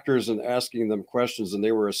doctors and asking them questions, and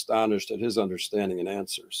they were astonished at his understanding and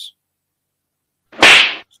answers.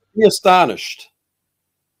 Be astonished,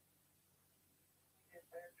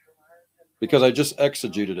 because I just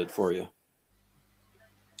exegeted it for you.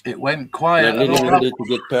 It went quiet. I didn't need to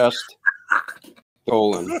get past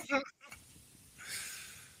Dolan.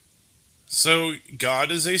 So God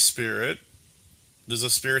is a spirit. Does a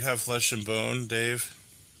spirit have flesh and bone, Dave?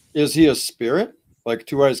 Is he a spirit? Like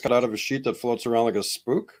two eyes cut out of a sheet that floats around like a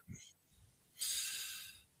spook?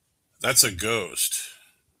 That's a ghost.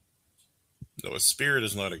 No, a spirit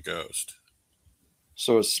is not a ghost.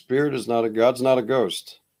 So a spirit is not God's not a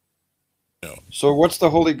ghost. No. So what's the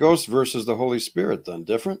Holy Ghost versus the Holy Spirit then?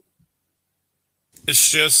 Different? It's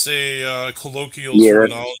just a colloquial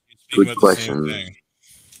terminology speaking about the same thing.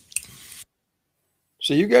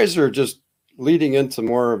 So you guys are just leading into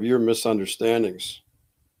more of your misunderstandings,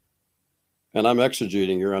 and I'm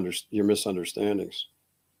exegeting your misunderstandings.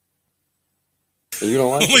 And you don't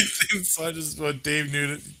like Only thing inside is what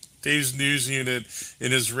Dave's news unit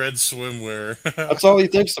in his red swimwear. That's all he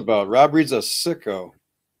thinks about. Rob Reed's a sicko.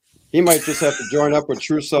 He might just have to join up with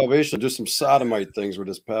True Salvation and do some sodomite things with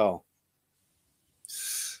his pal.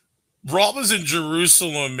 Rob is in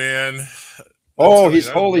Jerusalem, man. Oh, he's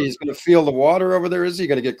holy. He's going to feel the water over there. Is he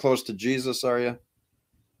going to get close to Jesus? Are you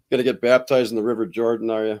going to get baptized in the River Jordan?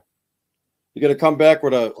 Are you? You going to come back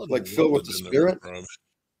with filled with the Spirit?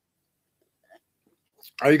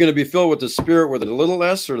 Are you going to be filled with the Spirit with a little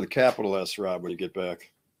s or the capital S, Rob, when you get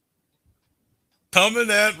back? Coming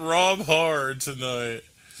at Rob hard tonight.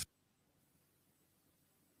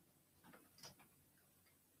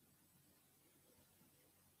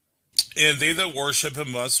 And they that worship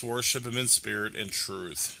him must worship him in spirit and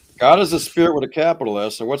truth. God is a spirit with a capital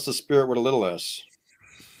S. And what's the spirit with a little s?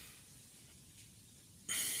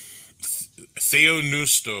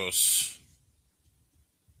 Theonoustos.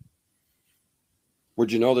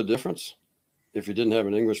 Would you know the difference if you didn't have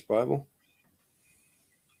an English Bible?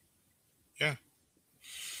 Yeah.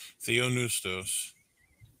 Theonoustos.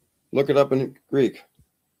 Look it up in Greek.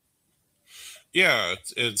 Yeah,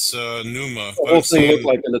 it's Numa. The whole thing looked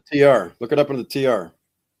like in the TR. Look it up in the TR.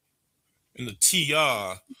 In the TR.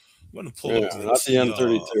 I'm going to pull up the not the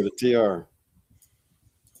M32, the TR.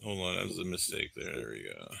 Hold on, that was a mistake there. There we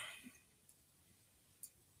go.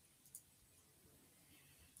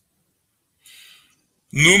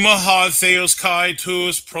 Numa ha theos kai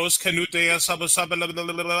tus pros canutea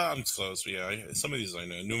I'm close. Yeah, some of these I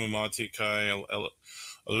know. Numa mati kai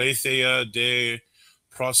alethea de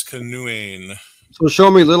proscanuane. So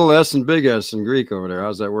show me little s and big S in Greek over there.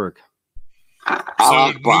 How's that work?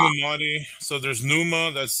 So Numa mati. So there's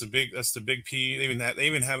Numa. That's the big P. They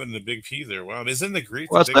even have it in the big P there. Wow, is in the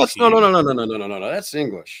Greek. Well, the that's P? no. That's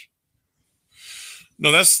English.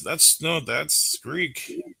 No, that's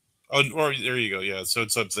Greek. Oh, or there you go. Yeah, so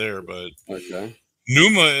it's up there, but okay.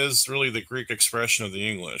 Numa is really the Greek expression of the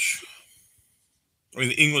English. I mean,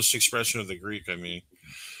 the English expression of the Greek. I mean,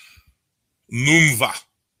 numva,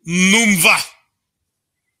 numa,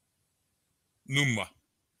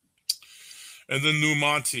 and then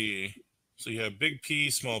numati. So you have big P,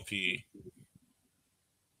 small p.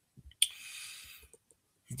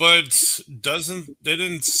 But didn't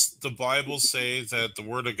the Bible say that the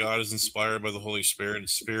Word of God is inspired by the Holy Spirit,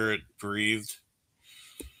 Spirit breathed?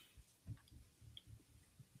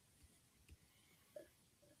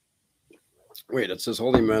 Wait, it says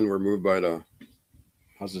holy men were moved by the.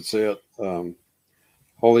 How does it say it?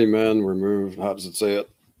 Holy men were moved. How does it say it?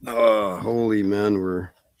 Holy men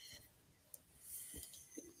were.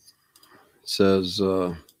 It says.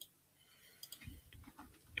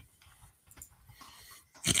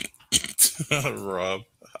 Rob.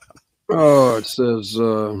 Oh, it says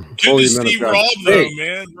holy men of God Rob, though,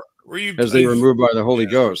 man. As they were moved by the Holy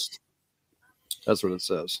Ghost. That's what it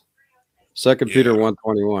says. 2 Peter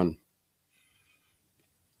 1:21.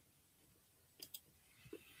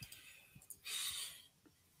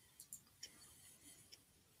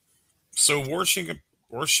 So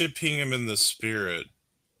worshiping him in the spirit.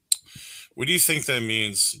 What do you think that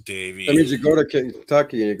means, Davey? That means you go to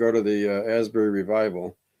Kentucky and you go to the Asbury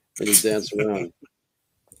Revival and you dance around.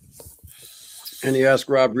 And you ask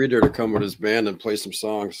Rob Reeder to come with his band and play some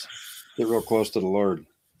songs. Get real close to the Lord.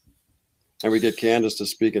 And we get Candace to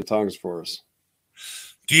speak in tongues for us.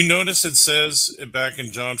 Do you notice it says back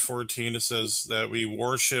in John 14, it says that we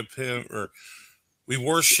worship him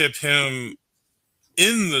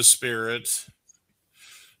in the spirit,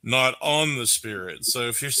 not on the spirit. So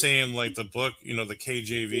if you're saying like the book, the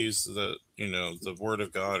KJV's, the Word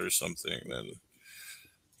of God or something, then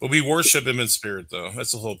but we worship him in spirit, though.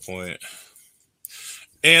 That's the whole point.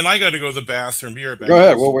 And I got to go to the bathroom. Be right back. Go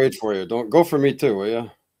ahead. We'll wait for you. Don't go for me too, will you?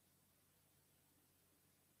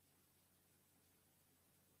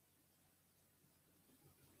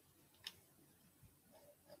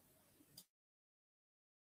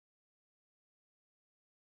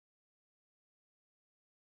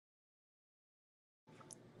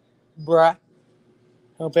 Bruh.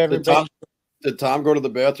 Hope everybody. Did Tom go to the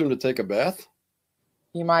bathroom to take a bath?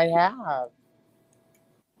 He might have.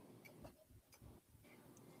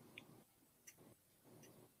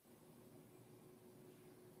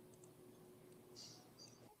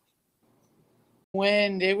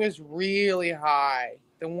 Wind, it was really high.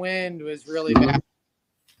 The wind was really bad.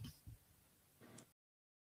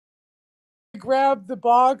 I grabbed the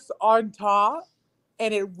box on top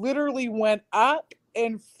and it literally went up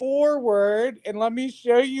and forward. And let me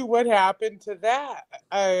show you what happened to that.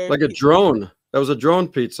 Like a drone. That was a drone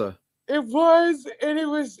pizza. It was, and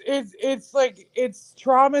it's like, it's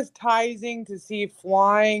traumatizing to see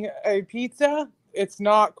flying a pizza. It's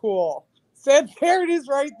not cool. Said there it is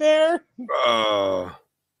right there. Oh.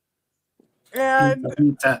 And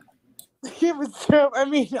it was so,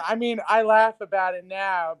 I mean, I laugh about it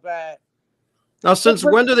now, but now since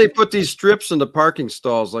when do they put these strips in the parking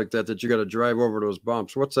stalls like that you got to drive over those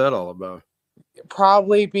bumps? What's that all about?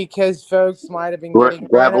 Probably because folks might have been getting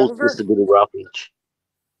run over. Just a bit of roughage.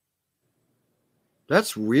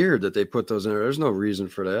 That's weird that they put those in there. There's no reason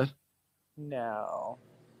for that. No.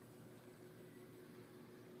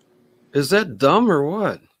 Is that dumb or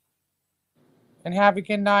what? And have a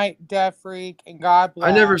good night, Deaf Freak, and God bless.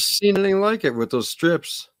 I never seen anything like it with those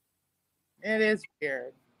strips. It is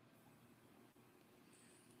weird.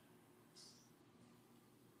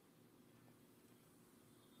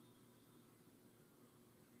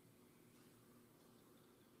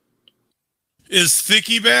 Is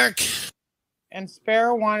Thicky back? And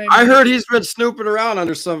Sparrow wanted. I heard he's been snooping around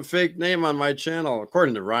under some fake name on my channel,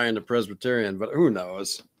 according to Ryan the Presbyterian, but who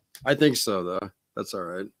knows? I think so, though. That's all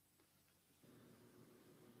right.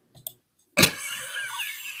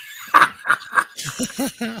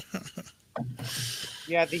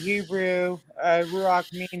 Yeah, the Hebrew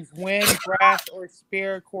ruach means wind, breath, or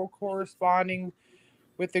spirit, corresponding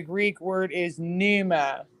with the Greek word is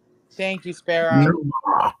pneuma. Thank you, Sparrow.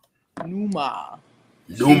 Pneuma.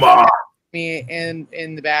 Me in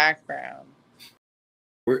the background.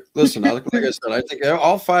 Listen, like I said, I think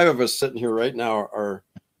all 5 of us sitting here right now are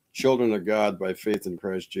children of God by faith in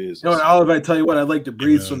Christ Jesus. You know, Olive, I tell you what, I'd like to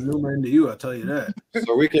breathe some pneuma into you. I'll tell you that.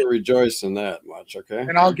 So we can rejoice in that much, okay?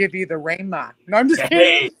 And I'll give you the rhema. No, I'm just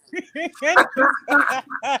kidding.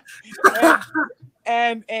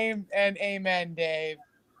 and amen, Dave.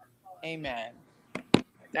 Amen.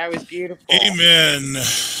 That was beautiful. Amen.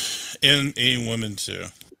 And a woman too.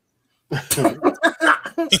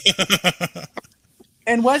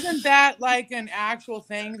 And wasn't that like an actual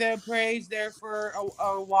thing that prays there for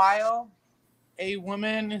a while? A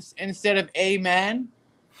woman instead of amen?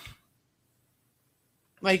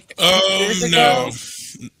 Like years ago?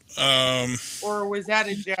 No. Or was that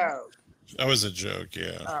a joke? That was a joke,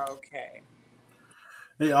 yeah. Oh, okay.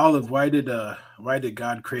 Hey, Olive, why did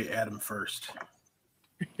God create Adam first?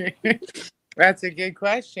 That's a good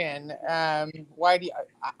question. Why do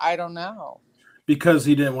I don't know. Because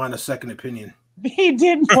he didn't want a second opinion. He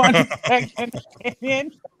didn't want a second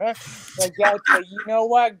opinion. But you know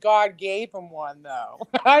what? God gave him one, though.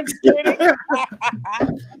 I'm kidding.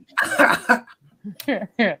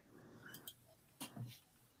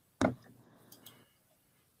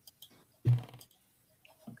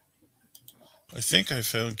 I think I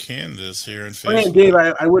found Candace here in Facebook. Hey, Dave,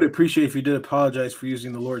 I would appreciate if you did apologize for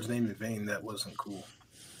using the Lord's name in vain. That wasn't cool.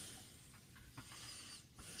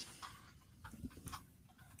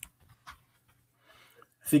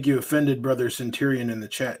 I think you offended Brother Centurion in the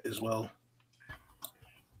chat as well.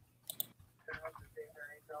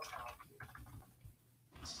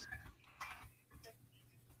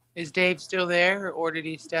 Is Dave still there, or did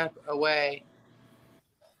he step away?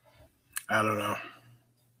 I don't know.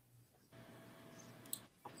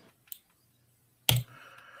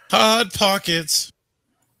 Hot pockets.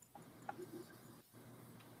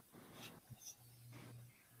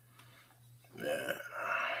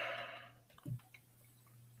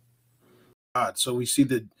 God. So we see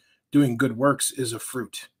that doing good works is a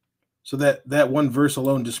fruit. So that one verse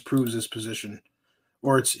alone disproves his position,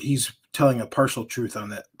 or he's telling a partial truth on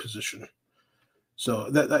that position. So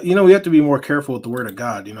that we have to be more careful with the word of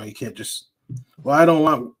God. You can't just, well, I don't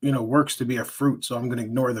want works to be a fruit, so I'm going to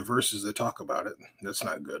ignore the verses that talk about it. That's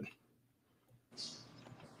not good.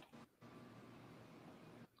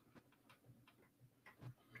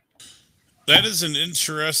 That is an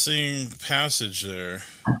interesting passage there.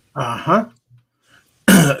 Uh-huh.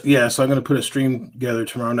 Yeah, so I'm going to put a stream together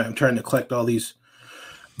tomorrow night. I'm trying to collect all these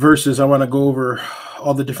verses. I want to go over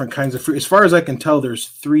all the different kinds of fruit. As far as I can tell, there's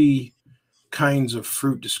 3 kinds of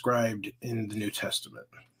fruit described in the New Testament,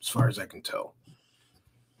 as far as I can tell.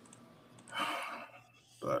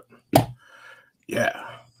 But, yeah,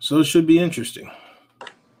 so it should be interesting.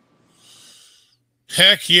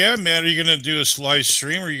 Heck yeah, man. Are you going to do a live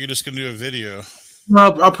stream, or are you just going to do a video?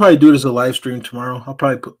 I'll probably do it as a live stream tomorrow. I'll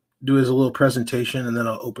probably do it as a little presentation, and then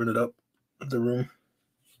I'll open it up the room.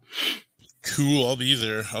 Cool, I'll be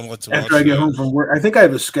there. I'll let to after I get home from work. I think I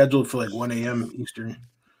have it scheduled for like 1 a.m. Eastern,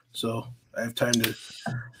 so I have time to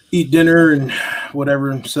eat dinner and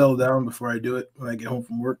whatever and settle down before I do it when I get home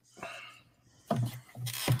from work.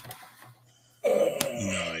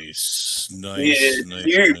 Nice. Yeah, nice.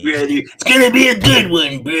 Brother. It's gonna be a good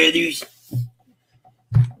one, brothers.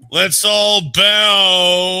 Let's all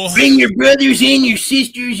bow. Bring your brothers and your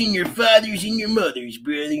sisters and your fathers and your mothers,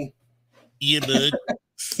 brother. Yeah, bud.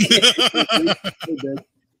 Hey, bud.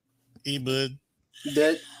 Hey, bud.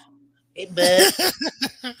 Bud. Hey,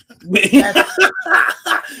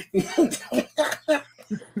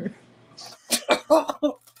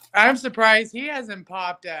 bud. I'm surprised he hasn't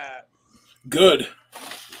popped up. Good.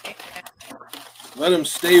 Let him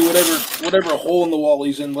stay whatever hole in the wall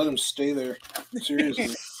he's in. Let him stay there. Seriously.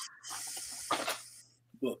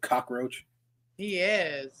 Little cockroach. He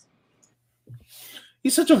is.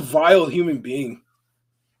 He's such a vile human being.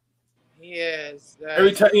 He is.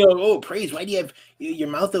 Every time, praise. Why do you have your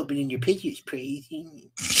mouth open in your pictures, praise?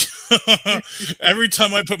 Every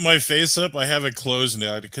time I put my face up, I have it closed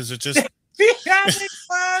now because it just it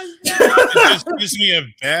just gives me a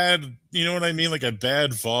bad, you know what I mean, like a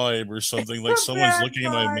bad vibe or something. Like someone's looking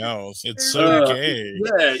at my mouth. It's so gay.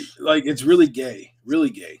 Yeah, like it's really gay,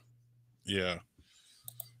 really gay. Yeah.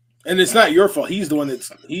 And it's not your fault. He's the one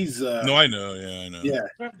he's. No, I know. Yeah, I know.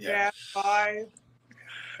 Yeah.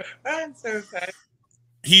 That's so sad.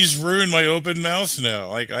 He's ruined my open mouth now.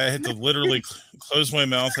 Like I had to literally close my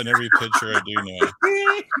mouth in every picture I do now.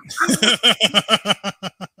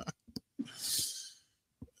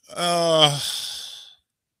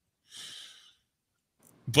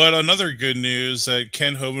 But another good news that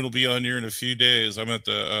Ken Hovind will be on here in a few days. I'm going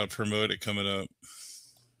to promote it coming up.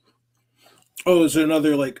 Oh, is there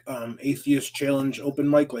another like atheist challenge open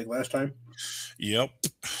mic like last time? Yep.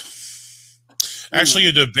 Actually,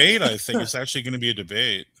 a debate. I think it's actually going to be a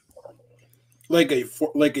debate. Like a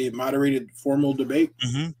moderated formal debate.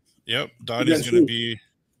 Mm-hmm. Yep. Donnie's going to be.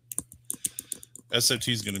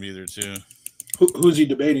 SFT's going to be there too. Who's he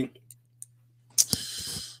debating?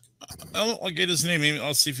 I'll get his name.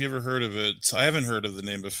 I'll see if you ever heard of it. I haven't heard of the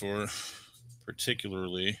name before,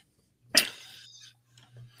 particularly.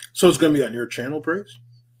 So it's going to be on your channel, Praise?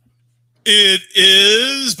 It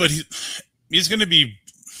is, but he's going to be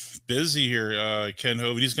busy here, Ken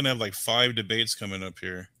Hovind. He's going to have like 5 debates coming up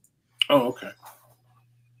here. Oh, okay.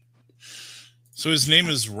 So his name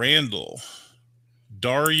is Randall.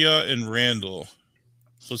 Daria and Randall.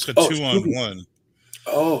 So it's got 2 on 1.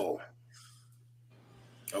 Oh.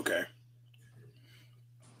 Okay.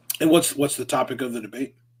 And what's the topic of the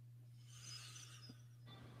debate?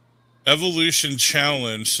 Evolution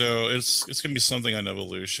challenge. So it's gonna be something on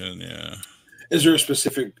evolution. Yeah. Is there a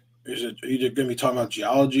specific? Are you going to be talking about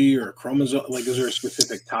geology or chromosome? Like, is there a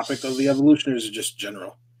specific topic of the evolution, or is it just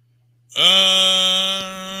general?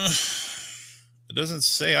 It doesn't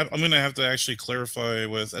say. I'm gonna have to actually clarify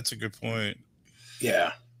with. That's a good point.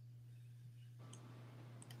 Yeah.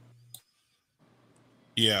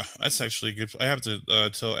 Yeah, that's actually good. I have to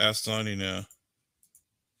ask Donnie now.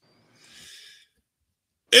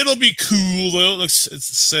 It'll be cool though. It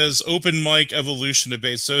says open mic evolution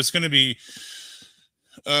debate, so it's going to be.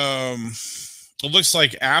 It looks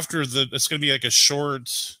like after it's going to be like a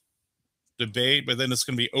short debate, but then it's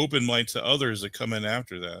going to be open mic to others that come in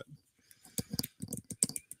after that.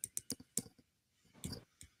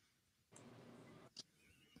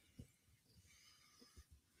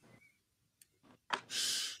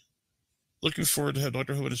 Looking forward to have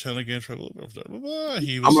Dr. Hovind channel again. I'm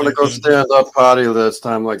going to go stand up potty this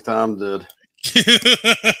time like Tom did.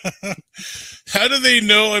 How do they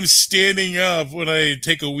know I'm standing up when I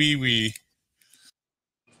take a wee-wee?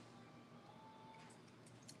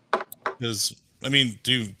 Because, I mean,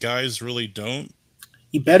 do guys really don't?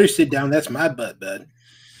 You better sit down. That's my butt, bud.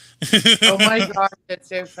 Oh my God, that's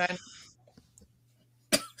so fun.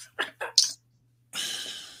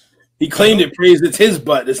 He claimed it, Praise. It's his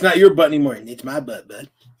butt. It's not your butt anymore. It's my butt, bud.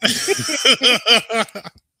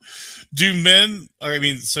 Do men? I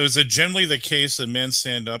mean, so is it generally the case that men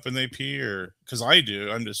stand up and they pee, or because I do?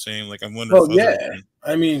 I'm just saying, like, I'm wondering. Oh yeah,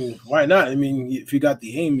 I mean, why not? I mean, if you got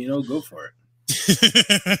the aim, go for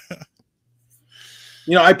it.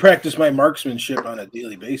 I practice my marksmanship on a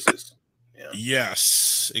daily basis. Yeah.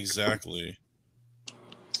 Yes, exactly.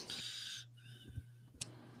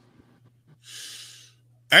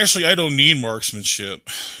 Actually, I don't need marksmanship.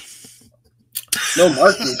 No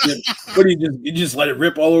marksmanship. What do you just let it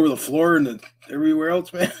rip all over the floor and everywhere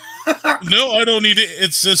else, man? No, I don't need it.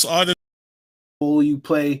 It's just audit. You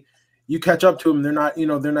play, you catch up to them. They're not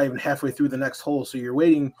even halfway through the next hole, so you're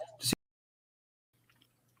waiting to see.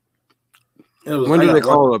 When do they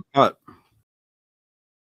call it a putt?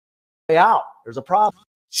 Out. There's a problem.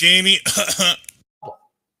 Jamie.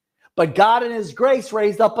 But God in his grace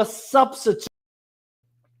raised up a substitute.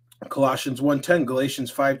 Colossians 1:10,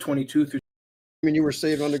 Galatians 5:22 through. I mean, you were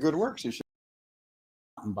saved unto good works. You should.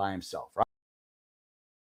 By himself, right?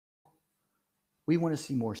 We want to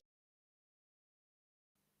see more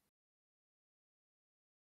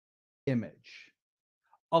image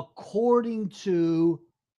according to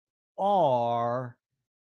our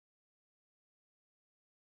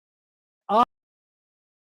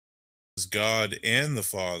God and the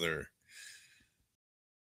Father.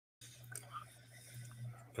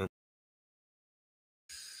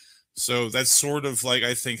 So that's sort of like,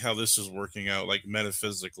 I think, how this is working out, like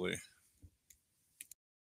metaphysically.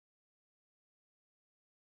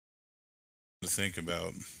 To think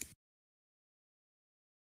about.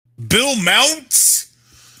 Bill Mounts?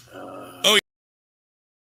 Oh,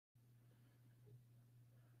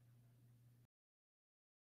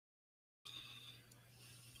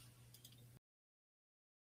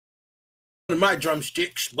 my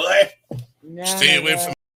drumsticks, boy. Stay away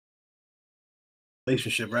from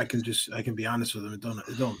relationship. Where I can be honest with them. It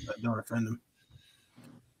don't offend them.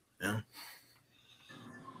 Yeah.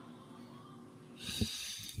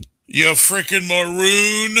 You freaking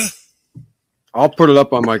maroon. I'll put it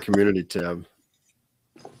up on my community tab.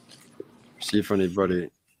 See if anybody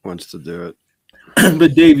wants to do it.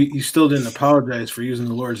 But Dave, you still didn't apologize for using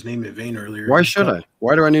the Lord's name in vain earlier. Why should I?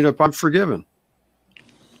 Why do I need to? I'm forgiven.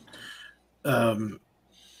 Am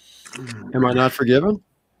I not forgiven?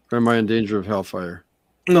 Or am I in danger of hellfire?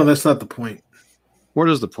 No, that's not the point. What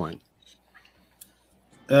is the point?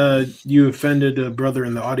 You offended a brother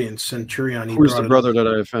in the audience, Centurion. Who's the brother that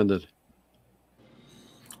I offended?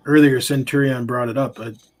 Earlier, Centurion brought it up,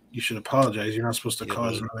 but you should apologize. You're not supposed to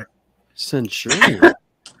cause another. Centurion?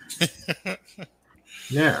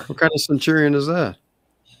 Yeah. What kind of centurion is that?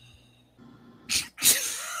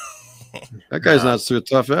 That guy's not so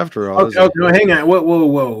tough after all. Okay, no, hang on.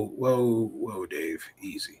 Whoa, Dave.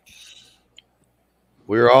 Easy.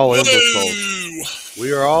 We're all imbeciles.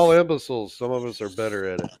 We are all imbeciles. Some of us are better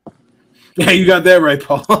at it. Yeah, you got that right,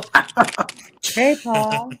 Paul. Hey,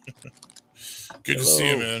 Paul. Good to see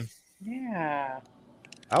you, man. Yeah.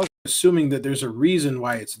 I was assuming that there's a reason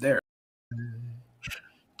why it's there.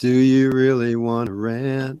 Do you really want to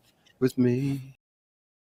rant with me?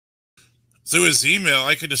 Through his email,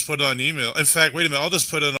 I could just put it on email. In fact, wait a minute. I'll just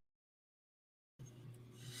put it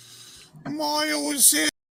on. Miles in.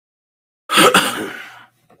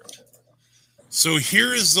 So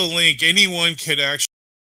here is the link. Anyone could actually.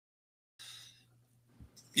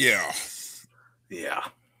 Yeah. Yeah.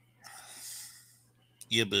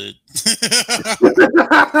 Yeah, but.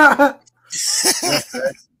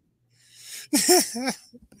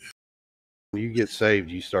 When you get saved,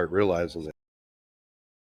 you start realizing that you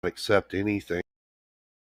don't accept anything.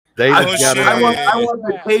 I want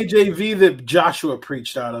the KJV that Joshua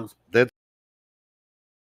preached out of. That's